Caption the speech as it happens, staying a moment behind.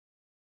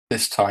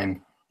this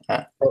time.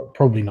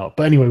 Probably not.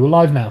 But anyway, we're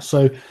live now.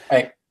 So,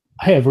 Hey,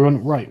 hey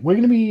everyone, right, we're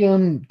going to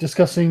be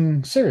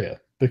discussing Syria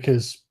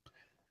because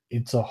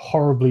it's a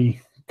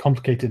horribly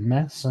complicated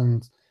mess,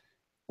 and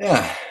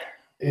yeah,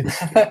 it's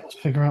to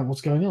figure out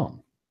what's going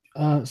on.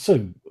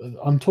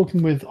 I'm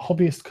talking with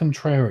Hobbyist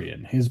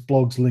Contrarian. His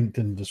blog's linked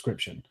in the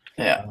description.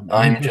 yeah. And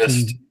I'm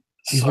just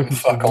he's some written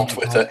some fuck on really nice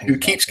Twitter articles who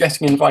about keeps it.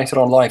 getting invited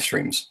on live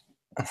streams.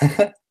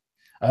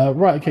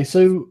 Right, okay,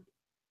 so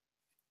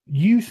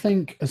you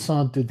think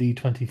Assad did the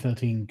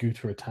 2013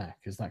 Ghouta attack?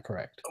 Is that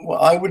correct? Well,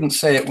 I wouldn't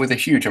say it with a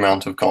huge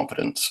amount of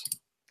confidence,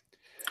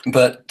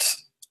 but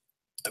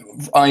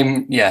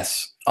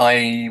yes,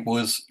 I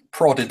was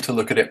prodded to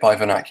look at it by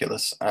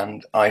vernaculars,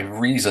 and I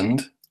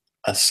reasoned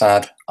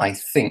Assad, I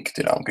think,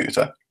 did Al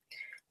Ghouta.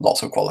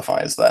 Lots of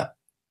qualifiers there.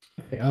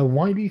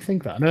 Why do you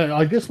think that? No,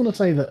 I just want to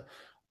say that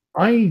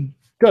I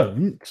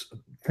don't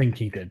think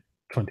he did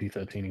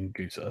 2013 in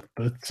Ghouta,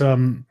 but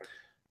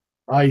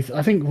I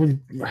think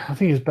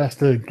it's best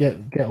to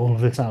get all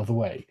of this out of the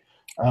way.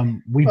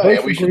 We Oh yeah,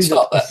 both we should agree that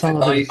start there.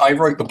 Assad is I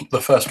wrote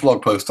the first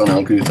blog post on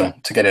Al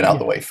Ghouta to get it out of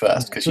the yeah way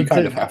first, yeah. because So you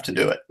kind of have to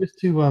do it. just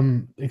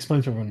to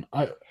explain to everyone,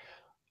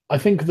 I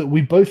think that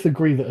we both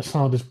agree that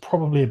Assad is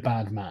probably a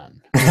bad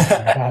man,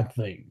 bad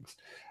things.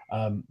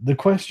 The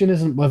question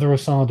isn't whether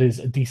Assad is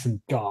a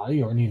decent guy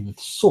or any of the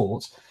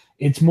sorts.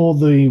 It's more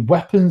the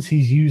weapons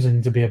he's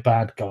using to be a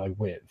bad guy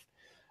with.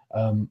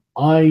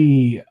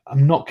 I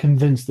am not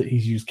convinced that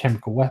he's used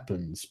chemical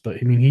weapons, but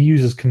I mean he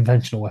uses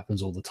conventional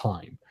weapons all the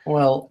time.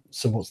 Well,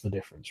 So what's the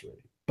difference,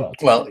 really?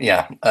 But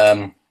yeah.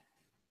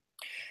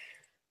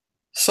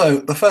 So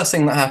the first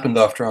thing that happened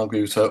after Al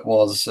Ghouta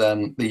was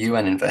the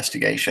UN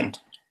investigation,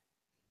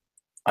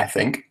 I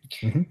think.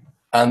 Mhm.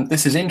 And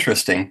this is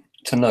interesting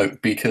to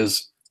note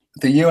because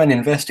the UN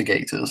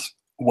investigators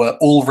were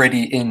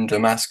already in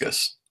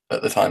Damascus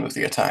at the time of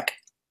the attack.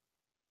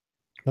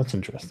 That's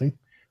interesting.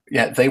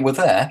 Yeah, they were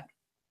there.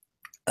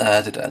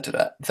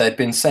 They'd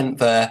been sent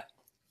there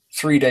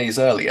 3 days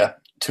earlier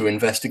to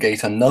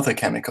investigate another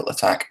chemical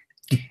attack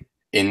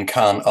in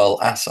Khan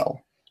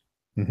al-Assal.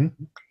 Mhm.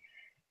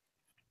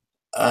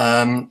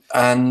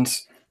 And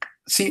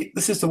see,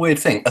 this is the weird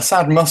thing.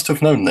 Assad must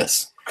have known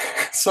this.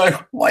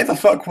 So why the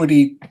fuck would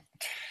he?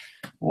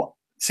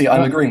 See,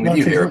 I'm agreeing with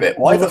you here a bit.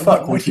 Why the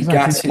fuck would he exactly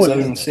gas the his point, own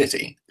isn't it?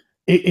 city?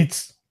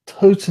 It's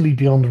totally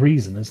beyond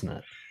reason, isn't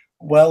it?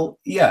 Well,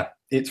 yeah,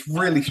 it's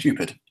really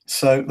stupid.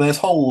 So there's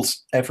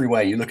holes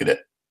everywhere you look at it.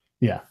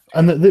 Yeah,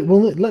 and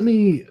well, let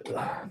me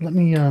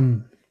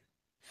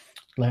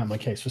lay out my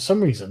case. For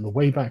some reason, the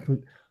way back.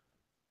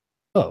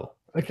 Oh,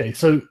 okay.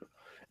 So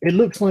it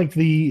looks like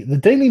the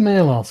Daily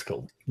Mail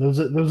article. There was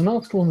an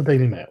article in the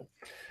Daily Mail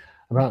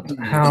about Ooh,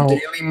 the how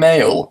Daily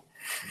Mail.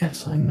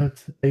 yes, I know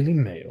it's the Daily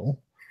Mail,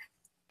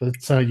 but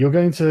you're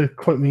going to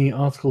quote me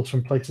articles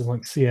from places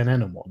like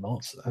CNN and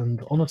whatnot.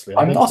 And honestly,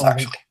 I I'm don't not find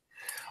actually.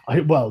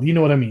 well, you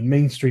know what I mean,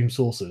 mainstream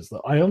sources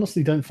that I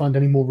honestly don't find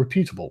any more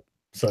reputable.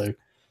 So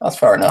That's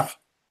fair enough.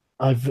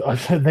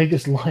 I've they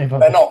just lie about.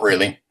 They're not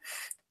really.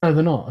 No,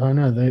 they're not. I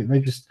know they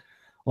just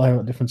lie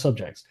about different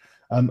subjects.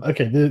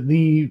 Okay,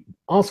 the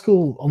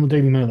article on the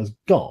Daily Mail is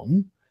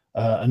gone,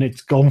 and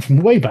it's gone from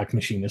the Wayback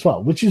Machine as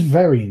well, which is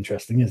very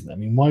interesting, isn't it? I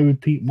mean, why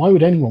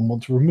would anyone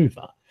want to remove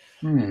that?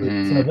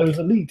 But, there was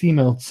a leaked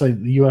email to say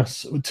that the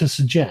US to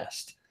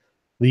suggest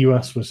the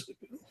US was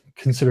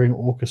considering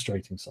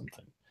orchestrating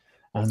something,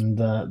 and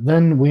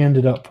then we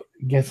ended up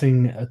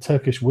getting a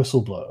Turkish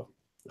whistleblower,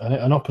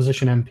 an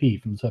opposition MP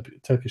from the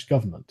Turkish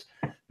government,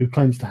 who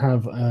claims to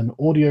have an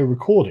audio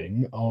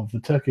recording of the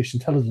Turkish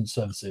intelligence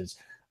services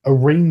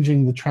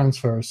arranging the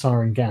transfer of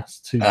sarin gas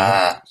to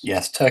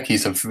Yes,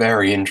 turkeys are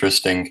very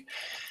interesting.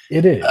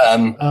 it is.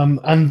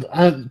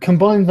 And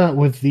combine that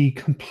with the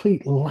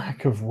complete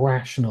lack of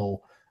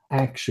rational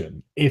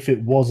action, if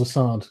it was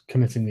Assad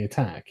committing the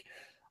attack,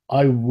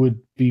 I would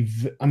be.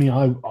 I mean,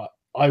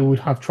 I would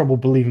have trouble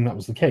believing that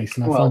was the case,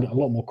 and I find it a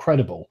lot more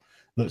credible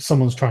that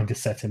someone's trying to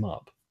set him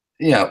up.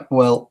 Yeah,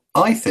 well,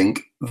 I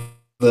think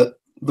that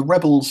the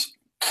rebels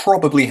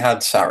probably had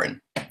sarin.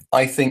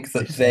 I think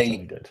that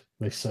certainly did.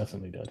 They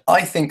certainly did.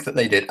 I think that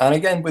they did. And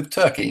again, with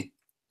Turkey,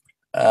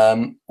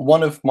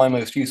 one of my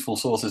most useful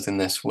sources in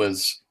this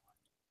was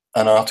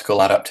an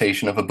article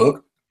adaptation of a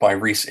book by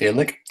Rhys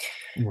Ehrlich.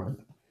 Right.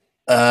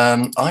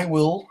 I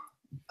will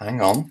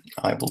hang on.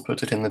 I will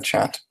put it in the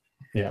chat.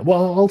 Yeah.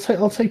 Well,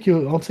 I'll take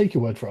your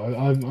word for it.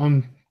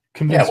 I'm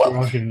convinced. Yeah.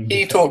 Well,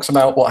 he talks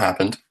about what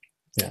happened.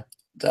 Yeah.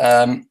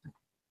 I'm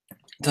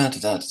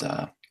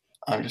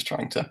just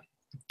trying to.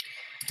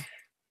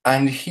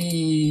 And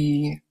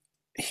he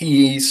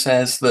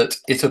says that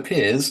it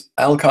appears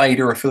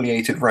Al-Qaeda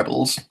affiliated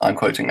rebels, I'm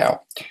quoting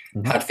now,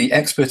 had the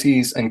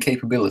expertise and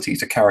capability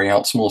to carry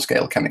out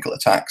small-scale chemical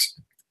attacks.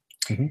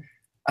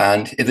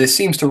 And this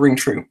seems to ring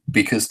true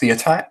because the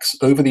attacks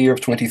over the year of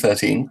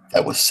 2013,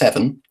 there were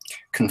 7,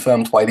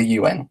 confirmed by the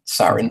UN,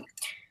 sarin.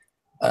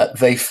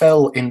 They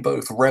fell in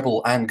both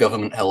rebel and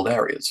government-held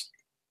areas.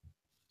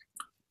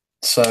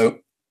 So,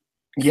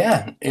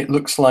 yeah, it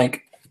looks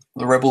like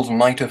the rebels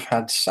might have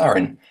had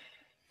sarin.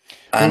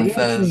 Well,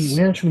 And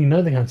we actually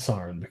know they had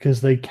Siren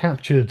because they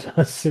captured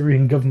a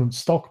Syrian government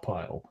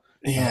stockpile.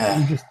 Let me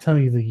yeah, just tell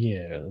you the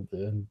year,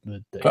 the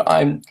date.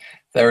 but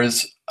there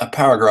is a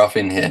paragraph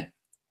in here.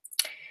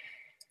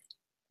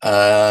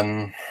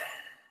 Oh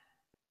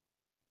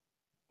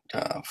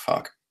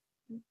fuck.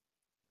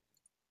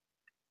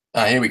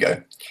 Here we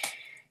go.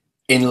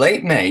 In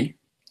late May,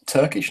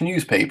 Turkish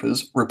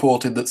newspapers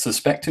reported that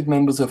suspected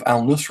members of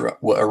al-Nusra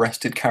were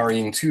arrested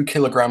carrying 2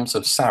 kilograms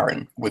of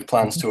sarin with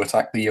plans to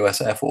attack the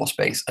US Air Force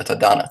Base at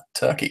Adana,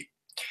 Turkey.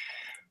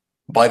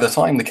 By the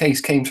time the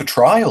case came to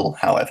trial,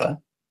 however,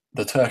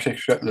 the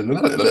Turkish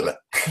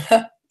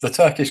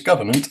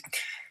government,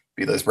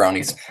 be those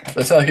brownies,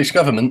 the Turkish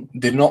government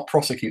did not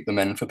prosecute the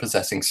men for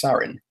possessing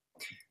sarin.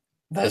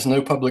 There's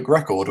no public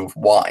record of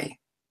why.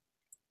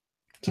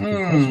 It's a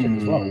good question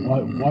as well.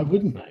 Why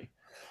wouldn't they?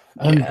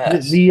 And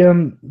Yes.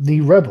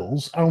 the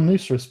rebels,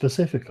 al-Nusra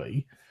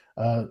specifically,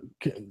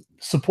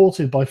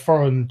 supported by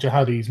foreign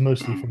jihadis,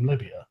 mostly from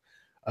Libya,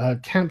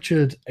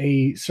 captured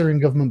a Syrian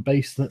government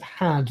base that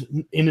had,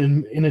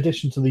 in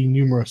addition to the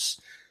numerous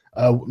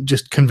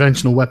just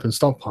conventional weapon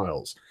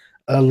stockpiles,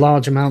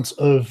 large amounts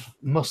of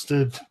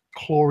mustard,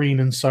 chlorine,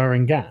 and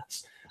sarin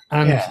gas.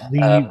 And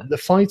the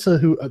fighter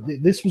who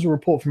this was a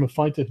report from a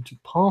fighter who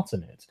took part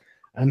in it,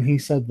 and he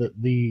said that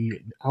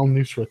the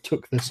al-Nusra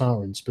took the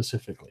sarin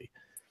specifically.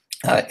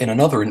 In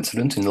another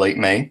incident in late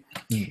May,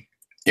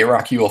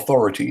 Iraqi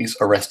authorities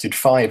arrested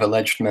 5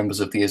 alleged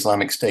members of the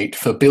Islamic State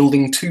for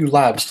building 2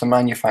 labs to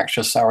manufacture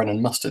sarin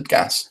and mustard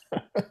gas.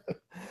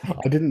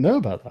 I didn't know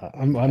about that.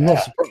 I'm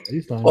not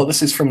surprised. Well,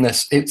 this is from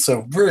this. It's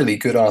a really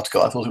good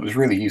article. I thought it was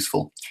really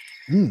useful.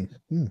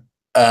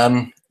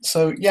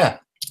 So, yeah,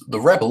 the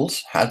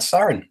rebels had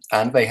sarin,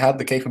 and they had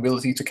the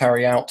capability to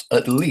carry out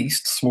at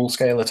least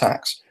small-scale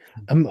attacks.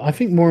 I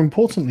think more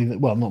importantly,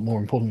 well, not more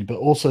importantly, but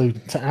also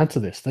to add to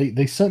this,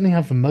 they certainly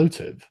have the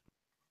motive.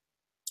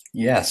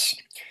 Yes.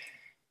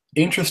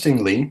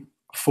 Interestingly,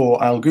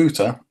 for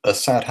Al-Ghouta,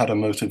 Assad had a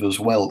motive as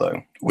well,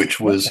 though, which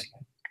was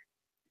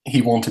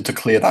he wanted to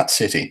clear that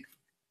city.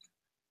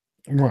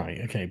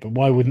 Right, okay, but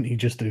why wouldn't he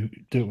just do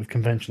it with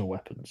conventional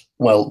weapons?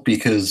 Well,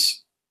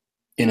 because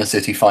inner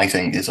city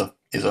fighting is a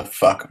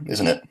fuck,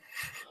 isn't it?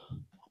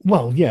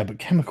 Well, yeah, but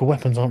chemical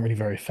weapons aren't really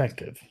very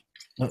effective.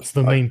 That's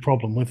the main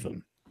problem with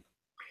them.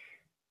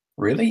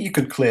 Really? You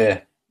could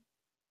clear...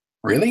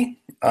 Really?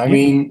 I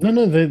mean...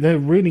 No, they're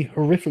really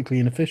horrifically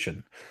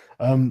inefficient.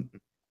 I'm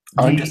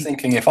just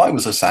thinking, if I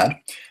was Assad,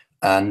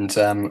 and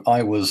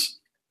I was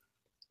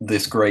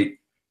this great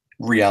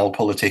real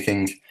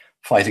politicking,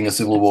 fighting a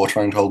civil war,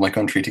 trying to hold my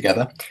country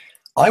together,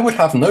 I would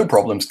have no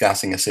problems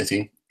gassing a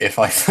city if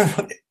I...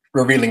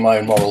 revealing my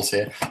own morals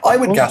here. I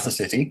would gas a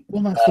city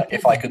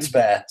if I could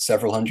spare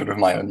several hundred of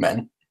my own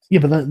men. Yeah,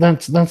 but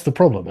that's the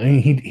problem. I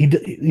mean, he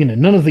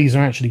none of these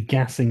are actually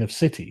gassing of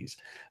cities.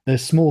 They're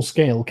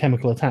small-scale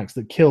chemical attacks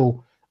that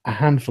kill a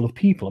handful of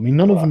people. I mean,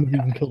 none of them have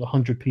even killed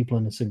 100 people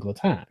in a single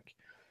attack.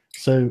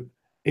 So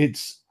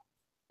it's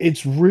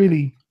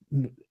really,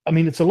 I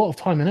mean, it's a lot of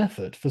time and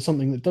effort for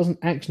something that doesn't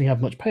actually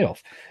have much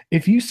payoff.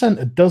 If you sent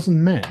a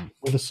dozen men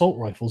with assault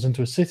rifles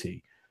into a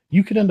city,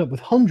 you could end up with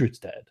hundreds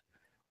dead.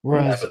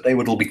 Whereas, yeah, but they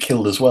would all be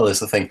killed as well, is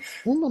the thing.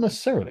 Well, not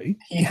necessarily.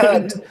 He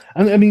had,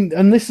 and I mean,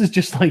 and this is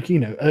just like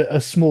a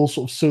small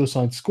sort of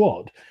suicide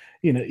squad.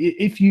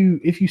 If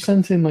you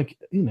sent in like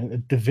a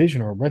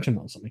division or a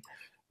regiment or something,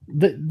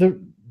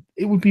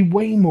 it would be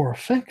way more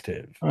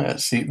effective.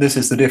 See, this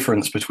is the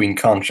difference between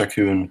Khan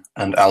Shaykhun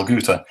and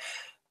Al-Ghouta.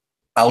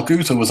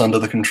 Al-Ghouta was under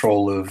the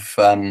control of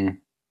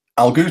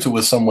Al-Ghouta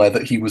was somewhere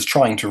that he was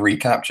trying to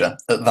recapture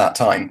at that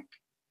time.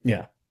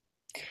 Yeah.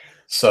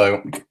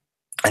 So.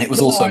 And it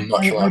was also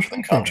much larger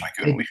than Khan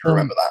Shaykhun. We should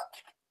remember that.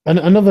 And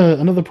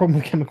another problem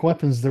with chemical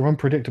weapons, they're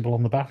unpredictable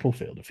on the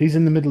battlefield. If he's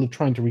in the middle of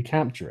trying to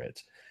recapture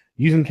it,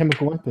 using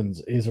chemical weapons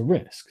is a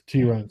risk to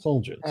your own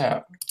soldiers.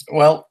 Yeah.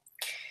 Well,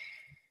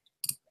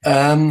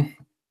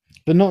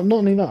 but not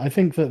only that, I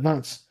think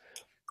that's.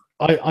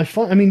 I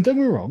find. I mean, don't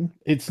get me wrong.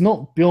 It's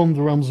not beyond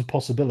the realms of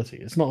possibility.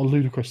 It's not a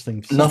ludicrous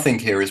thing. Nothing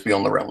here is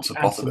beyond the realms of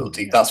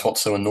possibility. Yeah. That's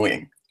what's so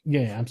annoying.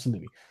 Yeah,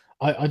 absolutely.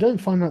 I don't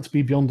find that to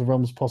be beyond the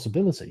realms of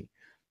possibility.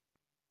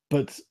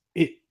 But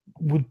it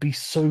would be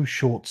so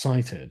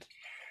short-sighted.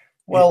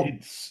 Well,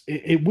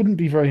 it wouldn't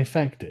be very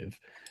effective.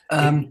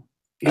 And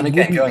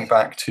again, going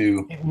back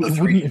to the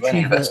 3 UN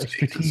investigators, a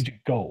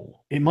strategic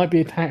goal. It might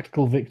be a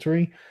tactical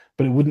victory,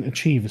 but it wouldn't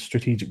achieve a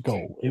strategic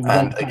goal.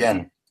 And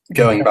again,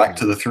 going back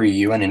to the 3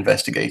 UN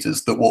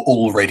investigators that were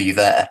already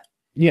there.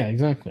 Yeah,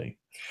 exactly.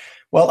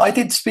 Well, I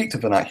did speak to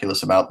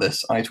Vernaculus about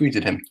this. I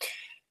tweeted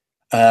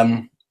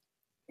him.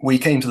 We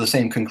came to the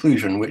same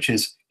conclusion, which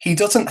is he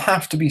doesn't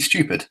have to be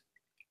stupid.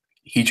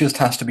 He just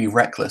has to be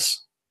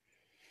reckless.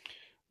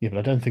 Yeah, but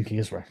I don't think he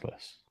is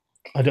reckless.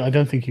 I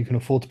don't think you can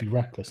afford to be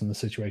reckless in the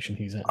situation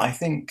he's in. I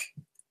think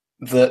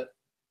that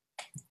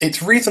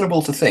it's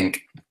reasonable to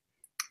think,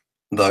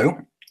 though,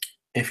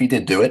 if he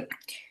did do it,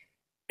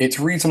 it's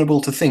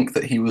reasonable to think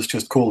that he was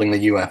just calling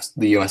the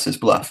US's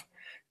bluff,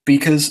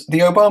 because the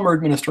Obama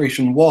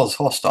administration was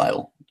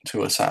hostile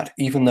to Assad,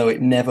 even though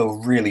it never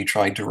really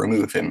tried to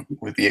remove him,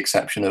 with the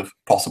exception of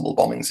possible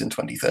bombings in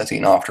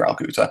 2013 after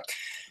Al-Ghouta.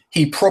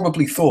 He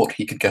probably thought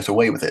he could get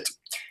away with it.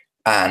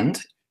 And,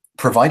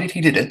 provided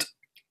he did it,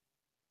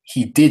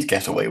 he did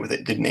get away with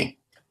it, didn't he?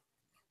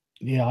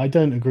 Yeah, I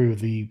don't agree with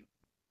the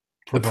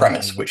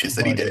premise, which is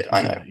that he did it.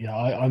 I know.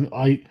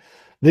 Yeah,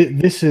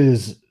 this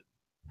is.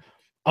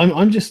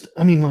 I'm just.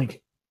 I mean,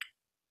 like,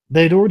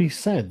 they'd already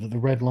said that the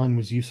red line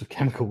was use of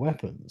chemical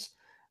weapons.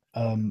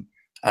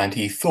 And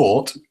he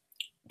thought,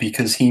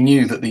 because he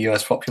knew that the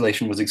US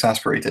population was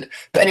exasperated.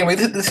 But anyway,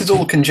 this is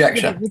all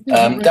conjecture,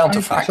 down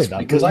to facts.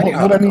 Because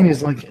what I mean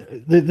is, like,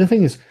 the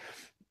thing is,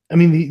 I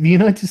mean, the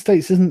United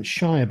States isn't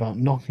shy about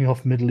knocking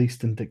off Middle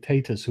Eastern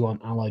dictators who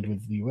aren't allied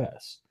with the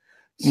US.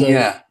 So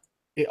yeah.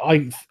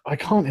 I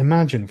can't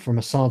imagine from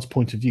Assad's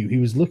point of view, he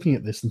was looking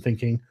at this and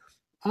thinking,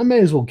 I may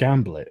as well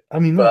gamble it. I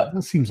mean,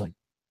 that seems like...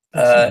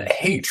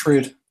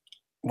 hatred,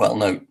 well,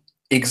 no,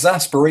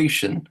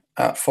 exasperation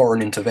at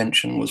foreign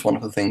intervention was one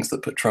of the things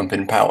that put Trump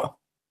in power.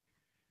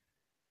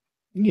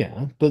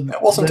 Yeah, but... There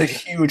wasn't a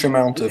huge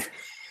amount of...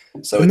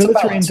 So the it's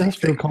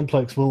military-industrial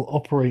complex will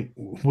operate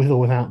with or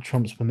without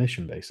Trump's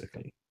permission,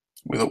 basically.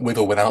 With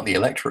or without the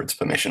electorate's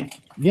permission.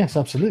 Yes,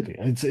 absolutely.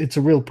 It's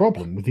a real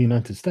problem with the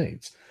United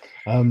States.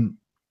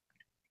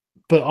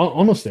 But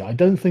honestly, I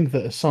don't think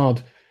that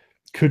Assad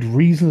could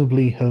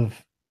reasonably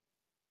have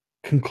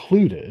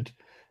concluded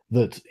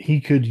that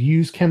he could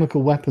use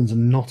chemical weapons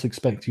and not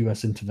expect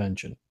US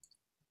intervention.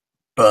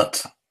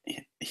 But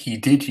he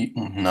did.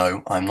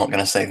 No, I'm not going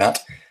to say that.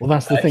 Well,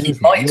 that's the thing. He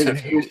might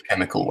have used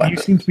chemical weapons.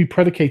 You seem to be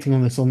predicating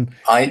on this on.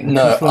 I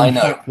know.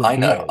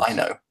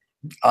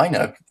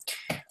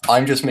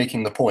 I'm just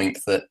making the point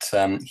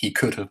that he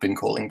could have been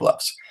calling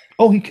bluffs.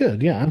 Oh, he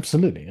could. Yeah,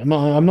 absolutely.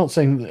 I'm not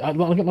saying that,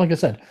 like I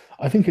said,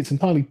 I think it's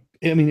entirely.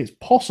 I mean, it's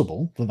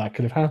possible that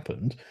could have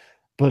happened,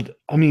 but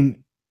I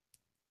mean,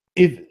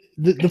 if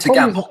it's a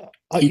gamble.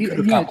 He could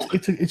have gambled.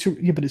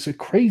 But it's a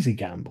crazy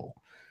gamble.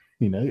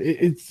 You know,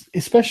 it's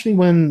especially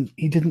when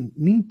he didn't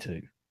need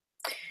to.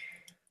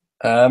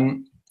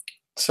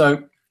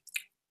 So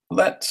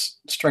let's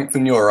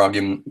strengthen your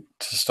argument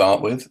to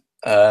start with.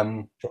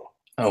 Sure.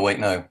 Oh wait,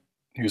 no.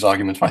 Whose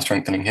argument am I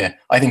strengthening here?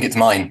 I think it's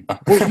mine.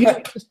 Well, yeah,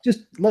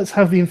 just let's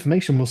have the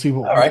information. We'll see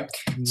what. All right.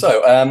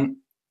 So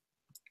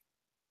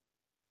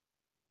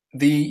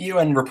the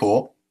UN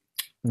report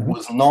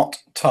was not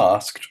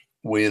tasked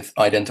with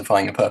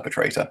identifying a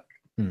perpetrator.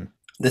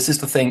 This is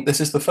the thing.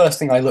 This is the first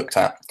thing I looked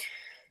at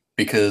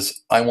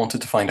because I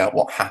wanted to find out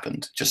what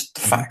happened. Just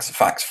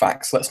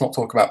facts. Let's not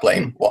talk about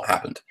blame. What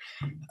happened?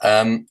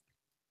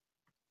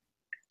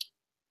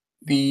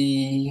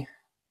 The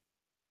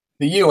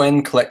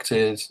UN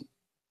collected,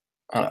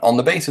 on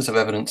the basis of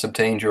evidence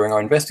obtained during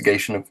our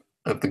investigation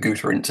of the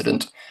Ghouta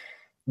incident,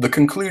 the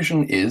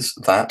conclusion is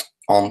that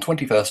on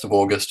 21st of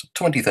August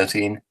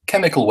 2013,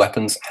 chemical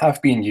weapons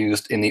have been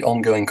used in the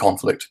ongoing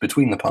conflict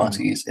between the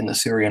parties in the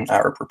Syrian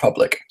Arab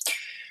Republic,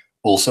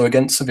 also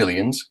against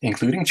civilians,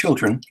 including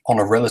children, on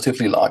a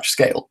relatively large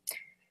scale.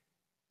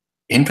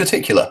 In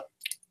particular,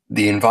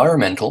 the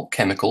environmental,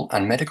 chemical,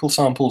 and medical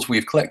samples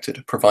we've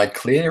collected provide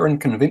clear and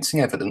convincing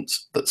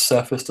evidence that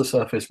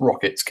surface-to-surface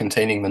rockets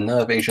containing the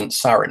nerve agent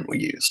sarin were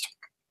used.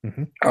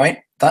 All right?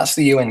 That's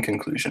the UN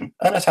conclusion.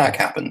 An attack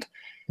happened.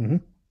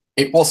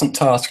 It wasn't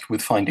tasked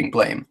with finding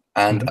blame.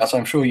 And as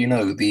I'm sure you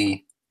know,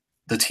 the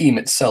team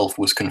itself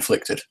was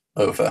conflicted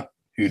over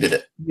who did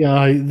it.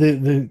 Yeah,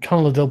 the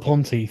Carla Del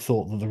Ponte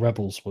thought that the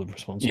rebels were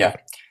responsible. Yeah,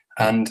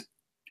 and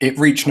it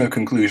reached no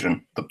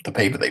conclusion, the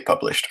paper they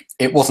published.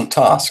 It wasn't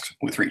tasked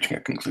with reaching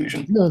a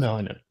conclusion. No,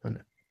 I know.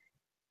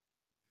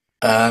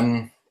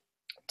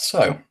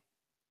 So,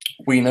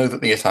 we know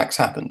that the attacks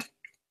happened.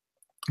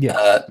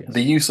 Yes.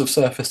 The use of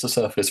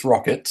surface-to-surface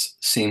rockets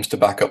seems to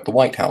back up the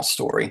White House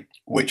story,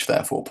 which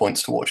therefore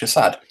points towards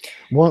Assad.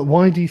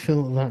 Why do you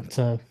feel that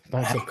the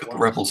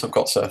rebels have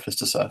got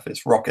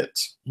surface-to-surface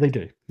rockets? They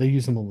do. They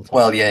use them all the time.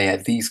 Well, yeah.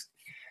 These.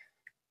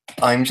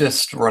 I'm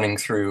just running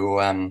through.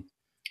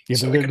 Yeah,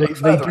 so but they do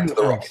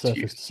have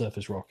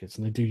surface-to-surface rockets,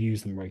 and they do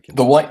use them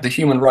regularly. The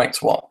Human Rights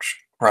Watch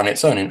ran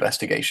its own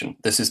investigation.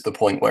 This is the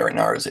point where it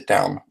narrows it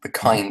down. The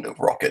kind of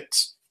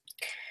rockets.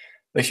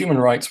 The Human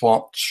Rights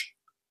Watch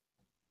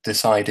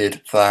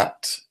decided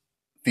that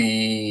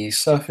the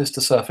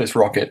surface-to-surface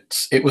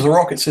rockets, it was a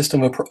rocket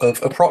system of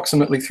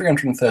approximately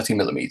 330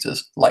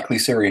 millimeters, likely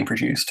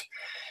Syrian-produced,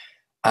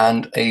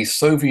 and a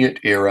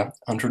Soviet-era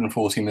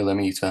 140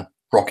 millimeter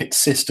rocket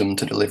system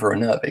to deliver a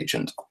nerve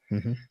agent.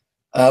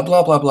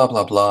 Blah, blah, blah,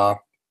 blah, blah.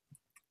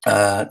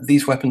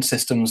 These weapon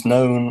systems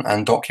known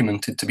and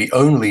documented to be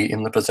only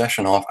in the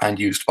possession of and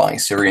used by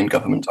Syrian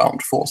government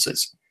armed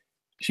forces.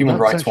 Human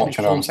Rights Watch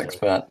and arms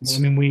experts. I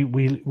mean,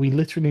 we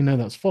literally know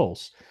that's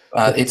false.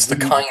 It's the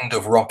kind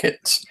of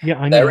rockets. Yeah,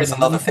 I know. There is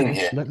another thing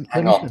here.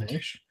 Hang on.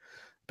 Finish,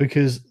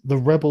 because the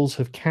rebels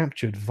have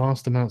captured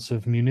vast amounts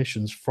of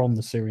munitions from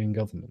the Syrian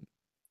government.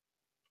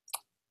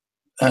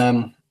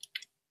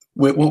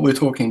 what we're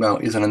talking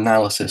about is an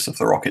analysis of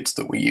the rockets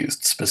that we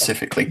used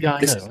specifically. Yeah, I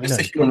This know. is I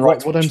the know. Human But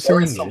Rights what I'm Watch.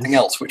 There is saying something is,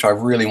 else which I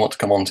really want to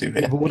come on to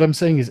but here. what I'm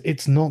saying is,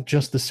 it's not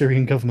just the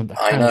Syrian government that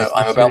I has. know. the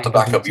I'm about to Syrian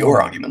back up government's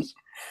your arms. argument.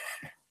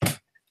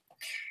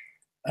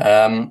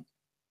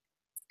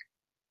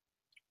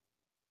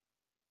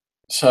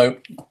 So,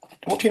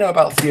 what do you know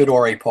about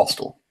Theodore A.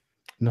 Postel?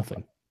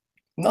 Nothing.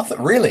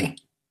 Nothing, really.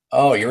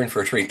 Oh, you're in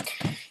for a treat.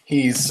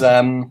 He's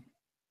a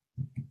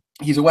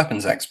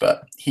weapons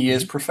expert. He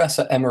is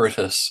Professor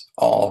Emeritus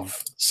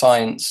of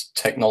Science,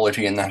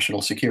 Technology, and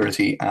National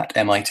Security at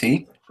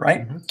MIT,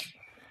 right?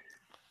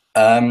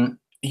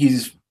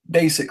 He's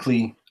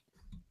basically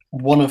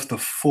one of the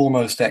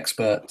foremost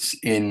experts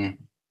in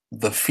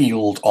the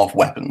field of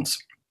weapons.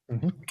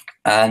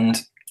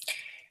 And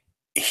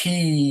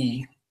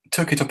he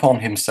took it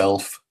upon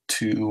himself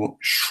to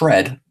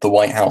shred the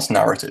White House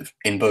narrative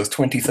in both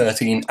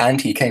 2013,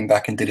 and he came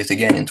back and did it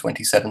again in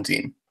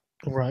 2017.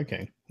 Right,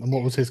 okay. And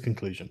what was his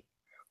conclusion?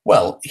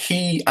 Well,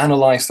 he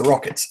analyzed the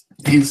rockets.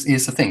 Here's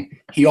the thing.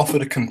 He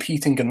offered a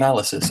competing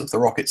analysis of the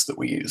rockets that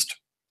we used.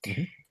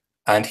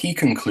 And he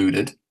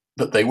concluded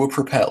that they were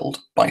propelled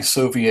by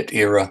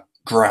Soviet-era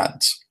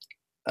Grads,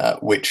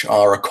 which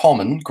are a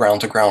common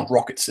ground-to-ground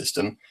rocket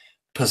system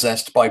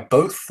possessed by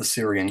both the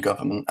Syrian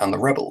government and the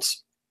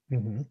rebels.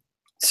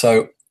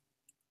 So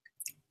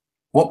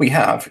what we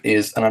have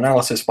is an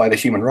analysis by the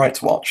Human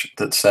Rights Watch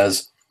that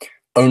says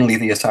only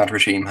the Assad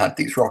regime had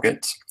these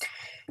rockets.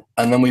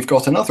 And then we've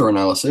got another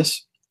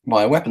analysis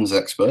by a weapons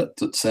expert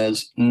that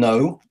says,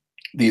 no,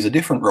 these are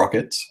different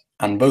rockets,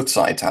 and both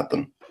sides had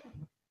them.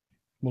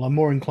 Well, I'm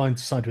more inclined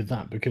to side with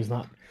that, because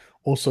that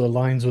also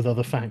aligns with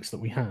other facts that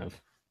we have.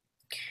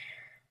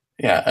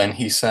 Yeah, and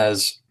he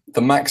says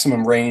the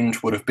maximum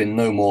range would have been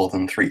no more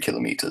than 3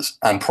 kilometers,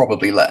 and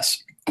probably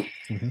less.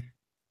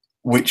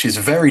 Which is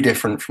very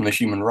different from the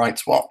Human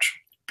Rights Watch,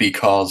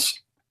 because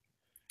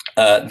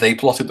they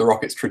plotted the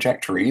rocket's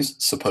trajectories,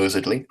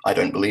 supposedly, I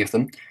don't believe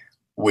them,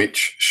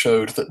 which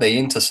showed that they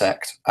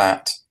intersect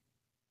at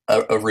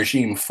a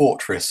regime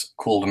fortress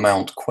called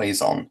Mount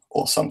Quaison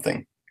or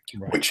something,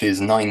 which is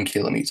 9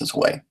 kilometers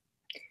away.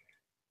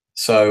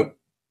 So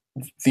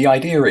the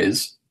idea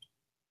is,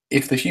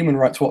 if the Human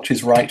Rights Watch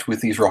is right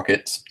with these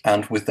rockets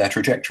and with their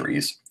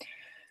trajectories,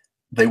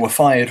 they were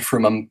fired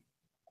from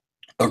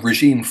a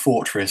regime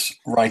fortress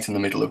right in the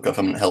middle of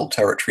government-held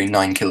territory,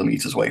 9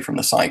 kilometers away from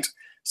the site.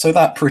 So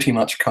that pretty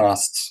much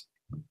casts.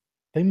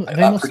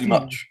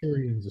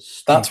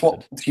 That's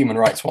what the Human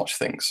Rights Watch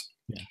thinks.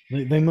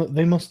 Yeah,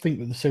 they must think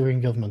that the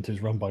Syrian government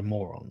is run by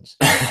morons.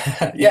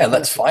 Yeah,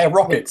 let's fire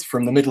rockets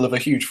from the middle of a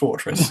huge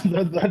fortress.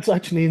 That's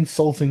actually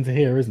insulting to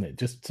hear, isn't it?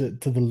 Just to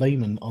the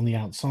layman on the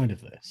outside of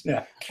this.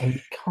 Yeah. I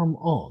mean, come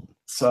on.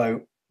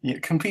 So, yeah,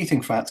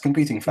 competing facts.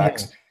 Yeah.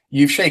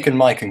 You've shaken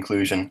my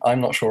conclusion.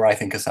 I'm not sure I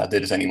think Assad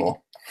did it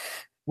anymore.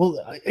 Well,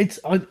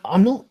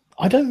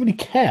 I don't really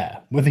care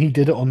whether he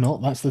did it or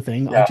not. That's the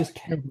thing. Yeah. I just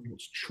care whether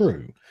it's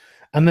true.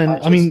 And then,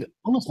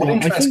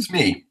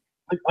 honestly,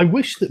 I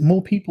wish that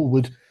more people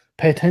would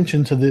pay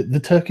attention to the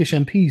Turkish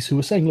MPs who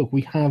were saying, look,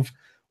 we have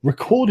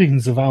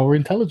recordings of our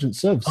intelligence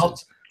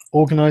services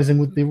organizing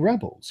with the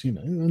rebels,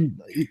 and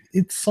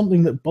it's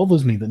something that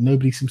bothers me that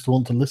nobody seems to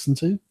want to listen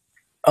to.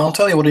 I'll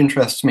tell you what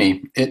interests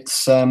me.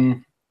 It's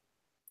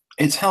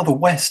how the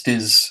West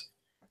is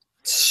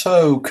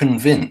so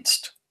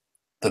convinced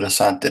that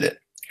Assad did it.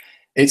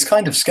 It's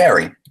kind of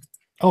scary.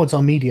 Oh, it's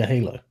our media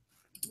halo.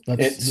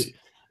 It's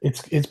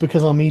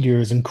because our media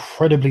is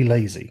incredibly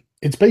lazy.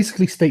 It's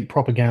basically state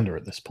propaganda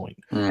at this point.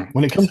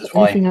 When it comes to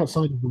anything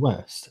outside of the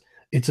West,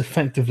 it's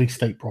effectively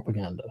state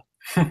propaganda.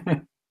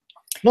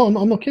 No,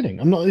 I'm not kidding.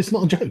 It's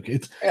not a joke.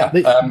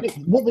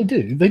 What they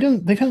do. They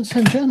don't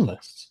send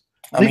journalists.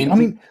 I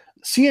mean,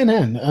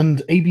 CNN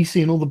and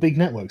ABC and all the big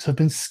networks have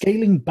been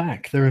scaling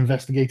back their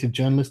investigative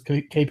journalist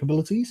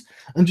capabilities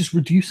and just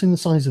reducing the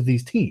size of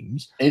these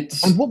teams. And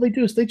what they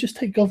do is they just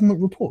take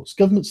government reports,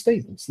 government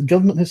statements. The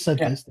government has said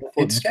this.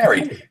 It's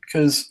scary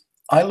because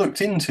I looked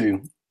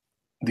into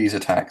these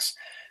attacks.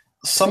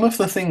 Some of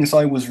the things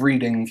I was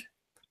reading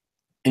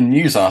in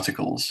news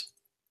articles,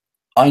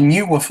 I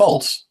knew were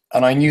false,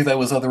 and I knew there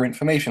was other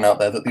information out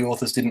there that the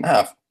authors didn't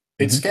have.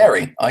 It's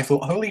scary. I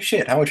thought, holy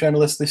shit, how are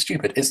journalists this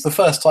stupid? It's the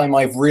first time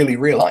I've really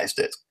realized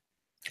it.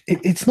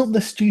 It's not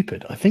they're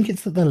stupid. I think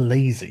it's that they're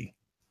lazy.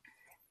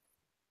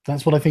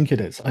 That's what I think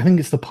it is. I think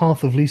it's the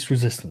path of least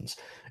resistance.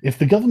 If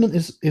the government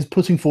is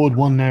putting forward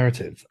one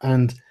narrative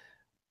and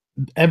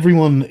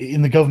everyone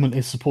in the government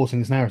is supporting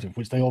this narrative,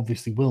 which they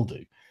obviously will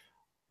do,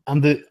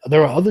 and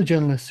there are other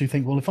journalists who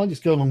think, well, if I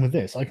just go along with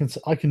this, I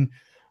can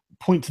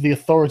point to the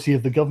authority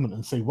of the government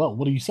and say, well,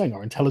 what are you saying?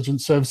 Our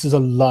intelligence services are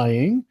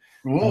lying.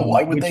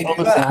 Why would they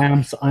do that?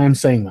 I am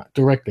saying that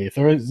directly. If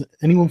there is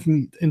anyone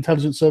from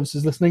intelligence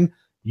services listening,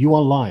 you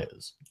are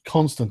liars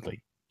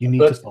constantly. You need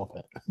to stop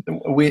it.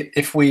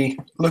 If we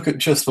look at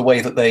just the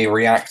way that they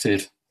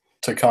reacted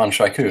to Khan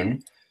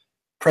Shaykhun,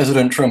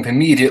 President Trump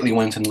immediately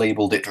went and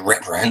labeled it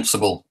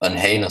reprehensible and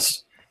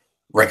heinous.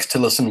 Rex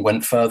Tillerson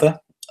went further.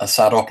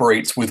 Assad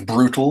operates with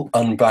brutal,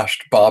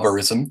 unabashed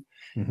barbarism.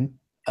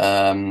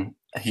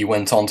 he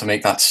went on to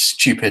make that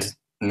stupid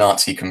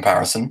Nazi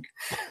comparison.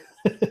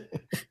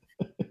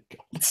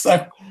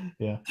 So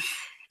Yeah.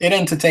 it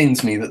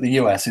entertains me that the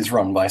US is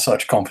run by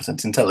such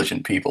competent,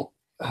 intelligent people.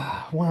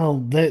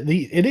 Well,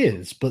 it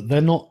is, but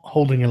they're not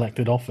holding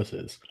elected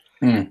offices.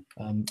 Mm.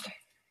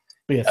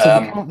 But yeah,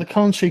 so the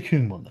Khan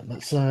Sheikhoun one then.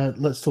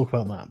 Let's talk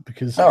about that,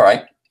 because All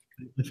right.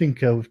 I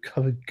think we've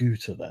covered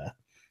Ghouta there.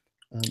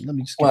 Let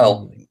me just get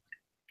well,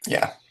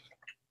 yeah.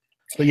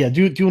 But yeah,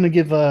 do you want to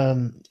give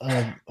a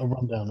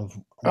rundown of?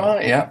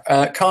 Yeah,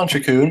 Khan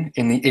Sheikhoun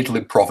in the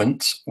Idlib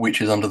province,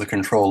 which is under the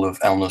control of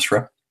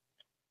al-Nusra,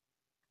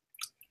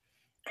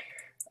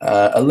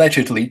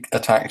 allegedly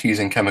attacked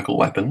using chemical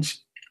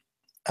weapons.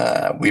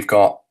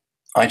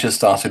 I just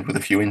started with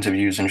a few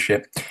interviews and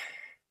shit.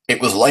 It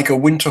was like a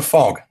winter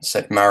fog,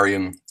 said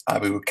Mariam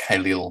Abu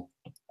Khalil.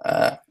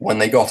 When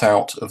they got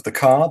out of the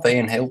car, they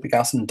inhaled the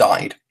gas and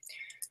died.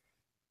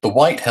 The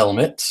White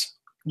Helmets,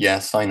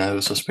 yes, I know,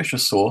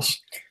 suspicious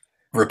source,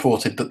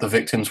 reported that the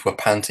victims were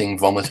panting,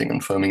 vomiting,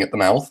 and foaming at the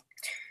mouth.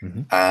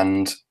 Mm-hmm.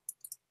 And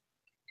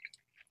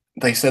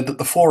they said that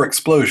the 4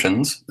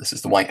 explosions, this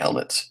is the White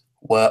Helmets,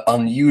 were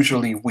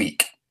unusually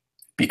weak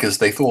because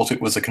they thought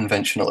it was a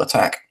conventional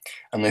attack,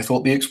 and they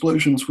thought the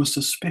explosions were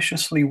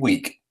suspiciously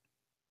weak.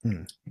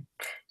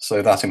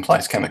 So that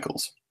implies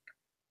chemicals.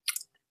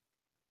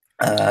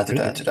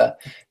 The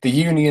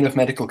Union of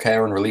Medical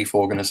Care and Relief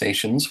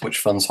Organizations, which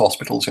funds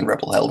hospitals in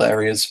rebel-held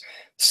areas,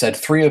 said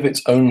 3 of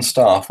its own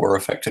staff were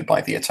affected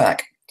by the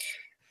attack,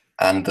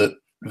 and that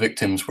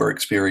victims were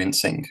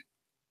experiencing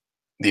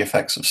the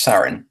effects of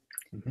sarin.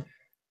 Mm-hmm.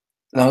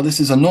 Now, this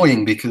is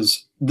annoying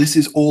because this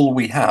is all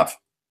we have.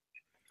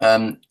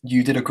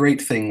 You did a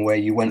great thing where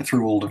you went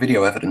through all the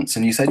video evidence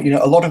and you said,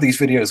 a lot of these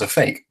videos are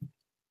fake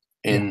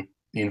in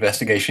the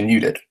investigation you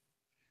did.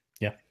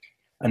 Yeah.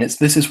 And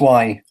this is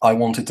why I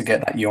wanted to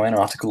get that UN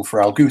article for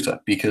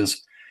Ghouta,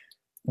 because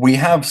we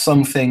have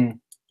something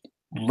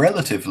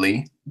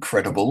relatively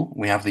credible.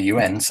 We have the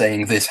UN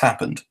saying this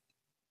happened.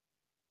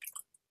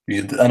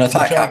 An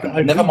attack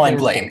happened. Never mind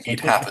blame. It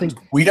happened.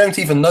 We don't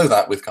even know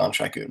that with Khan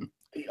Sheikhoun.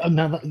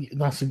 Now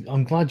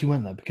I'm glad you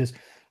went there, because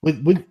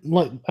with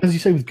like, as you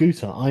say, with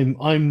Ghouta,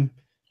 I'm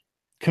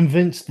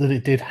convinced that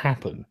it did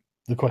happen.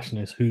 The question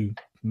is who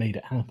made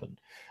it happen.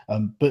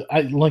 But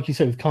like you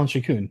said, with Khan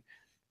Sheikhoun,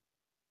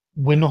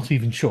 we're not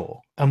even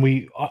sure.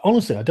 And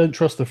honestly, I don't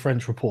trust the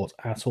French report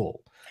at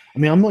all. I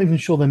mean, I'm not even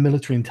sure their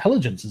military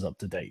intelligence is up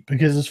to date,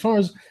 because as far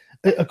as,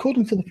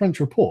 according to the French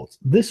report,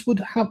 this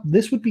would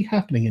be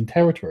happening in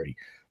territory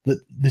that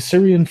the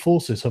Syrian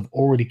forces have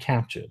already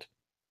captured.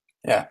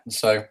 Yeah,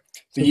 so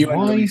the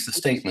UN released a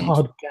statement.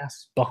 Hard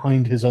gas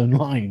behind his own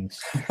lines.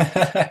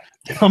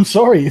 I'm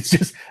sorry, it's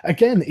just,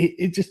 again,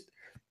 it just,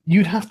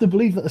 you'd have to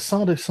believe that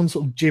Assad is some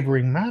sort of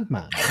gibbering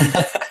madman.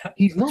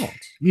 He's not.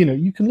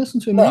 You can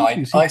listen to him. No,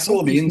 I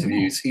saw the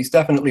interviews. He's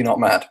definitely not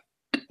mad.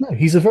 No,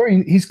 he's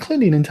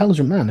clearly an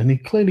intelligent man, and he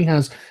clearly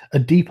has a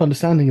deep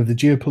understanding of the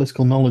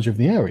geopolitical knowledge of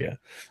the area.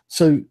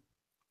 So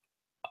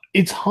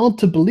it's hard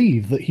to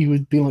believe that he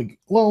would be like,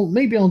 well,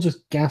 maybe I'll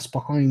just gas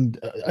behind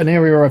an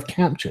area I've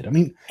captured. I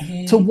mean,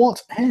 to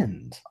what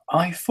end?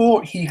 I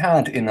thought he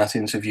had, in that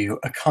interview,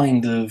 a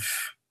kind of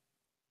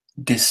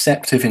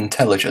deceptive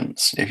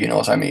intelligence, if you know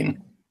what I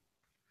mean.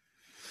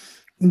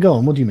 Go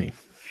on, what do you mean?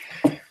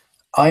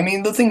 I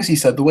mean, the things he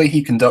said, the way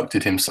he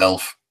conducted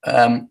himself,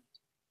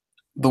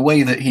 the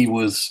way that he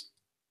was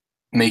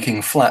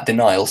making flat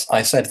denials.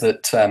 I said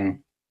that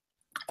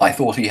I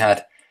thought he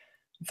had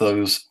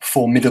those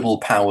formidable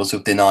powers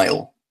of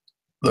denial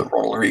that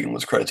Ronald Reagan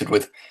was credited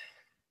with.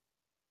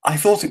 I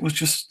thought it was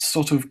just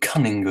sort of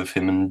cunning of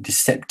him and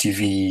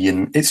deceptive-y,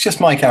 and it's just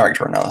my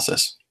character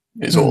analysis,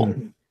 is all.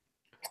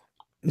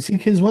 See,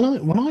 because when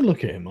I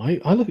look at him,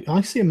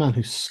 I see a man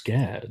who's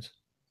scared.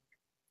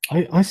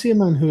 I see a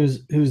man who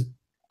is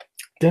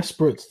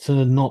desperate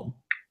to not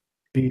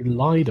be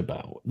lied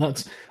about.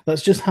 That's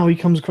just how he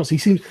comes across. He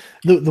seems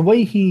the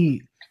way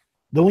he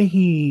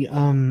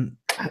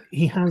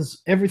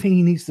has everything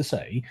he needs to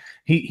say.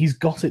 He's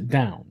got it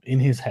down in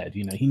his head.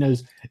 He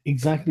knows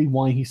exactly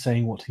why he's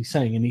saying what he's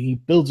saying, and he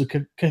builds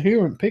a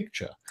coherent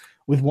picture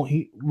with what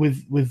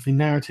with the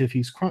narrative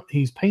he's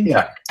painting.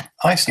 Yeah,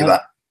 I see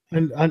that.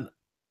 And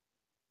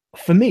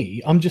for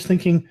me, I'm just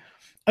thinking,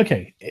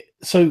 okay,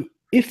 so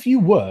if you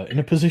were in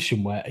a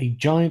position where a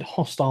giant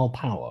hostile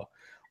power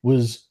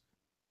was,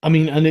 I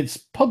mean, and it's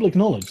public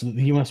knowledge that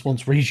the US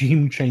wants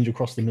regime change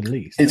across the Middle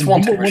East. It's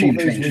wanted regime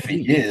change for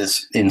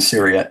years in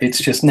Syria. It's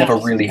just never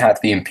really had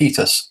the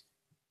impetus.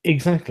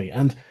 Exactly.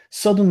 And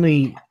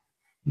suddenly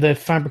they're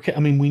fabricating.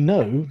 I mean, we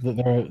know that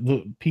there are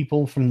the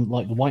people from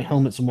like the White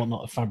Helmets and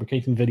whatnot are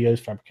fabricating videos,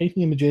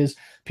 fabricating images.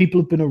 People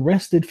have been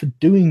arrested for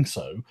doing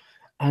so.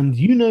 And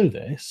you know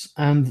this,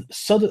 and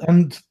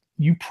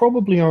you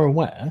probably are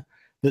aware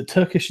that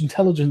Turkish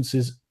intelligence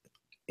is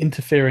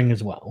interfering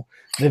as well.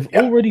 They've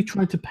already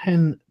tried to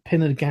pin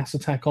a gas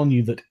attack on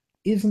you that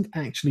isn't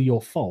actually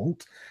your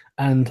fault.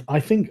 And I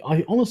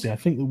honestly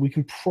think that we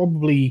can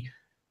probably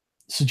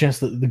suggest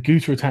that the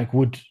Ghouta attack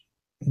would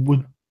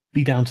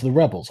be down to the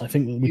rebels. I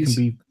think that we can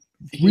be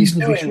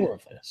reasonably sure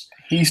of this.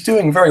 He's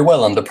doing very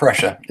well under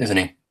pressure, isn't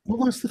he?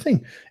 Well, that's the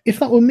thing. If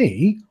that were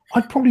me,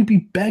 I'd probably be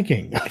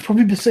begging. I'd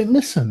probably be saying,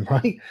 "Listen,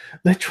 right?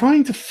 They're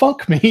trying to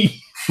fuck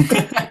me."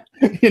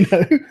 You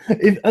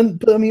know.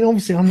 But I mean,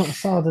 obviously, I'm not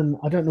Assad, and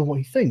I don't know what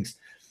he thinks.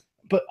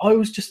 But I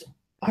was just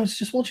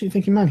watching it,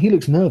 thinking, man, he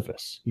looks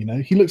nervous. You know,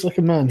 he looks like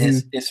a man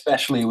who,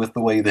 especially with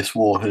the way this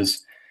war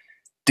has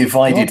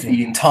divided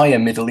the entire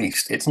Middle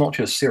East. It's not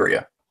just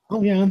Syria.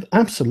 Oh yeah,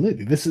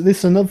 absolutely. This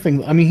is another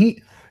thing. I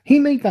mean, he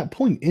made that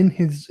point in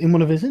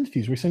one of his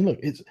interviews where he's saying, look,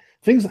 it's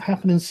things that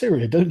happen in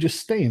Syria don't just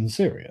stay in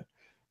Syria,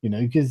 you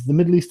know, because the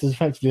Middle East is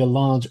effectively a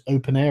large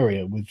open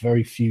area with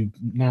very few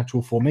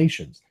natural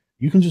formations.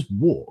 You can just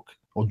walk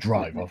or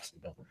drive, obviously,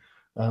 but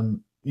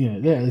you know,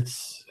 yeah,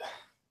 it's.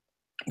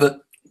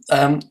 But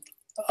I'm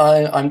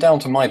down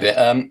to my bit.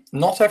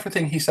 Not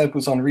everything he said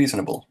was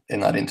unreasonable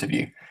in that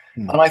interview.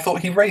 And I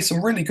thought he raised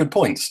some really good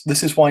points.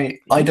 This is why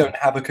I don't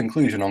have a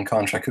conclusion on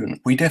Khan Shaykhun.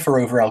 We differ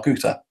over Al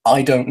Ghouta.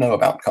 I don't know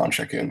about Khan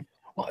Shaykhun.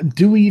 Well,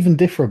 do we even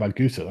differ about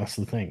Ghouta? That's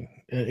the thing.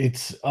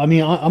 I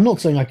mean, I'm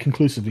not saying I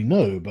conclusively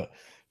know, but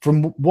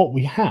from what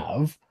we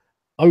have,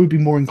 I would be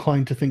more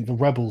inclined to think the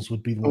rebels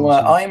would be the ones.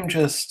 Well, I'm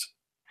just.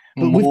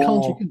 But with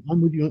Khan Shaykhun,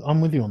 I'm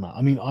with you on that.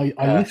 I mean, I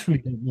literally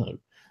don't know.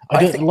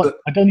 I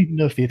don't even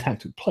know if the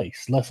attack took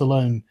place, let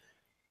alone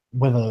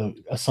whether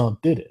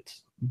Assad did it.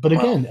 But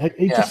again,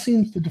 it just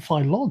seems to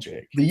defy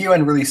logic. The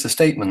UN released a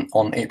statement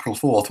on April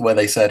 4th where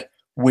they said,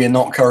 we're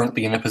not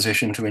currently in a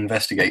position to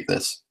investigate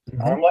this.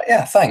 And I'm like,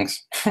 yeah,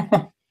 thanks.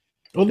 Well,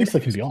 at least they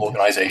can be honest.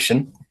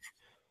 Organization.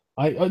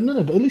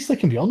 No, but at least they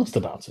can be honest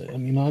about it. I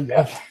mean,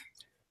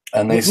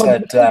 and they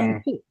said...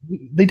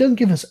 they don't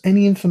give us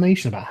any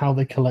information about how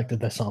they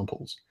collected their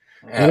samples.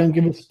 Yeah. They don't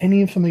give us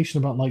any information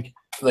about, like...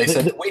 They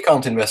said, we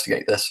can't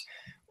investigate this.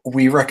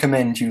 We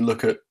recommend you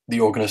look at the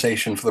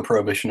Organization for the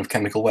Prohibition of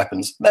Chemical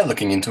Weapons. They're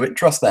looking into it.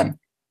 Trust them.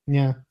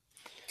 Yeah.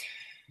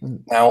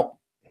 Now,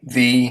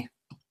 the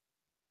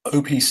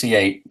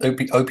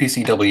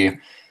OPCW,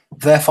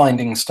 their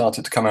findings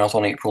started to come out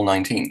on April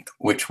 19th,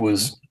 which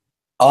was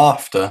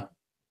after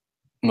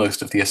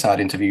most of the Assad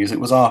interviews.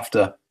 It was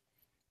after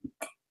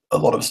a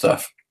lot of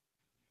stuff.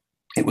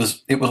 It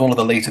was one of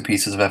the later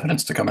pieces of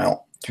evidence to come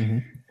out.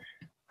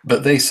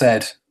 But they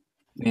said,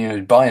 you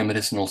know,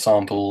 biomedicinal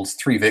samples,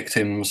 3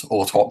 victims,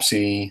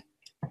 autopsy,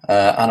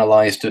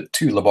 analyzed at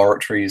 2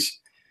 laboratories.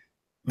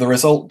 The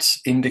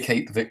results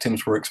indicate the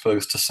victims were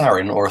exposed to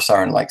sarin or a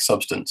sarin-like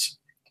substance.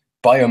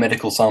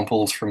 Biomedical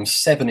samples from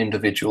 7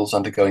 individuals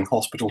undergoing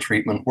hospital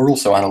treatment were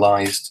also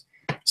analyzed.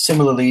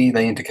 Similarly,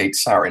 they indicate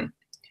sarin.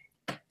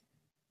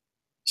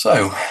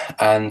 So,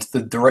 and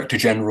the Director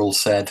General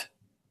said,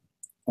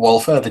 while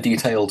further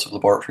details of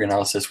laboratory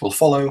analysis will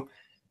follow,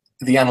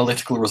 the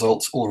analytical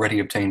results already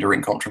obtained are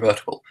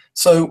incontrovertible.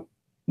 So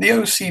the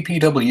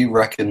OCPW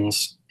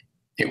reckons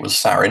it was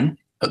sarin,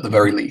 at the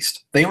very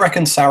least. They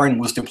reckon sarin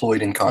was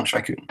deployed in Khan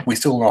Shaykhun. We're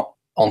still not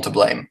on to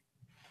blame.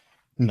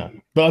 No.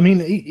 But I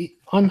mean,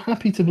 I'm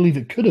happy to believe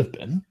it could have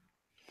been.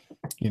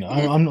 You know,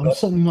 I'm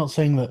certainly not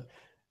saying that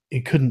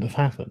it couldn't have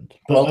happened.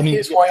 But, well, I mean,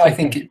 here's why I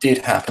think it did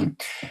happen.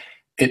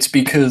 It's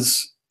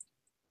because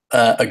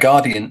a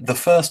Guardian, the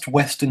first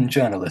Western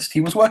journalist,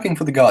 he was working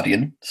for the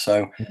Guardian,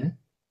 so...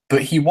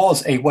 But he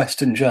was a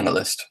Western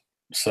journalist,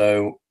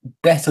 so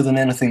better than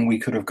anything we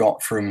could have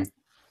got from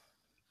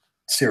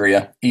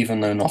Syria,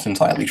 even though not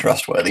entirely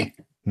trustworthy.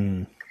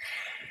 The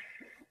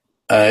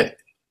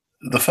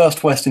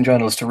first Western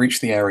journalist to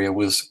reach the area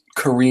was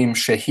Karim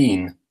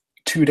Shaheen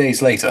 2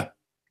 days later.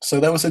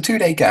 So there was a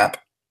 2-day gap,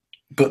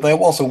 but there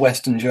was a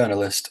Western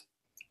journalist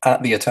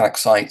at the attack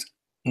site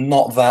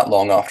not that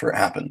long after it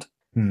happened.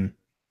 And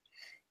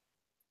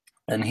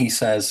he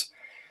says...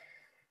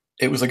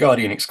 It was a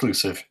Guardian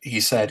exclusive.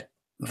 He said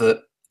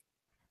that,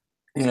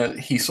 you know,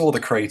 he saw the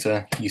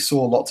crater, he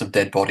saw lots of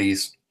dead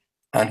bodies,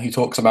 and he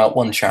talks about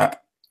one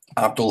chap,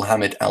 Abdul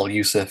Hamid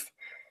al-Yusuf,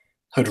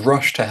 had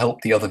rushed to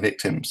help the other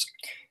victims.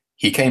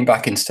 He came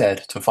back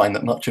instead to find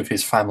that much of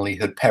his family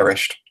had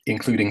perished,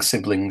 including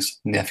siblings,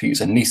 nephews,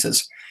 and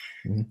nieces.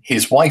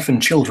 His wife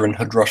and children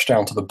had rushed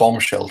down to the bomb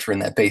shelter in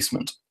their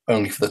basement,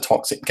 only for the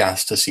toxic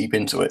gas to seep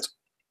into it.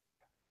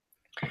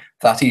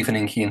 That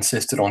evening, he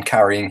insisted on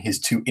carrying his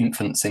 2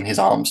 infants in his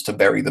arms to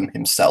bury them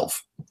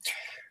himself.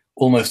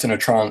 Almost in a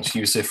trance,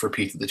 Yusuf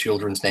repeated the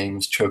children's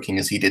names, choking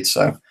as he did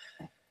so.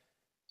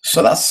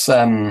 So that's,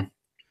 I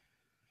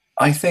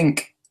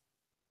think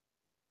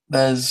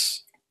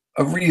there's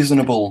a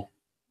reasonable,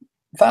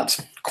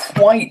 that's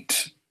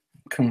quite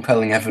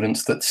compelling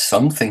evidence that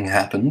something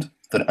happened,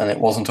 and it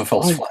wasn't a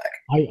false flag.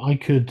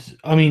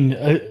 I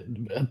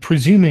mean,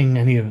 presuming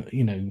any of,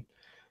 you know,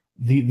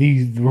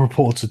 the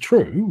reports are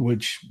true,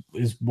 which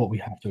is what we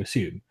have to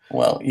assume.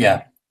 Well,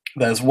 yeah.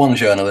 There's one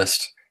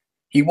journalist.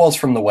 He was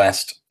from the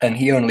West, and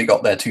he only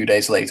got there 2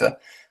 days later.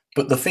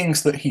 But the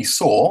things that he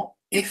saw,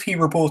 if he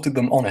reported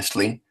them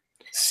honestly,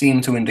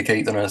 seem to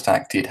indicate that an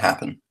attack did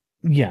happen.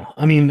 Yeah,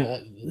 I mean,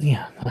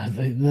 yeah.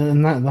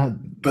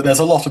 But there's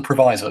a lot of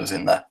provisos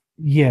in there.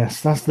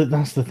 Yes, that's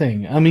the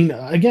thing. I mean,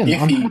 again,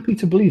 I'm happy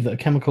to believe that a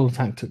chemical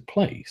attack took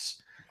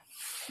place.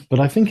 but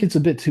I think it's a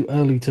bit too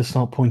early to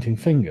start pointing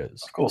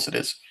fingers. Of course it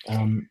is.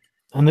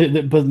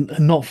 But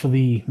not for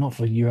the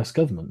U.S.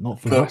 government, not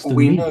for But Western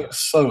we media. know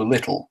so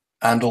little,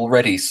 and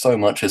already so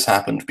much has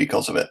happened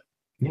because of it.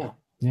 Yeah,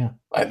 yeah.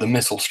 Like the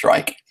missile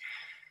strike.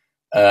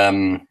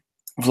 Vladimir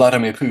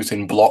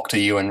Putin blocked a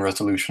UN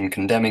resolution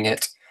condemning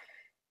it.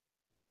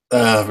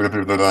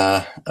 Infowars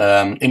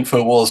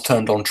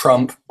turned on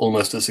Trump,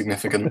 almost as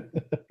significant.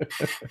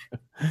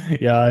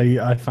 Yeah,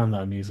 I found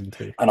that amusing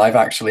too. And I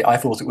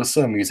thought it was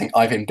so amusing,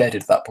 I've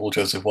embedded that Paul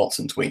Joseph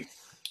Watson tweet.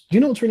 Do you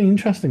know what's really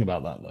interesting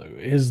about that though?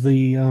 Is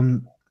the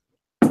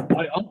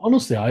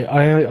honestly,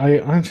 I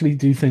actually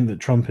do think that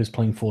Trump is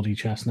playing 4D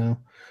chess now.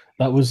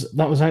 That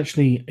was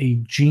actually a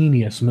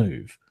genius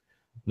move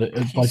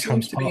by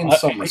Trump's To be part. in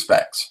some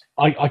respects.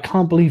 I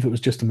can't believe it was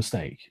just a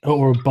mistake,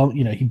 or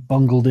he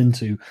bungled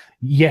into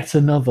yet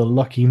another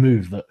lucky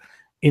move that,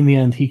 in the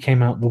end, he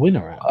came out the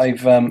winner at.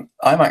 I'm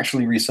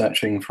actually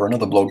researching for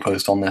another blog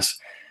post on this.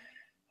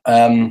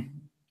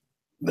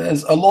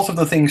 There's a lot of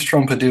the things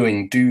Trump are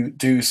doing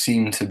do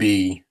seem to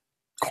be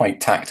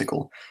quite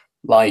tactical,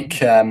 like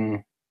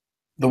the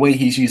way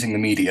he's using the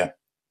media.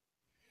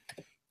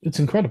 It's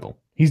incredible.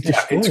 He's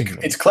destroying them.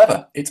 It's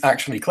clever. It's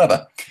actually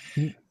clever.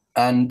 Mm.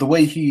 And the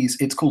way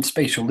it's called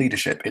spatial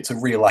leadership. It's a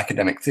real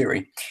academic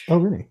theory. Oh,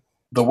 really?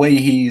 The way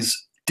he's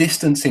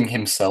distancing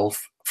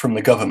himself from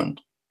the government.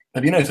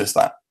 Have you noticed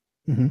that?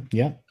 Mm-hmm.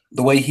 Yeah.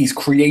 The way he's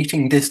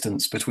creating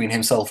distance between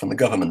himself and the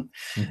government.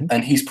 Mm-hmm.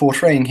 And he's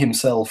portraying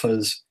himself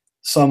as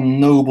some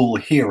noble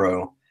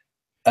hero.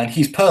 And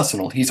he's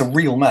personal. He's a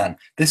real man.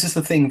 This is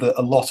the thing that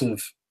a lot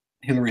of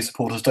Hillary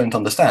supporters don't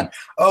understand.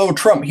 Oh,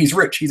 Trump, he's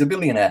rich. He's a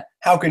billionaire.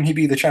 How can he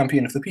be the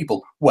champion of the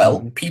people?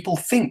 Well, people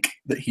think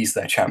that he's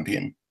their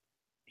champion.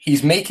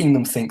 He's making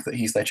them think that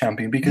he's their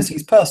champion because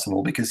he's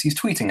personal, because he's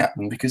tweeting at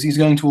them, because he's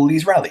going to all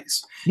these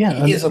rallies.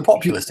 Yeah, he is a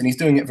populist, and he's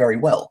doing it very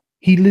well.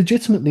 He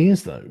legitimately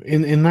is, though,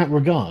 in that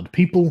regard.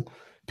 People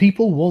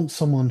want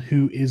someone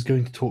who is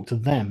going to talk to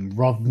them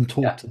rather than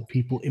talk to the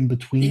people in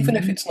between. Even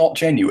if it's not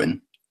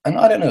genuine, and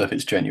I don't know if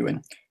it's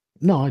genuine.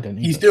 No, I don't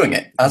either. He's doing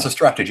it as a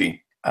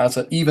strategy,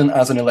 even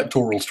as an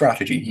electoral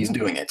strategy. He's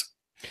doing it.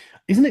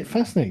 Isn't it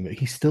fascinating that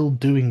he's still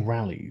doing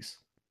rallies?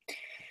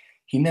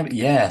 He never.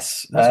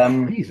 Yes, that's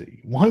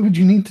crazy. Why would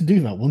you need to do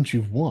that once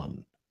you've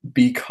won?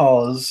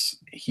 Because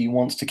he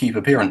wants to keep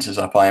appearances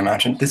up, I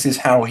imagine. This is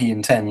how he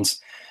intends.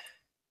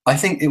 I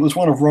think it was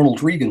one of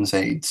Ronald Reagan's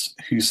aides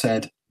who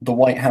said the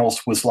White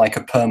House was like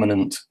a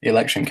permanent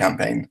election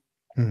campaign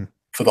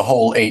for the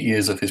whole 8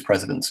 years of his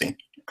presidency.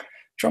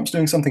 Trump's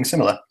doing something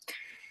similar.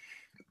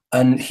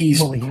 And he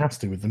has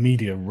to, with the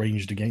media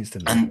ranged against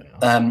him.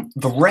 And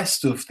the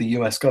rest of the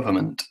US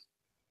government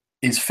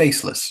is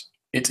faceless.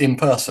 It's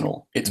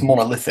impersonal. It's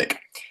monolithic.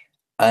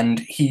 And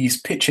he's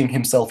pitching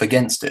himself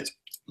against it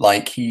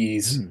like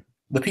he's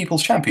the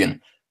people's champion,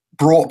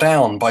 brought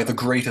down by the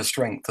greater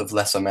strength of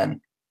lesser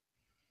men.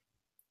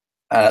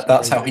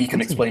 That's how he can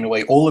explain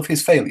away all of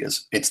his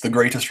failures. It's the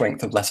greater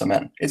strength of lesser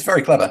men. It's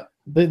very clever.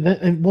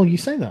 Well, you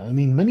say that. I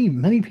mean,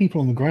 many people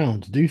on the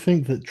ground do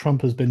think that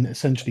Trump has been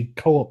essentially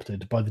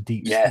co-opted by the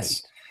deep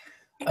state.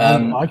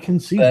 I can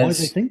see why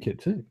they think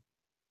it too.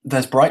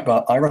 There's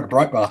Breitbart. I read a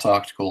Breitbart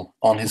article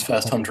on his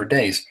first 100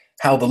 days,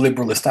 how the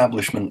liberal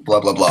establishment, blah,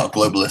 blah, blah,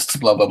 globalists,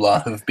 blah, blah,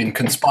 blah, have been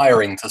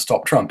conspiring to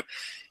stop Trump.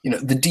 You know,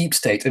 the deep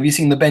state. Have you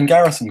seen the Ben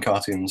Garrison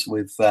cartoons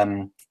with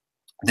the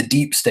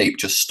deep state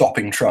just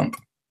stopping Trump?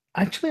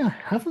 Actually, I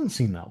haven't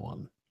seen that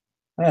one.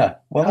 Yeah,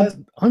 well,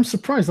 I'm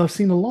surprised. I've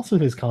seen a lot of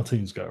his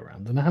cartoons go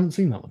around, and I haven't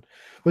seen that one.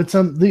 But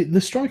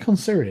the strike on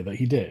Syria that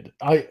he did,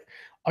 I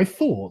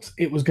thought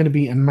it was going to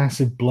be a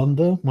massive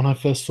blunder when I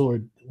first saw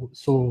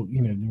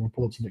the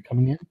reports of it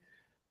coming in.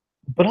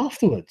 But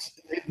afterwards,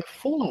 the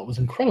fallout was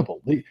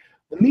incredible. The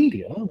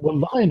media were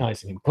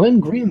lionizing him.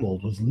 Glenn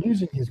Greenwald was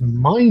losing his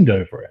mind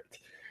over it.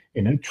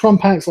 You know,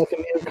 Trump acts like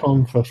a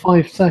neocon for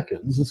 5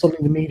 seconds, and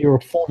suddenly the media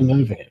are falling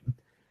over him.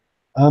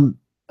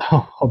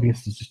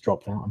 Hobbyist has just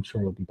dropped out. I'm sure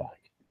he'll be back.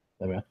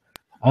 There we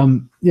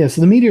are.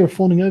 So the media are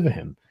fawning over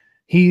him.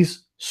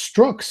 He's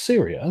struck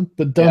Syria,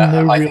 but done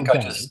no real damage.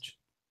 I just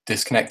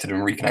disconnected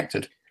and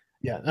reconnected.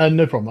 Yeah,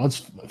 no problem. I'll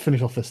just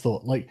finish off this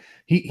thought. Like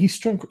he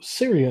struck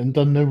Syria and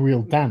done no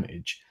real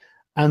damage,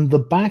 and the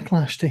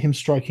backlash to him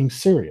striking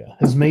Syria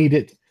has made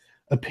it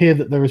appear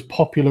that there is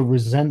popular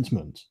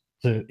resentment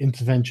to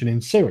intervention in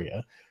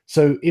Syria.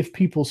 So if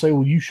people say,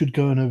 "Well, you should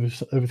go and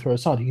overthrow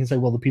Assad," he can say,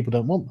 "Well, the people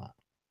don't want that."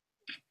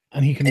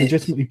 And he can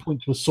legitimately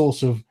point to a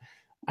source of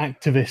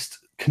activist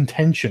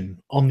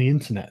contention on the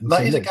internet.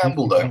 That is a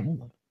gamble,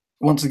 though.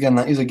 Once again,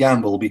 that is a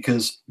gamble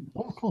because,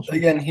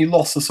 again, he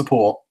lost the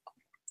support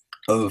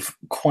of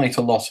quite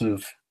a lot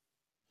of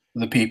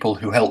the people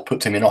who helped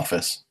put him in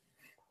office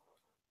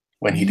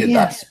when he did that.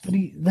 Yes, but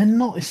they're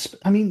not.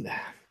 I mean,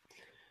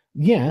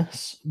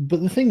 yes,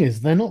 but the thing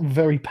is, they're not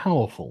very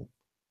powerful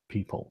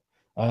people.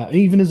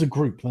 Even as a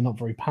group, they're not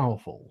very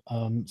powerful.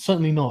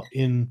 Certainly not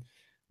in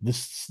the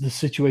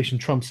situation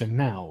Trump's in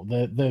now.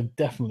 They're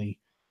definitely.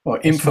 Well,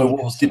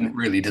 Infowars didn't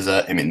really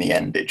desert him in the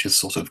end. It just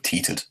sort of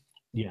teetered.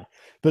 Yeah,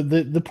 but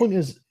the point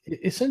is,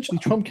 essentially,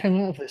 Trump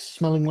came out of this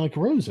smelling like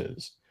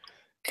roses.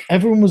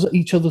 Everyone was at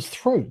each other's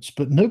throats,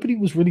 but nobody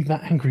was really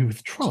that angry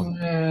with Trump.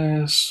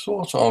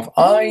 Sort of.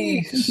 Yeah, I I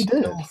think he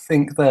did. still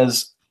think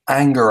there's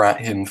anger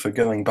at him for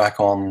going back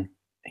on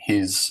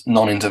his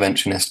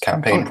non-interventionist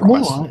campaign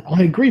Well, promise.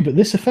 I agree, but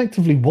this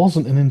effectively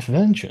wasn't an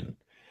intervention.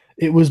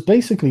 It was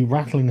basically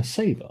rattling a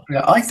saber.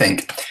 Yeah, I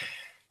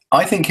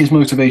think his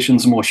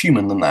motivations are more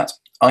human than that.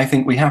 I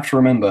think we have to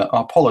remember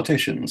our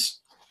politicians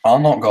are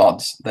not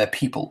gods, they're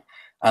people,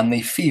 and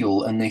they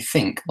feel and they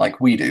think like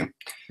we do.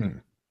 Hmm.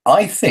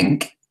 I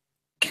think,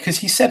 because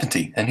he's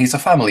 70 and he's a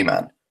family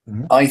man,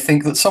 Mhm. I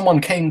think that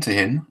someone came to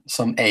him,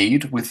 some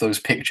aide, with those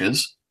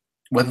pictures,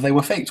 whether they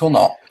were faked or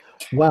not.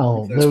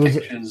 Well, With those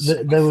pictures,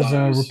 there with was a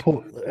those,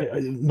 report,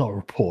 not a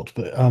report,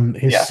 but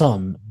his yeah,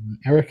 son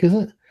Eric, is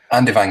it?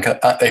 and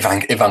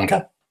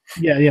Ivanka.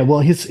 Yeah.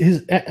 Well,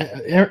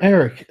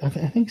 Eric, I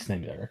think his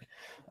name's Eric.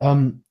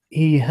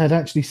 He had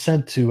actually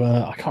said to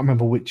I can't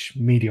remember which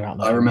media I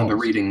outlet it remember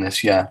was. reading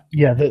this, yeah.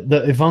 Yeah,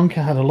 that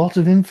Ivanka had a lot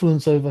of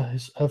influence over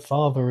her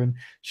father, and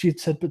she had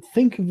said, "But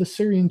think of the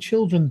Syrian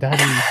children,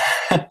 Daddy."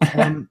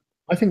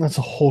 I think that's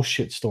a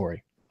horseshit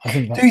story. I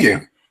think Do that's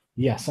you?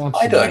 yes,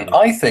 I don't. absolutely.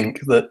 I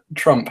think that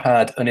Trump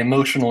had an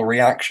emotional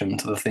reaction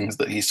to the things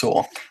that he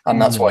saw,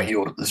 and that's why No, he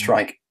ordered the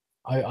strike.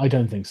 I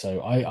don't think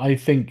so. I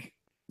think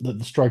that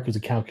the strike was a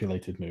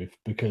calculated move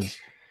because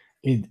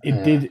it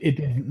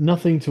did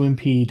nothing to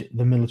impede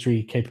the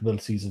military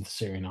capabilities of the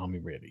Syrian army.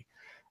 Really,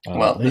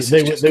 Well, they this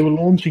is just, they were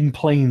launching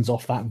planes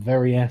off that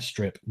very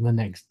airstrip the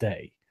next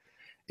day.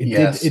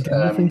 yes. It did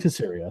nothing to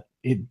Syria.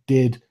 It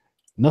did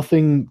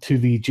nothing to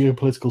the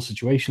geopolitical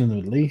situation in the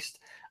Middle East,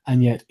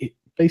 and yet it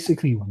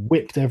basically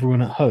whipped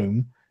everyone at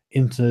home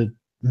into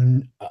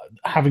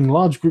having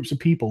large groups of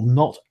people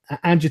not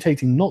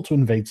agitating not to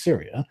invade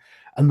Syria,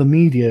 and the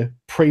media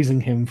praising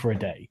him for a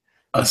day.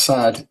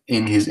 Assad,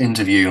 in his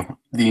interview,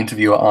 the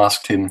interviewer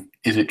asked him,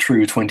 "Is it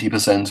true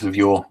 20% of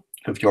your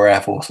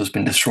air force has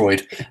been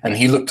destroyed?" And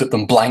he looked at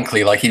them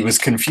blankly, like he was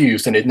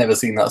confused and had never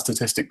seen that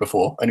statistic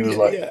before. And he was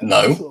like, Yeah.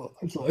 "No,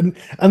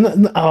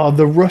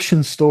 The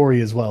Russian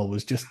story as well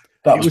was just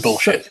that it was was so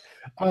bullshit."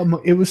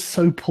 it was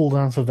so pulled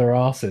out of their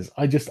asses.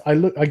 I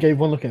gave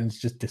one look at it and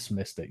just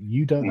dismissed it.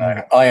 You don't No,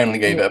 know. I only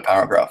gave it a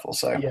paragraph or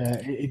so. Yeah,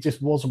 it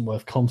just wasn't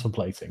worth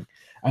contemplating.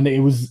 And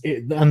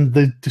and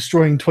the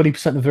destroying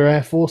 20% of their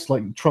air force,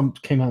 like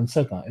Trump came out and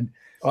said that. And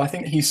I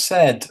think he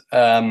said,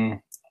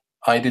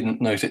 I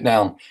didn't note it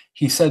down.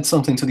 He said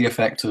something to the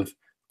effect of,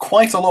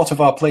 "Quite a lot of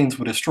our planes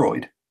were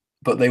destroyed,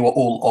 but they were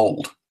all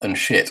old and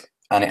shit,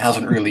 and it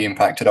hasn't really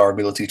impacted our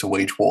ability to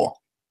wage war."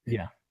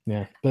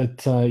 yeah,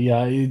 but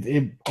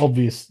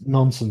obvious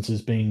nonsense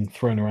is being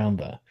thrown around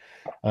there.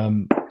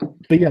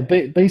 But yeah,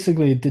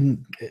 basically, it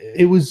didn't.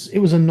 It was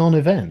a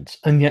non-event,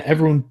 and yet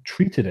everyone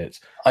treated it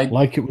I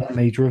like it was a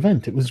major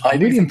event. It was I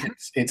do really think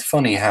it's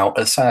funny how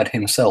Assad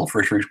himself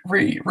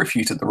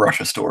refuted the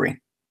Russia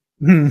story,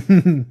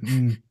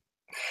 impressive.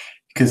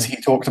 because Yeah.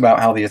 he talked about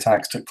how the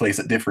attacks took place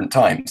at different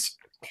times,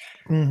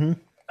 Hmm.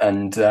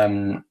 and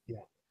Yeah.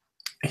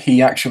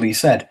 he actually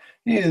said,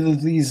 "Yeah,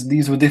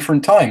 these were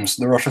different times.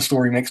 The Russia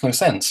story makes no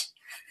sense."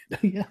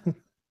 Yeah.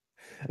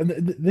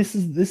 And this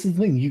is the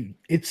thing.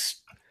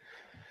 It's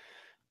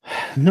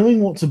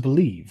knowing what to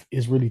believe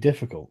is really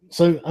difficult.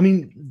 So I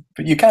mean,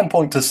 But you can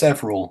point to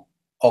several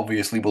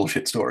obviously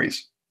bullshit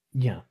stories.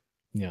 yeah,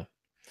 yeah,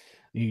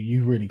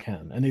 you really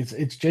can, and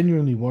it's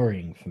genuinely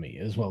worrying for me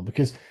as well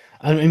because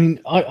I mean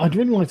I'd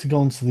really like to go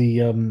on to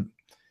the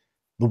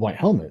white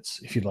helmets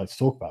if you'd like to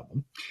talk about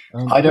them.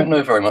 I don't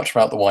know very much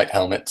about the white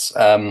helmets.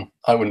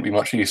 I wouldn't be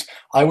much use.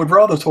 I would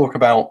rather talk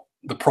about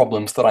the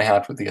problems that I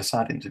had with the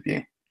Assad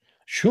interview.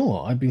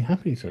 Sure, I'd be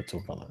happy to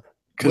talk about that.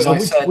 Because I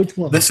said, Which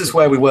one? this is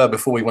where we were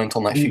before we went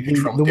on that huge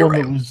Trump The one that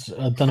derail. was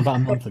done about a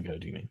month ago.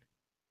 Do you mean?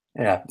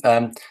 Yeah.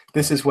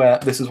 This is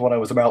what I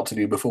was about to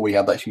do before we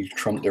had that huge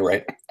Trump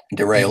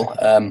derail.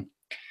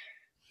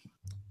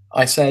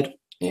 I said,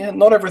 yeah,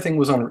 not everything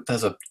was on.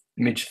 There's a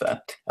midge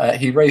there.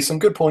 He raised some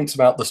good points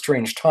about the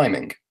strange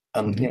timing,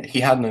 and Mhm. he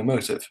had no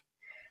motive,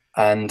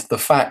 and the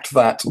fact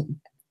that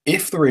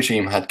if the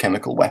regime had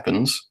chemical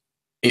weapons,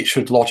 it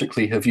should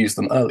logically have used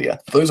them earlier.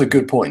 Those are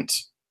good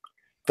points.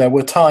 There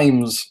were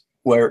times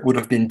where it would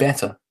have been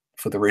better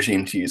for the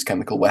regime to use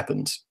chemical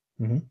weapons.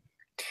 Mhm.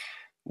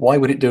 Why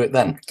would it do it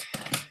then?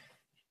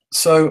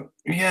 So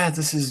yeah,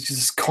 this is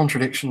just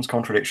contradictions.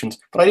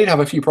 But I did have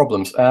a few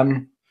problems.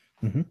 Mhm.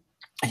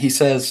 He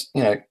says,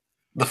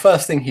 the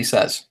first thing he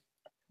says,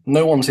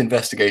 no one's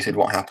investigated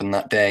what happened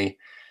that day.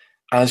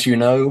 As you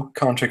know,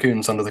 Khan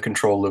Shaykhun's under the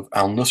control of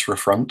Al-Nusra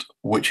Front,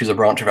 which is a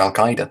branch of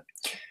Al-Qaeda.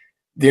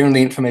 The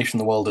only information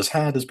the world has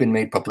had has been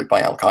made public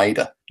by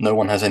Al-Qaeda. No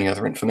one has any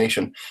other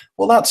information.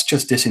 Well, that's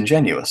just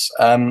disingenuous.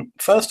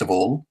 First of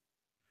all,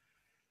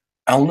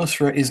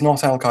 Al-Nusra is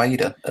not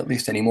Al-Qaeda, at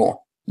least anymore.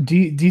 Do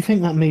you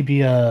think that may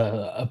be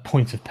a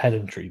point of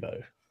pedantry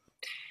though?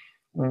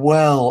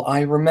 Well,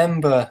 I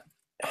remember,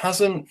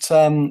 hasn't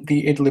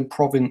the Idlib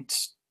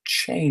province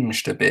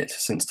changed a bit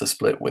since the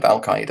split with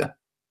Al-Qaeda?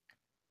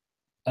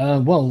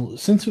 Well,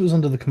 since it was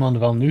under the command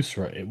of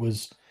al-Nusra, it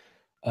was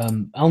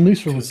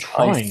al-Nusra were Because I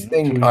trying to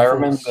think I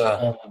enforce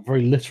remember, a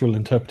very literal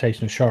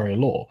interpretation of Sharia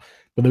law,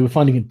 but they were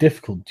finding it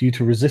difficult due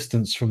to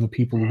resistance from the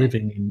people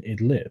living in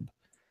Idlib.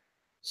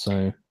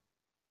 So,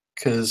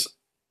 because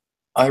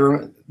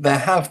there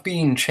have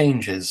been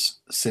changes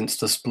since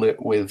the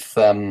split with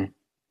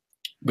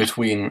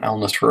between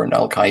al-Nusra and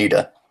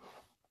al-Qaeda.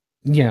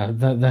 yeah,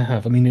 they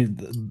have. I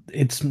mean,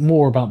 it's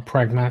more about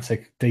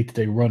pragmatic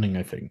day-to-day running,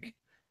 I think,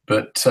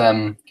 But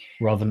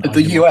rather than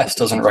the US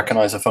ideological doesn't differences.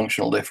 recognize a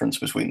functional difference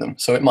between them,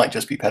 so it might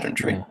just be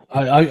pedantry.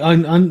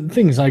 Yeah,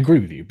 things I agree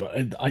with you, but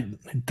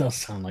it does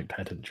sound like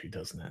pedantry,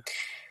 doesn't it?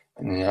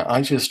 Yeah,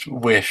 I just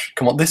wish.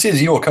 Come on, this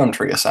is your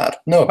country, Assad.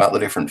 Know about the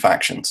different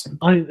factions.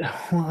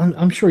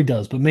 I'm sure he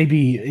does, but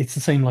maybe it's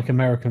the same like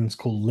Americans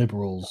call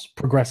liberals,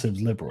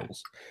 progressives,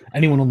 liberals.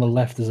 Anyone on the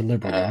left is a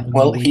liberal. And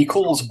Well, we, he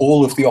calls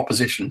all of the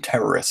opposition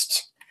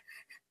terrorists.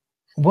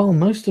 well,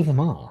 most of them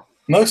are.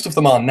 Most of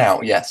them are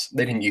now, yes.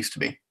 They didn't used to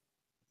be.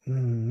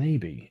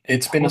 Maybe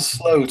It's been a hard to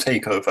slow say.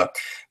 takeover,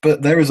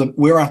 but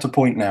we're at a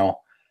point now.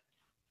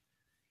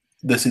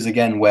 This is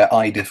again where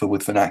I differ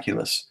with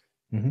Vernaculus.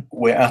 Mhm.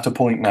 We're at a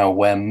point now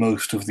where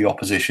most of the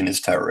opposition is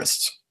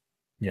terrorists.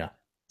 Yeah,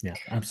 There's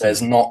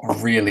absolutely. not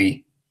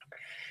really,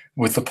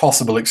 with the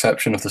possible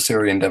exception of the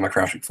Syrian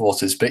Democratic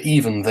Forces, but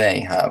even they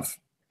have.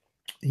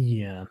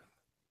 Yeah.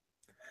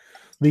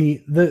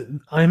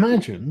 I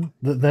imagine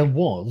that there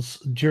was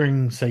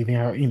during, say,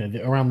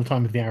 around the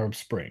time of the Arab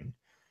Spring.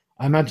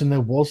 I imagine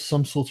there was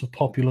some sort of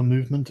popular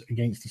movement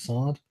against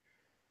Assad,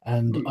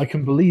 and I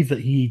can believe that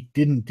he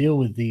didn't deal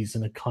with these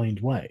in a kind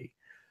way.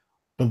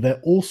 But there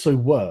also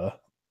were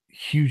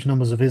huge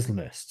numbers of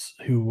Islamists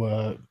who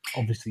were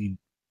obviously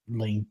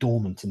laying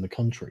dormant in the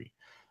country,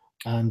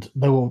 and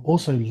there were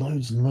also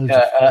loads and loads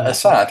of foreign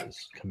Assad,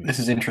 fighters coming this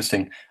in. is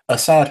interesting.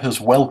 Assad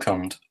has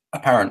welcomed,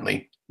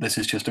 apparently, this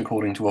is just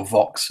according to a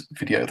Vox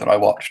video that I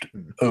watched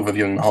Hmm.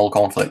 overviewing the whole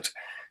conflict,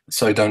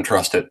 so don't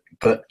trust it.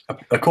 But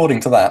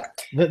according to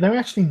that, They're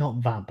actually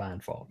not that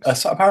bad,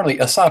 Fox. apparently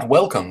Assad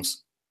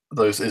welcomes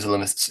those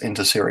Islamists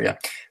into Syria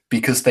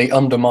because they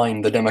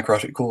undermine the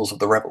democratic cause of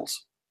the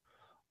rebels.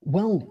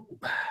 Well,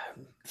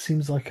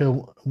 seems like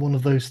one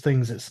of those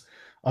things. It's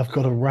I've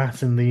got a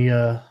rat in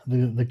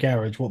the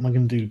garage. What am I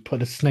going to do?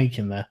 Put a snake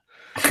in there?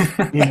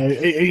 You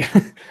know,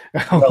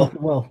 Well,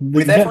 well,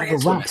 with get every the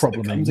rat Islamist that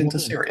problem in. comes What into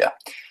then? Syria,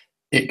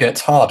 it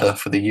gets harder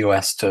for the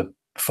US to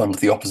fund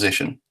the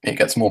opposition. It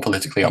gets more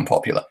politically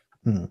unpopular.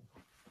 Hmm.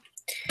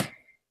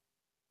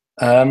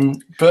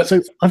 But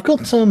So I've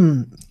got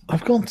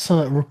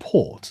a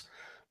report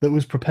that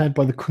was prepared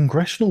by the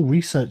Congressional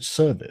Research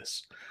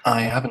Service.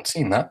 I haven't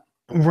seen that.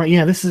 Right,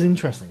 yeah, this is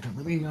interesting.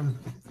 Let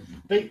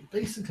me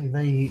basically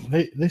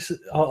they this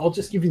I'll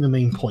just give you the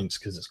main points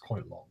because it's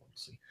quite long,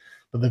 obviously,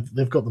 but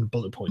they've got them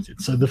bullet pointed.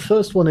 So the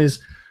first one is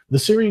the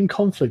Syrian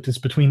conflict is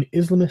between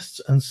Islamists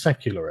and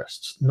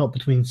secularists, not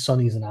between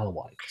Sunnis and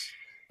Alawites,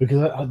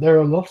 because there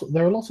are a lot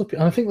of,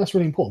 and I think that's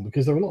really important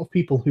because there are a lot of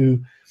people who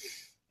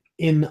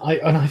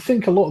I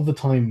think a lot of the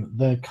time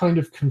they're kind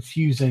of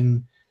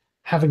confusing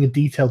having a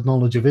detailed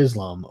knowledge of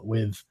Islam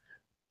with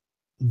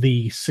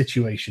the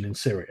situation in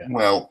Syria.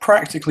 Well,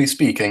 practically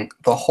speaking,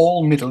 the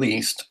whole Middle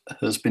East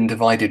has been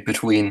divided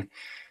between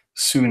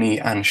Sunni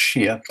and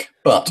Shia.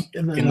 But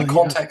in the Yeah,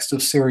 context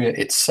of Syria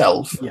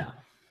itself, yeah,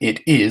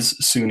 it is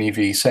Sunni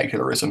v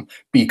secularism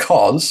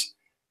because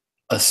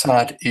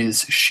Assad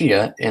is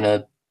Shia in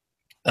a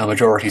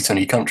majority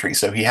Sunni country,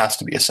 so he has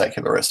to be a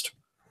secularist.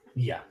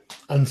 yeah.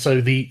 And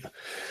so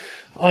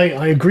I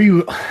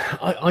agree.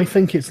 I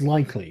think it's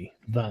likely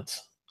that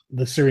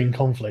the Syrian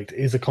conflict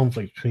is a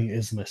conflict between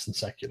Islamists and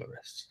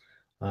secularists.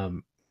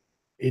 Um,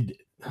 it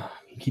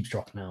he keeps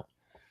dropping out.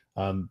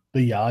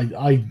 But yeah,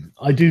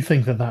 I do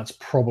think that that's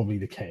probably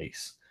the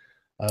case.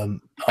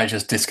 I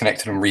just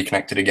disconnected and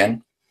reconnected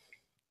again.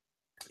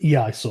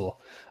 Yeah, I saw.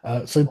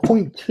 So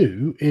point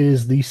two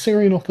is the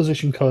Syrian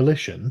opposition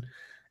coalition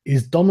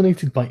is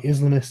dominated by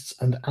Islamists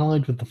and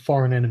allied with the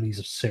foreign enemies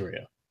of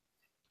Syria.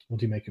 What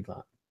do you make of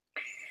that?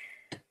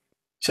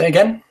 Say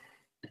again?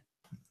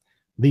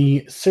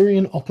 The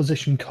Syrian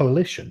opposition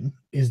coalition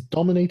is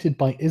dominated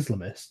by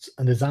Islamists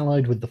and is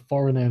allied with the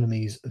foreign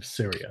enemies of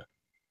Syria.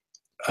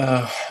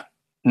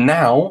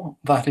 Now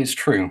that is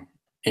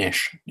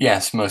true-ish.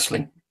 Yes,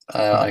 mostly.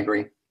 I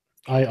agree.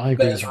 I agree with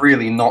There's that too.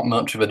 really not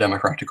much of a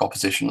democratic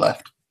opposition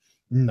left.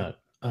 No,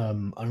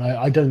 and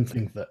I don't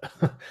think that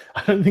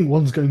I don't think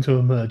one's going to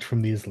emerge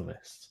from the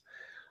Islamists.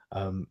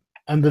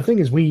 And the thing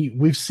is,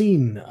 we've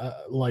seen I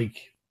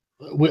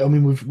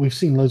mean we've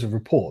seen loads of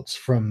reports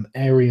from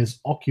areas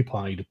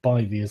occupied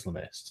by the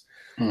Islamists,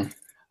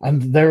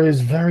 and there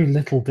is very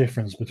little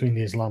difference between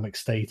the Islamic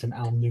State and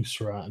Al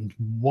Nusra and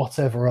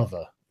whatever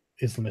other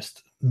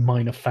Islamist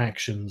minor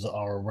factions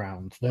are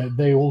around.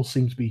 They all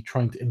seem to be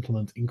trying to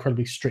implement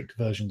incredibly strict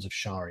versions of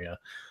Sharia.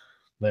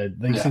 They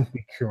Yeah. seem to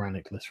be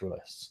Quranic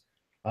literalists.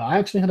 I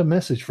actually had a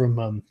message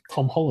from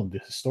Tom Holland, the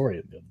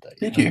historian, the other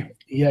day. Did you?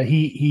 Yeah,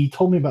 he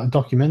told me about a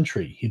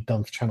documentary he'd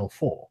done for Channel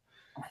 4,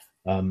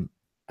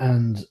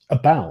 and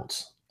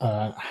about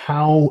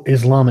how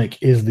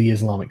Islamic is the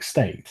Islamic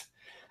State?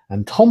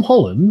 And Tom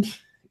Holland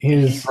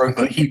is...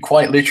 He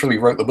quite literally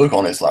wrote the book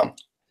on Islam.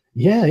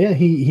 Yeah,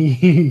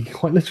 he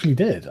quite literally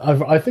did.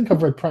 I think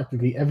I've read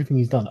practically everything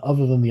he's done,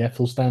 other than the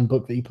Ethelstan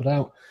book that he put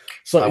out.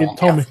 So,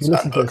 Tom, if you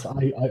listen to this,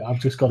 I've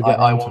just got to get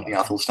I want the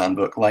Athelstan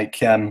book. Like,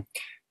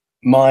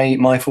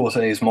 my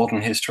forte is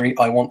modern history.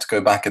 I want to go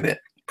back a bit,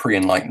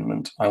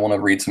 pre-Enlightenment. I want to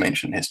read some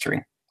ancient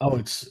history. Oh,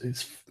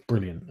 it's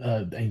brilliant,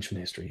 ancient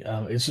history.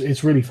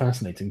 It's really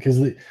fascinating because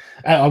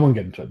I won't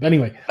get into it. But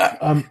anyway,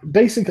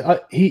 basically,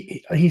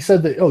 he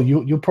said that,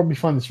 you'll probably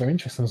find this very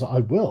interesting. I was like, I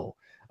will.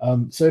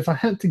 So if I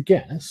had to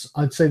guess,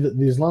 I'd say that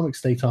the Islamic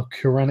State are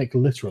Quranic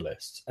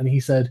literalists. And he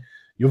said,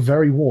 you're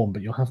very warm,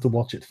 but you'll have to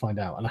watch it to find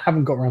out. And I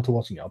haven't got around to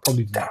watching it. I'll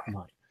probably do that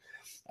tonight.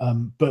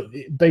 But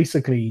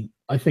basically,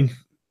 I think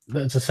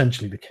that's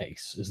essentially the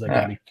case, is they're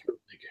going to be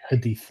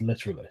Hadith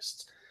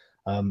literalists.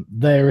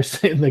 They're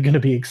going to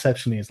be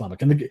exceptionally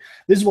Islamic. And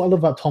this is what I love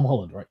about Tom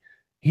Holland, right?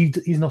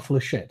 He's not full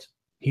of shit.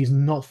 He's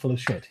not full of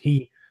shit.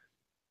 He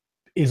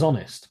is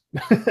honest.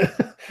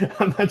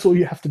 And that's all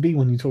you have to be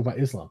when you talk about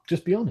Islam.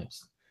 Just be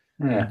honest.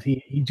 Yeah. And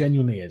he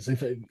genuinely is.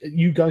 If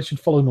you guys should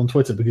follow him on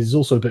Twitter, because he's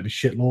also a bit of a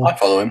shitlord. I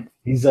follow him.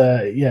 He's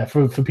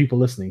for people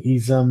listening,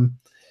 he's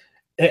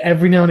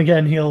every now and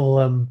again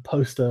he'll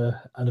post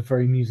a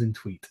very amusing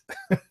tweet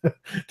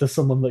to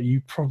someone that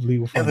you probably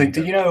will find.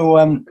 Did you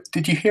know?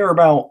 Did you hear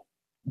about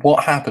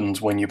what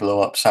happens when you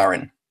blow up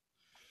sarin?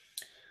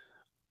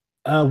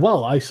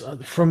 Well,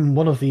 from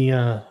one of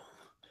the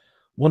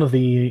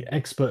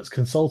experts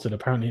consulted,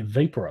 apparently it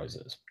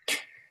vaporizes.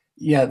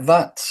 Yeah,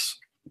 that's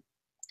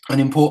an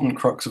important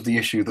crux of the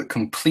issue that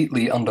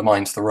completely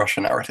undermines the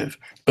Russia narrative,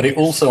 but it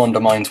also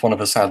undermines one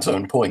of Assad's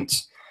own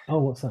points. Oh,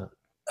 what's that?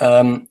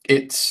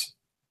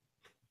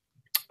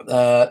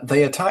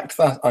 They attacked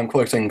that. I'm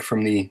quoting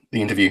from the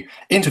interview.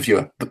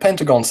 Interviewer: the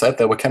Pentagon said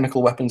there were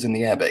chemical weapons in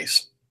the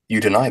airbase.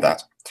 You deny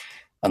that.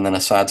 And then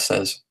Assad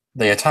says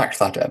they attacked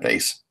that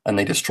airbase and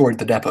they destroyed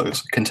the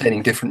depots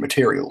containing different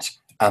materials,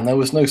 and there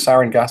was no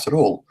sarin gas at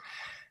all.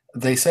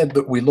 They said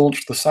that we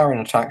launched the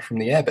sarin attack from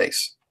the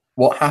airbase.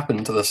 What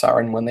happened to the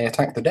sarin when they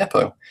attacked the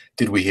depot?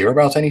 Did we hear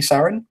about any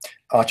sarin?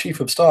 Our chief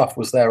of staff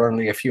was there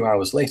only a few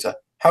hours later.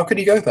 How could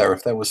he go there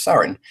if there was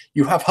sarin?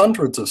 You have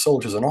hundreds of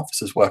soldiers and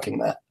officers working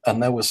there,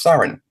 and there was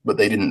sarin, but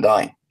they didn't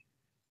die.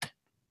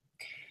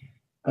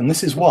 And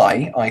this is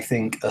why I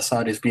think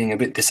Assad is being a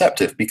bit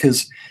deceptive,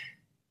 because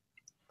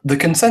the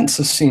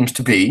consensus seems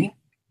to be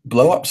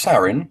blow up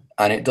sarin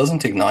and it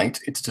doesn't ignite,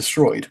 it's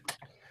destroyed.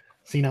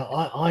 See, now,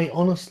 I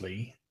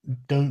honestly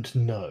don't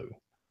know.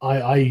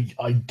 I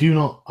do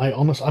not. I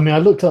mean, I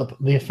looked up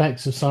the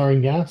effects of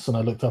sarin gas, and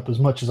I looked up as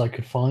much as I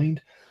could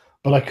find,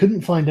 but I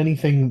couldn't find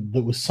anything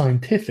that was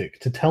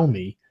scientific to tell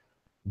me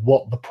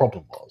what the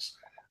problem was.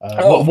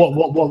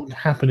 What would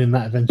happen in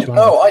that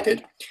eventuality? Oh, I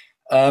did.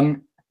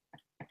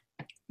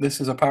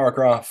 This is a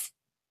paragraph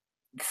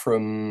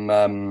from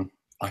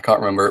I can't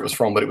remember where it was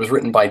from, but it was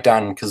written by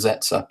Dan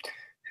Kazetsa,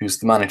 who's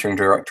the managing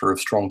director of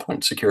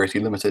Strongpoint Security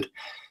Limited.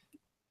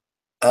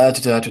 I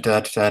think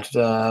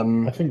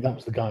that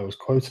was the guy I was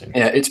quoting.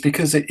 Yeah, it's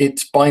because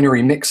it's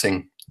binary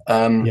mixing.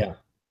 Yeah.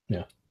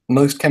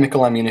 Most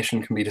chemical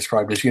ammunition can be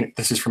described as unit.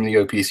 This is from the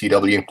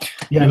OPCW.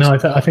 Yeah, no,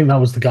 I think that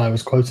was the guy I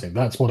was quoting.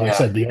 That's what I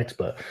said, the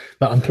expert.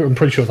 But I'm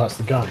pretty sure that's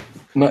the guy.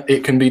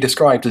 It can be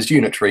described as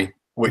unitary,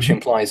 which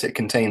implies it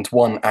contains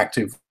one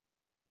active.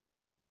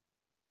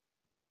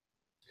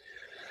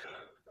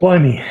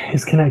 Blimey,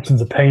 his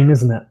connection's a pain,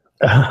 isn't it?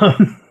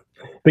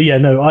 But yeah,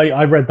 no,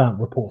 I read that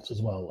report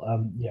as well.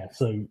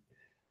 So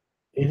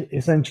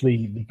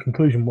essentially the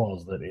conclusion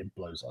was that it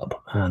blows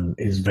up and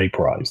is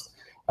vaporized.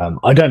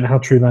 I don't know how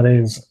true that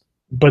is,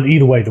 but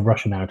either way, the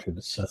Russian narrative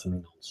is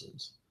certainly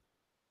nonsense.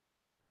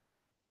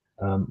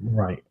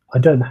 Right, I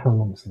don't know how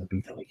long it's going to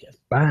be till he gets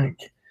back,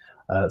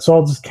 so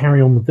I'll just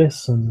carry on with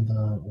this, and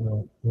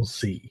we'll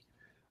see.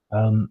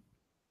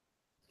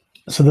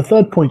 So the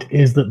third point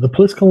is that the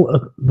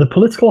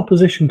political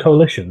opposition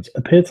coalitions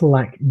appear to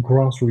lack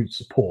grassroots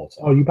support.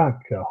 Are you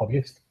back,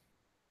 Hobbyist?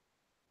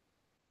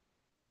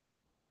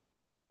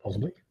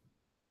 Possibly.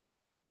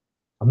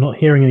 I'm not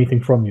hearing anything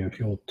from you if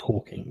you're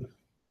talking,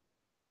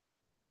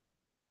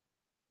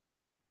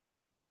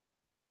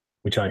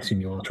 which I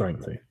assume you are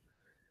trying to.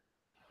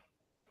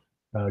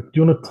 Do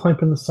you want to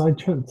type in the side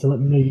chat to let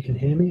me know you can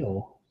hear me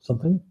or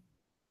something?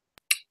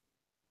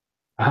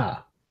 I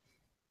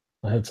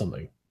heard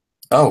something.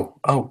 Oh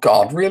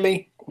God,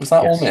 really? Was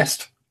that all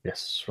missed?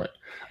 Yes, right.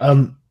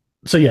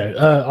 So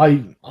yeah,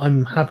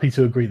 I'm happy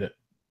to agree that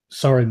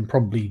sarin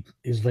probably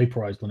is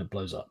vaporized when it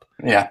blows up.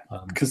 Yeah,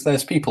 because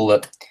there's people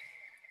that.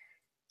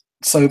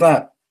 So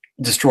that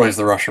destroys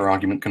the Russia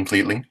argument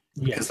completely.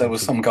 Because there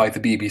was some guy the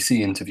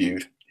BBC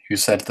interviewed who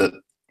said that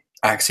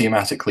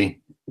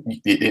axiomatically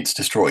it's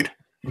destroyed.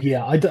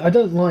 Yeah, I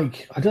don't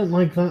like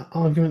that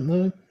argument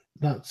though.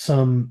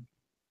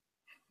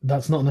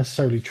 That's not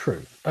necessarily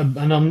true, and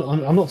I'm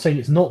not saying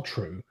it's not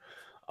true.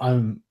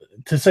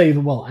 to say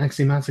that, well,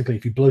 axiomatically,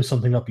 if you blow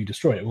something up, you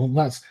destroy it. Well,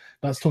 that's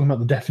talking about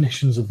the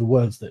definitions of the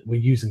words that we're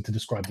using to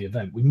describe the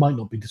event. We might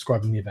not be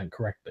describing the event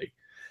correctly.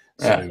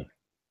 So,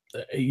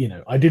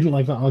 I didn't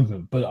like that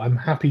argument, but I'm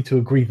happy to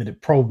agree that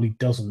it probably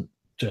doesn't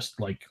just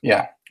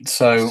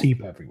so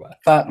seep everywhere.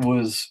 That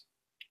was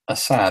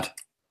Assad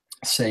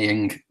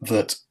saying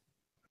that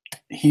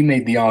he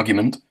made the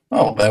argument,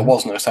 there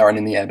was no sarin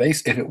in the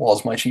airbase. If it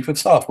was, my chief of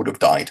staff would have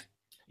died.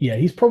 Yeah,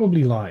 he's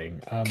probably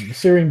lying. The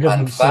Syrian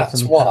government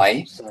that's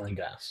why sarin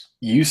gas.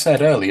 You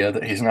said earlier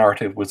that his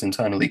narrative was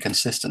internally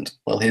consistent.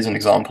 Well, here's an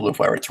example of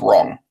where it's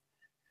wrong.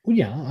 Well,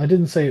 yeah, I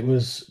didn't say it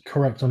was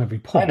correct on every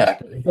point. I know.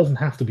 But it doesn't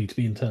have to be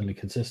internally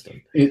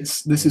consistent.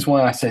 This is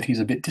why I said he's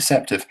a bit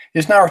deceptive.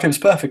 His narrative's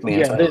perfectly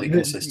internally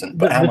consistent,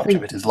 but how much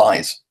of it is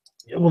lies?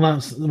 Well,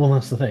 that's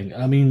the thing.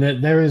 I mean,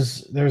 there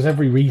is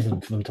every reason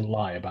for them to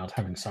lie about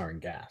having sarin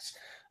gas.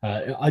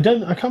 I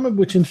can't remember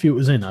which interview it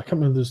was in. I can't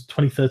remember. It was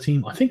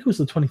 2013. I think it was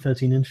the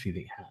 2013 interview that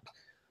he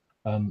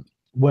had,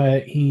 where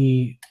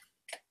he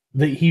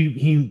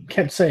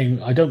kept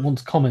saying, "I don't want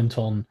to comment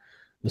on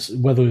this,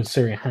 whether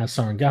Syria has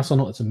sarin gas or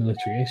not. It's a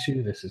military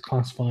issue. This is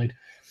classified."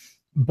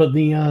 But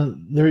the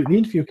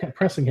interview kept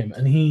pressing him,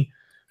 and he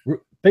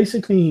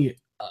basically,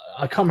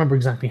 I can't remember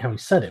exactly how he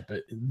said it,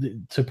 but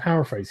to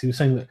paraphrase, he was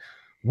saying that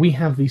we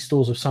have these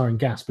stores of sarin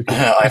gas because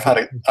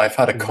I've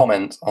had a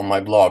comment on my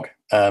blog.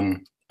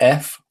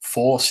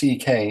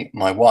 F4CK,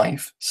 my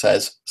wife,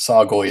 says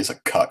Sargon is a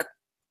cuck.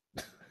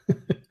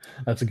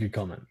 That's a good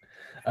comment.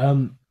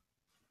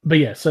 But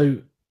yeah,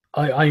 so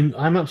I'm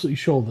absolutely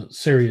sure that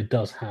Syria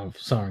does have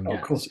sarin gas.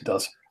 Of course it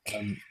does.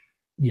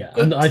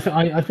 And I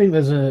think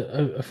there's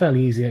a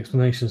fairly easy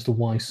explanation as to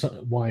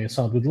why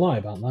Assad would lie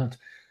about that,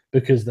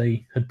 because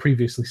they had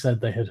previously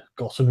said they had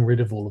gotten rid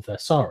of all of their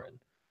sarin.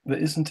 But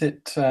isn't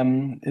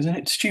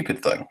it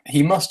stupid though?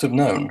 He must have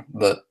known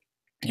that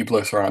you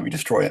blow sarin up, you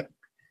destroy it.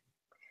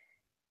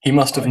 He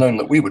must have known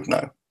that we would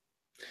know.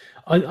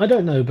 I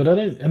don't know, but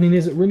I mean,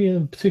 is it really a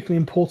particularly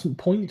important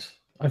point?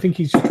 I think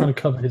he's just trying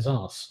to cover his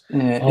ass.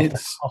 Yeah,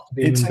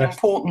 it's an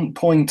important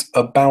point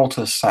about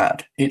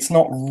Assad. It's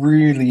not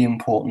really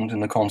important in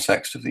the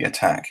context of the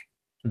attack.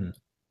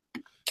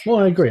 Well,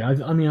 I agree.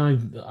 I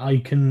mean, I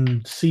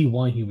can see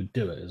why he would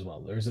do it as well.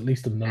 There is at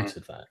least a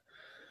motive there.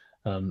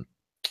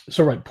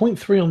 So, right, point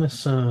 3 on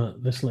this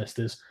list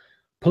is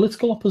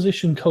political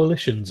opposition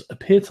coalitions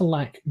appear to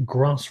lack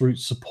grassroots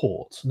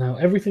support. Now,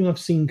 everything I've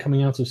seen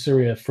coming out of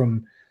Syria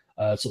from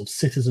sort of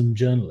citizen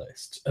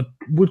journalists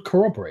would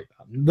corroborate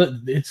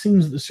that. It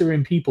seems that the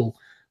Syrian people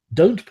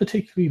don't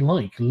particularly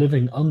like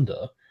living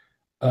under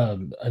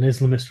an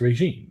Islamist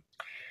regime.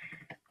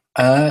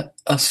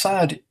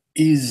 Assad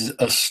is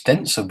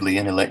ostensibly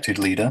an elected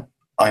leader.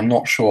 I'm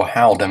not sure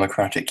how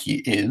democratic he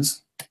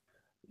is.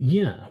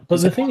 Yeah,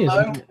 but the thing is,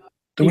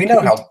 do we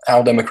know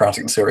how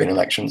democratic the Syrian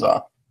elections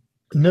are?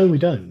 No, we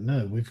don't.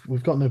 No,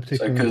 we've got no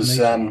particular. Because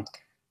the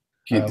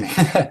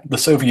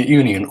Soviet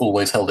Union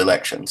always held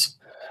elections.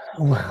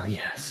 Well,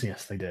 yes,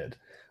 they did.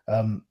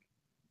 But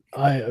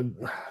I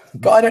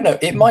don't know.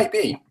 It might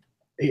be.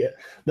 Yeah,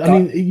 I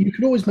mean, you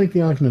could always make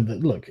the argument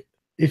that, look,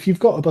 if you've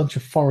got a bunch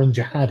of foreign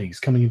jihadis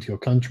coming into your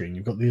country and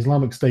you've got the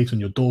Islamic State on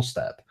your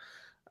doorstep,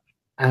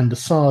 and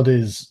Assad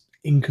is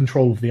in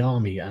control of the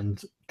army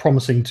and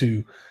promising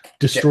to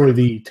destroy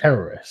the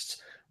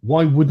terrorists,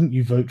 why wouldn't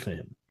you vote for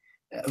him?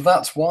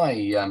 That's why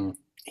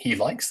he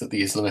likes that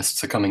the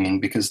Islamists are coming in,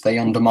 because they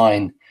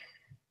undermine.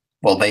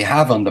 Well, they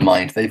have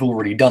undermined. They've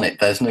already done it.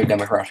 There's no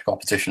democratic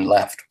opposition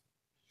left.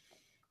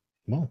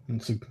 Well,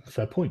 that's a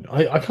fair point.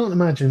 I can't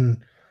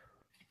imagine.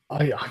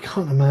 I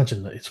can't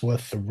imagine that it's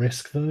worth the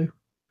risk, though.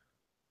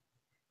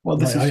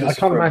 Well, I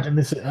can't imagine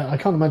this. I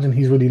can't imagine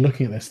he's really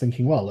looking at this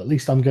thinking, well, at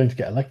least I'm going to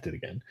get elected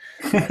again.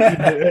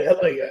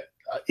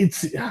 It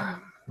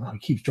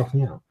keeps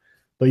dropping out.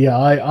 But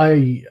yeah,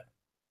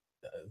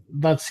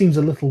 that seems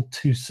a little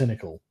too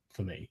cynical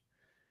for me.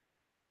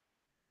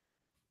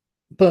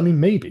 But I mean,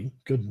 maybe.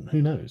 Good.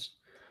 Who knows?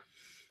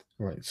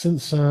 Right.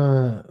 Since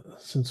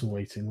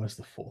waiting, where's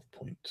the 4th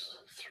point?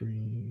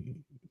 3.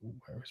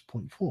 Where is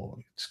point 4?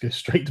 Let's go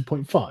straight to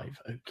point 5.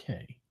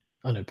 Okay.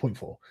 I know, point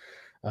 4.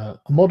 A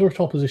moderate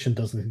opposition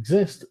doesn't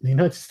exist. The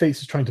United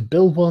States is trying to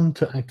build one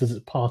to act as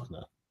its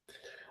partner.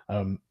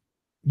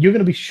 You're going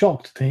to be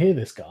shocked to hear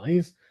this,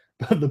 guys,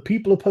 but the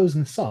people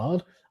opposing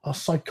Assad are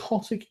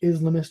psychotic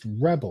Islamist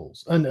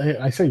rebels. And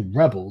I say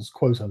rebels,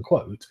 quote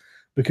unquote,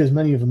 because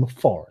many of them are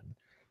foreign.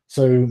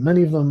 So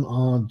many of them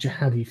are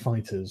jihadi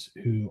fighters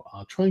who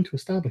are trying to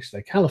establish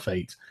their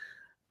caliphate,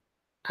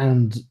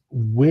 and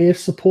we're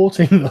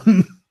supporting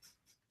them,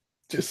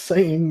 just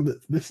saying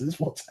that this is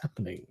what's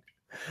happening.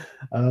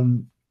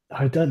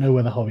 I don't know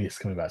where the hobbyist is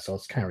coming back, so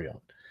I'll carry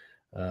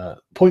on.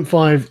 Point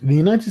 5, the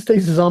United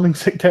States is arming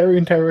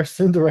sectarian terrorists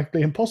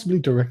indirectly and possibly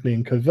directly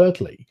and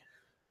covertly.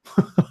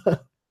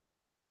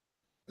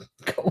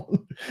 Come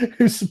on,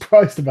 who's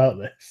surprised about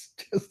this?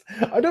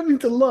 I don't mean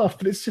to laugh,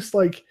 but it's just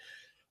like,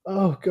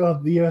 oh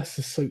God, the US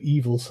is so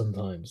evil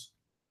sometimes.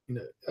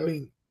 I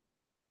mean,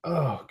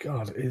 oh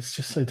God, it's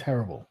just so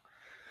terrible.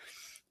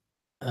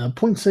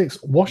 Point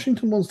 6: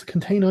 Washington wants to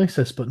contain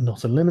ISIS but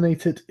not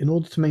eliminate it in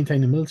order to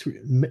maintain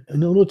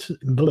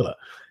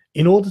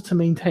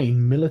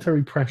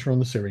military pressure on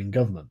the Syrian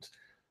government.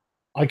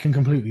 I can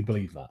completely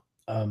believe that.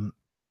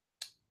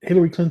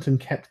 Hillary Clinton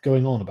kept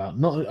going on about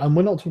and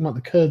we're not talking about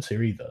the Kurds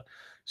here either.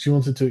 She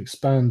wanted to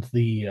expand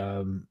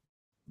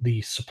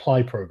the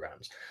supply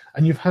programs,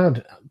 and you've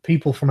had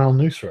people from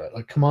al-Nusra,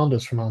 like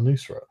commanders from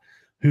al-Nusra,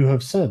 who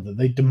have said that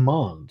they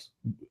demand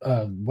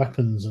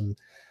weapons and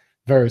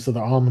various other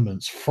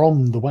armaments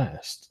from the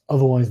West.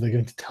 Otherwise, they're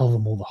going to tell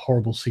them all the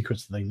horrible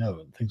secrets that they know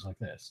and things like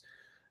this.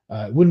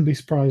 It wouldn't be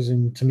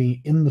surprising to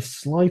me in the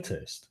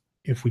slightest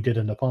if we did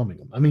end up arming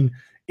them. I mean,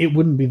 it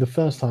wouldn't be the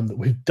first time that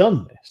we've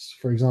done this.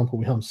 For example,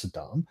 we armed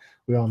Saddam,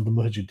 we armed the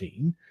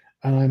Mujahideen,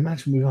 and I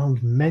imagine we've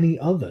armed many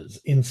others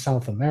in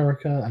South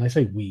America, and I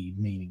say we,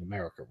 meaning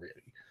America,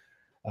 really.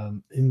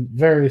 In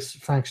various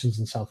factions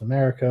in South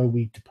America,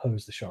 we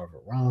deposed the Shah of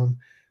Iran,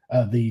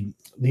 the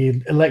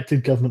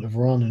elected government of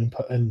Iran,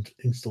 and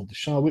installed the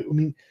Shah. I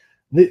mean,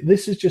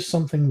 this is just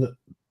something that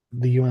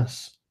the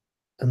US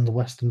and the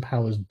Western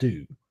powers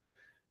do.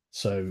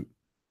 So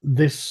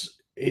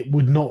it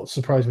would not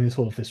surprise me at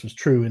all if this was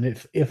true. And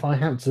if I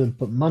had to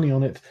put money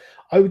on it,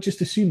 I would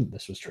just assume that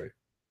this was true.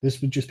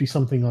 This would just be